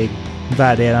 Ni är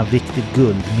värda er en riktigt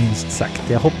guld, minst sagt.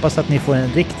 Jag hoppas att ni får en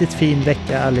riktigt fin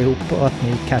vecka allihop och att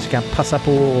ni kanske kan passa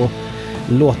på att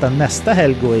låta nästa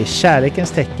helg gå i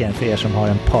kärlekens tecken för er som har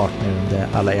en partner under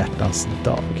alla hjärtans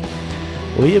dag.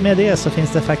 Och i och med det så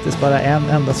finns det faktiskt bara en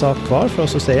enda sak kvar för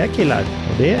oss att säga killar.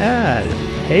 Och det är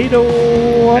hej då!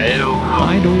 Hej då!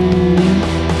 Hej då!